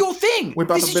 This is your thing. Whip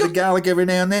up a bit of garlic every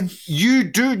now and then. You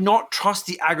do not trust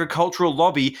the agricultural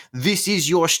lobby. This is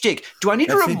your shtick. Do I need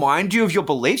to remind you of your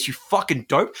beliefs, you fucking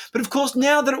dope? But of course,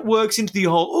 now that it works into the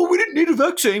whole, we didn't need a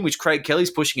vaccine, which Craig Kelly's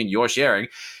pushing and you're sharing,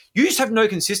 you just have no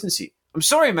consistency. I'm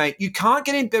sorry, mate. You can't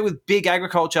get in bed with big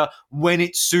agriculture when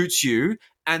it suits you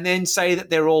and then say that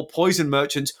they're all poison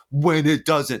merchants when it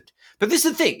doesn't. But this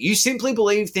is the thing. You simply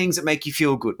believe things that make you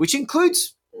feel good, which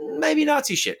includes maybe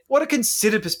Nazi shit. What a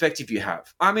considered perspective you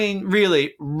have. I mean,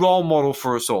 really, role model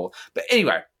for us all. But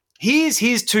anyway, here's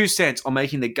his 2 cents on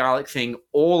making the garlic thing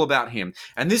all about him.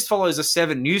 And this follows a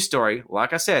 7 news story,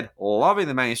 like I said, loving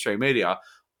the mainstream media,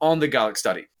 on the garlic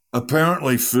study.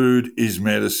 Apparently food is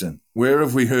medicine. Where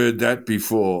have we heard that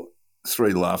before?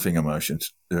 3 laughing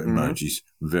emojis.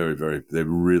 Very, very, they're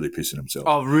really pissing themselves.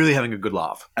 Oh, really having a good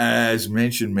laugh. As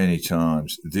mentioned many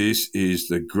times, this is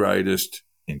the greatest,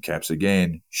 in caps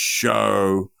again,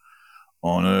 show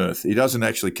on Earth. He doesn't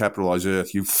actually capitalise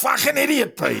Earth. You fucking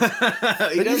idiot, Pete.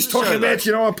 He's just talking about,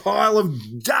 a pile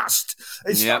of dust.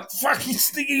 It's like fucking.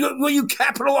 Will you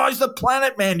capitalise the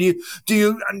planet, man? Do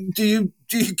you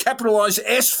capitalise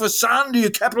S for sun? Do you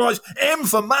capitalise M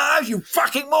for Mars? You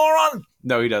fucking moron.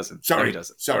 No, he doesn't. Sorry, he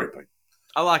doesn't. Sorry, Pete.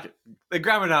 I like it. The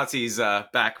grammar Nazi is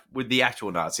back with the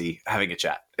actual Nazi having a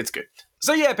chat. It's good.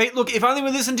 So yeah, Pete, look, if only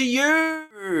we listened to you.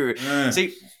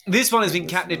 See, this one has been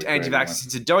catnip to anti-vaxxers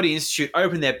since the Dodgy Institute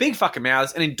opened their big fucking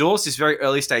mouths and endorsed this very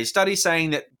early stage study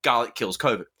saying that garlic kills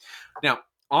COVID. Now,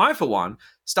 I, for one,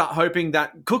 start hoping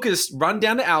that cookers run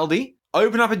down to Aldi,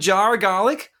 open up a jar of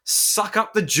garlic, suck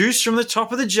up the juice from the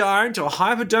top of the jar into a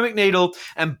hypodermic needle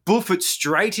and boof it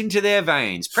straight into their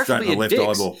veins, preferably straight in the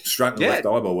left eyeball. Straight in the left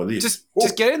eyeball with this.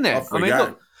 Just get in there. I mean,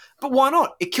 look. But why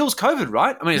not? It kills COVID,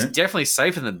 right? I mean, it's definitely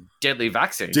safer than deadly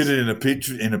vaccines. Did it in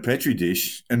a petri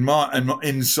dish, and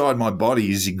inside my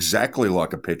body is exactly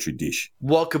like a petri dish.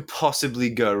 What could possibly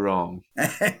go wrong?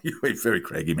 You're very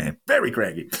craggy, man. Very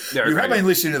craggy. You have been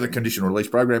listening to the Conditional Release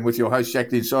program with your host Jack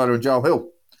the Insider and Joel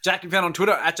Hill. Jack can be found on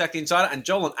Twitter at Jack the Insider and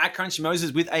Joel at Crunchy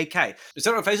Moses with a K. It's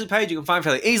on our Facebook page. You can find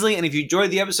fairly easily. And if you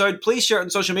enjoyed the episode, please share it on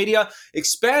social media.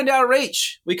 Expand our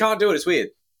reach. We can't do it. It's weird.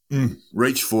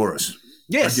 Reach for us.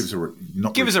 Yes. Give us a reach.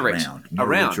 Give us a reach.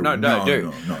 Expand our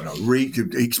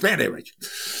reach.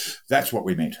 That's what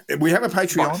we meant. We have a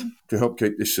Patreon to help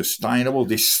keep this sustainable,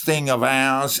 this thing of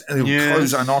ours,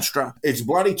 Cosa Nostra. It's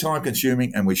bloody time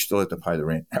consuming and we still have to pay the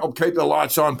rent. Help keep the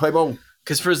lights on, people.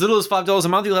 Because for as little as $5 a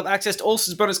month, you'll have access to all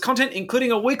sorts of bonus content,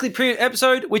 including a weekly premium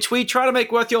episode, which we try to make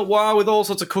worth your while with all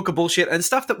sorts of cooker bullshit and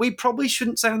stuff that we probably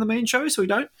shouldn't say on the main show, so we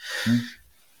don't. A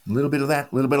little bit of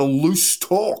that, a little bit of loose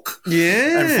talk.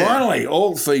 Yeah. And finally,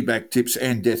 all feedback, tips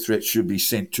and death threats should be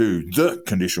sent to the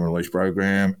Conditional Release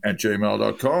Program at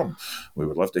gmail.com. We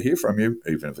would love to hear from you,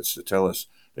 even if it's to tell us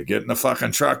to get in the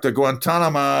fucking truck to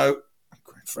Guantanamo.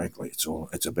 Quite frankly,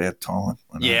 it's about time.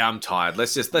 Yeah, I'm tired.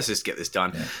 Let's just get this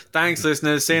done. Yeah. Thanks,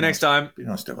 listeners. See you next time. Be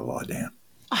nice to have a lie down.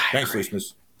 Thanks,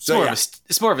 listeners.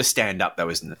 It's more of a stand-up, though,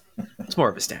 isn't it? It's more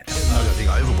of a stand-up. I don't think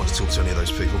I ever want to talk to any of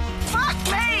those people. Fuck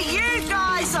me, you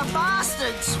guys are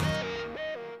bastards.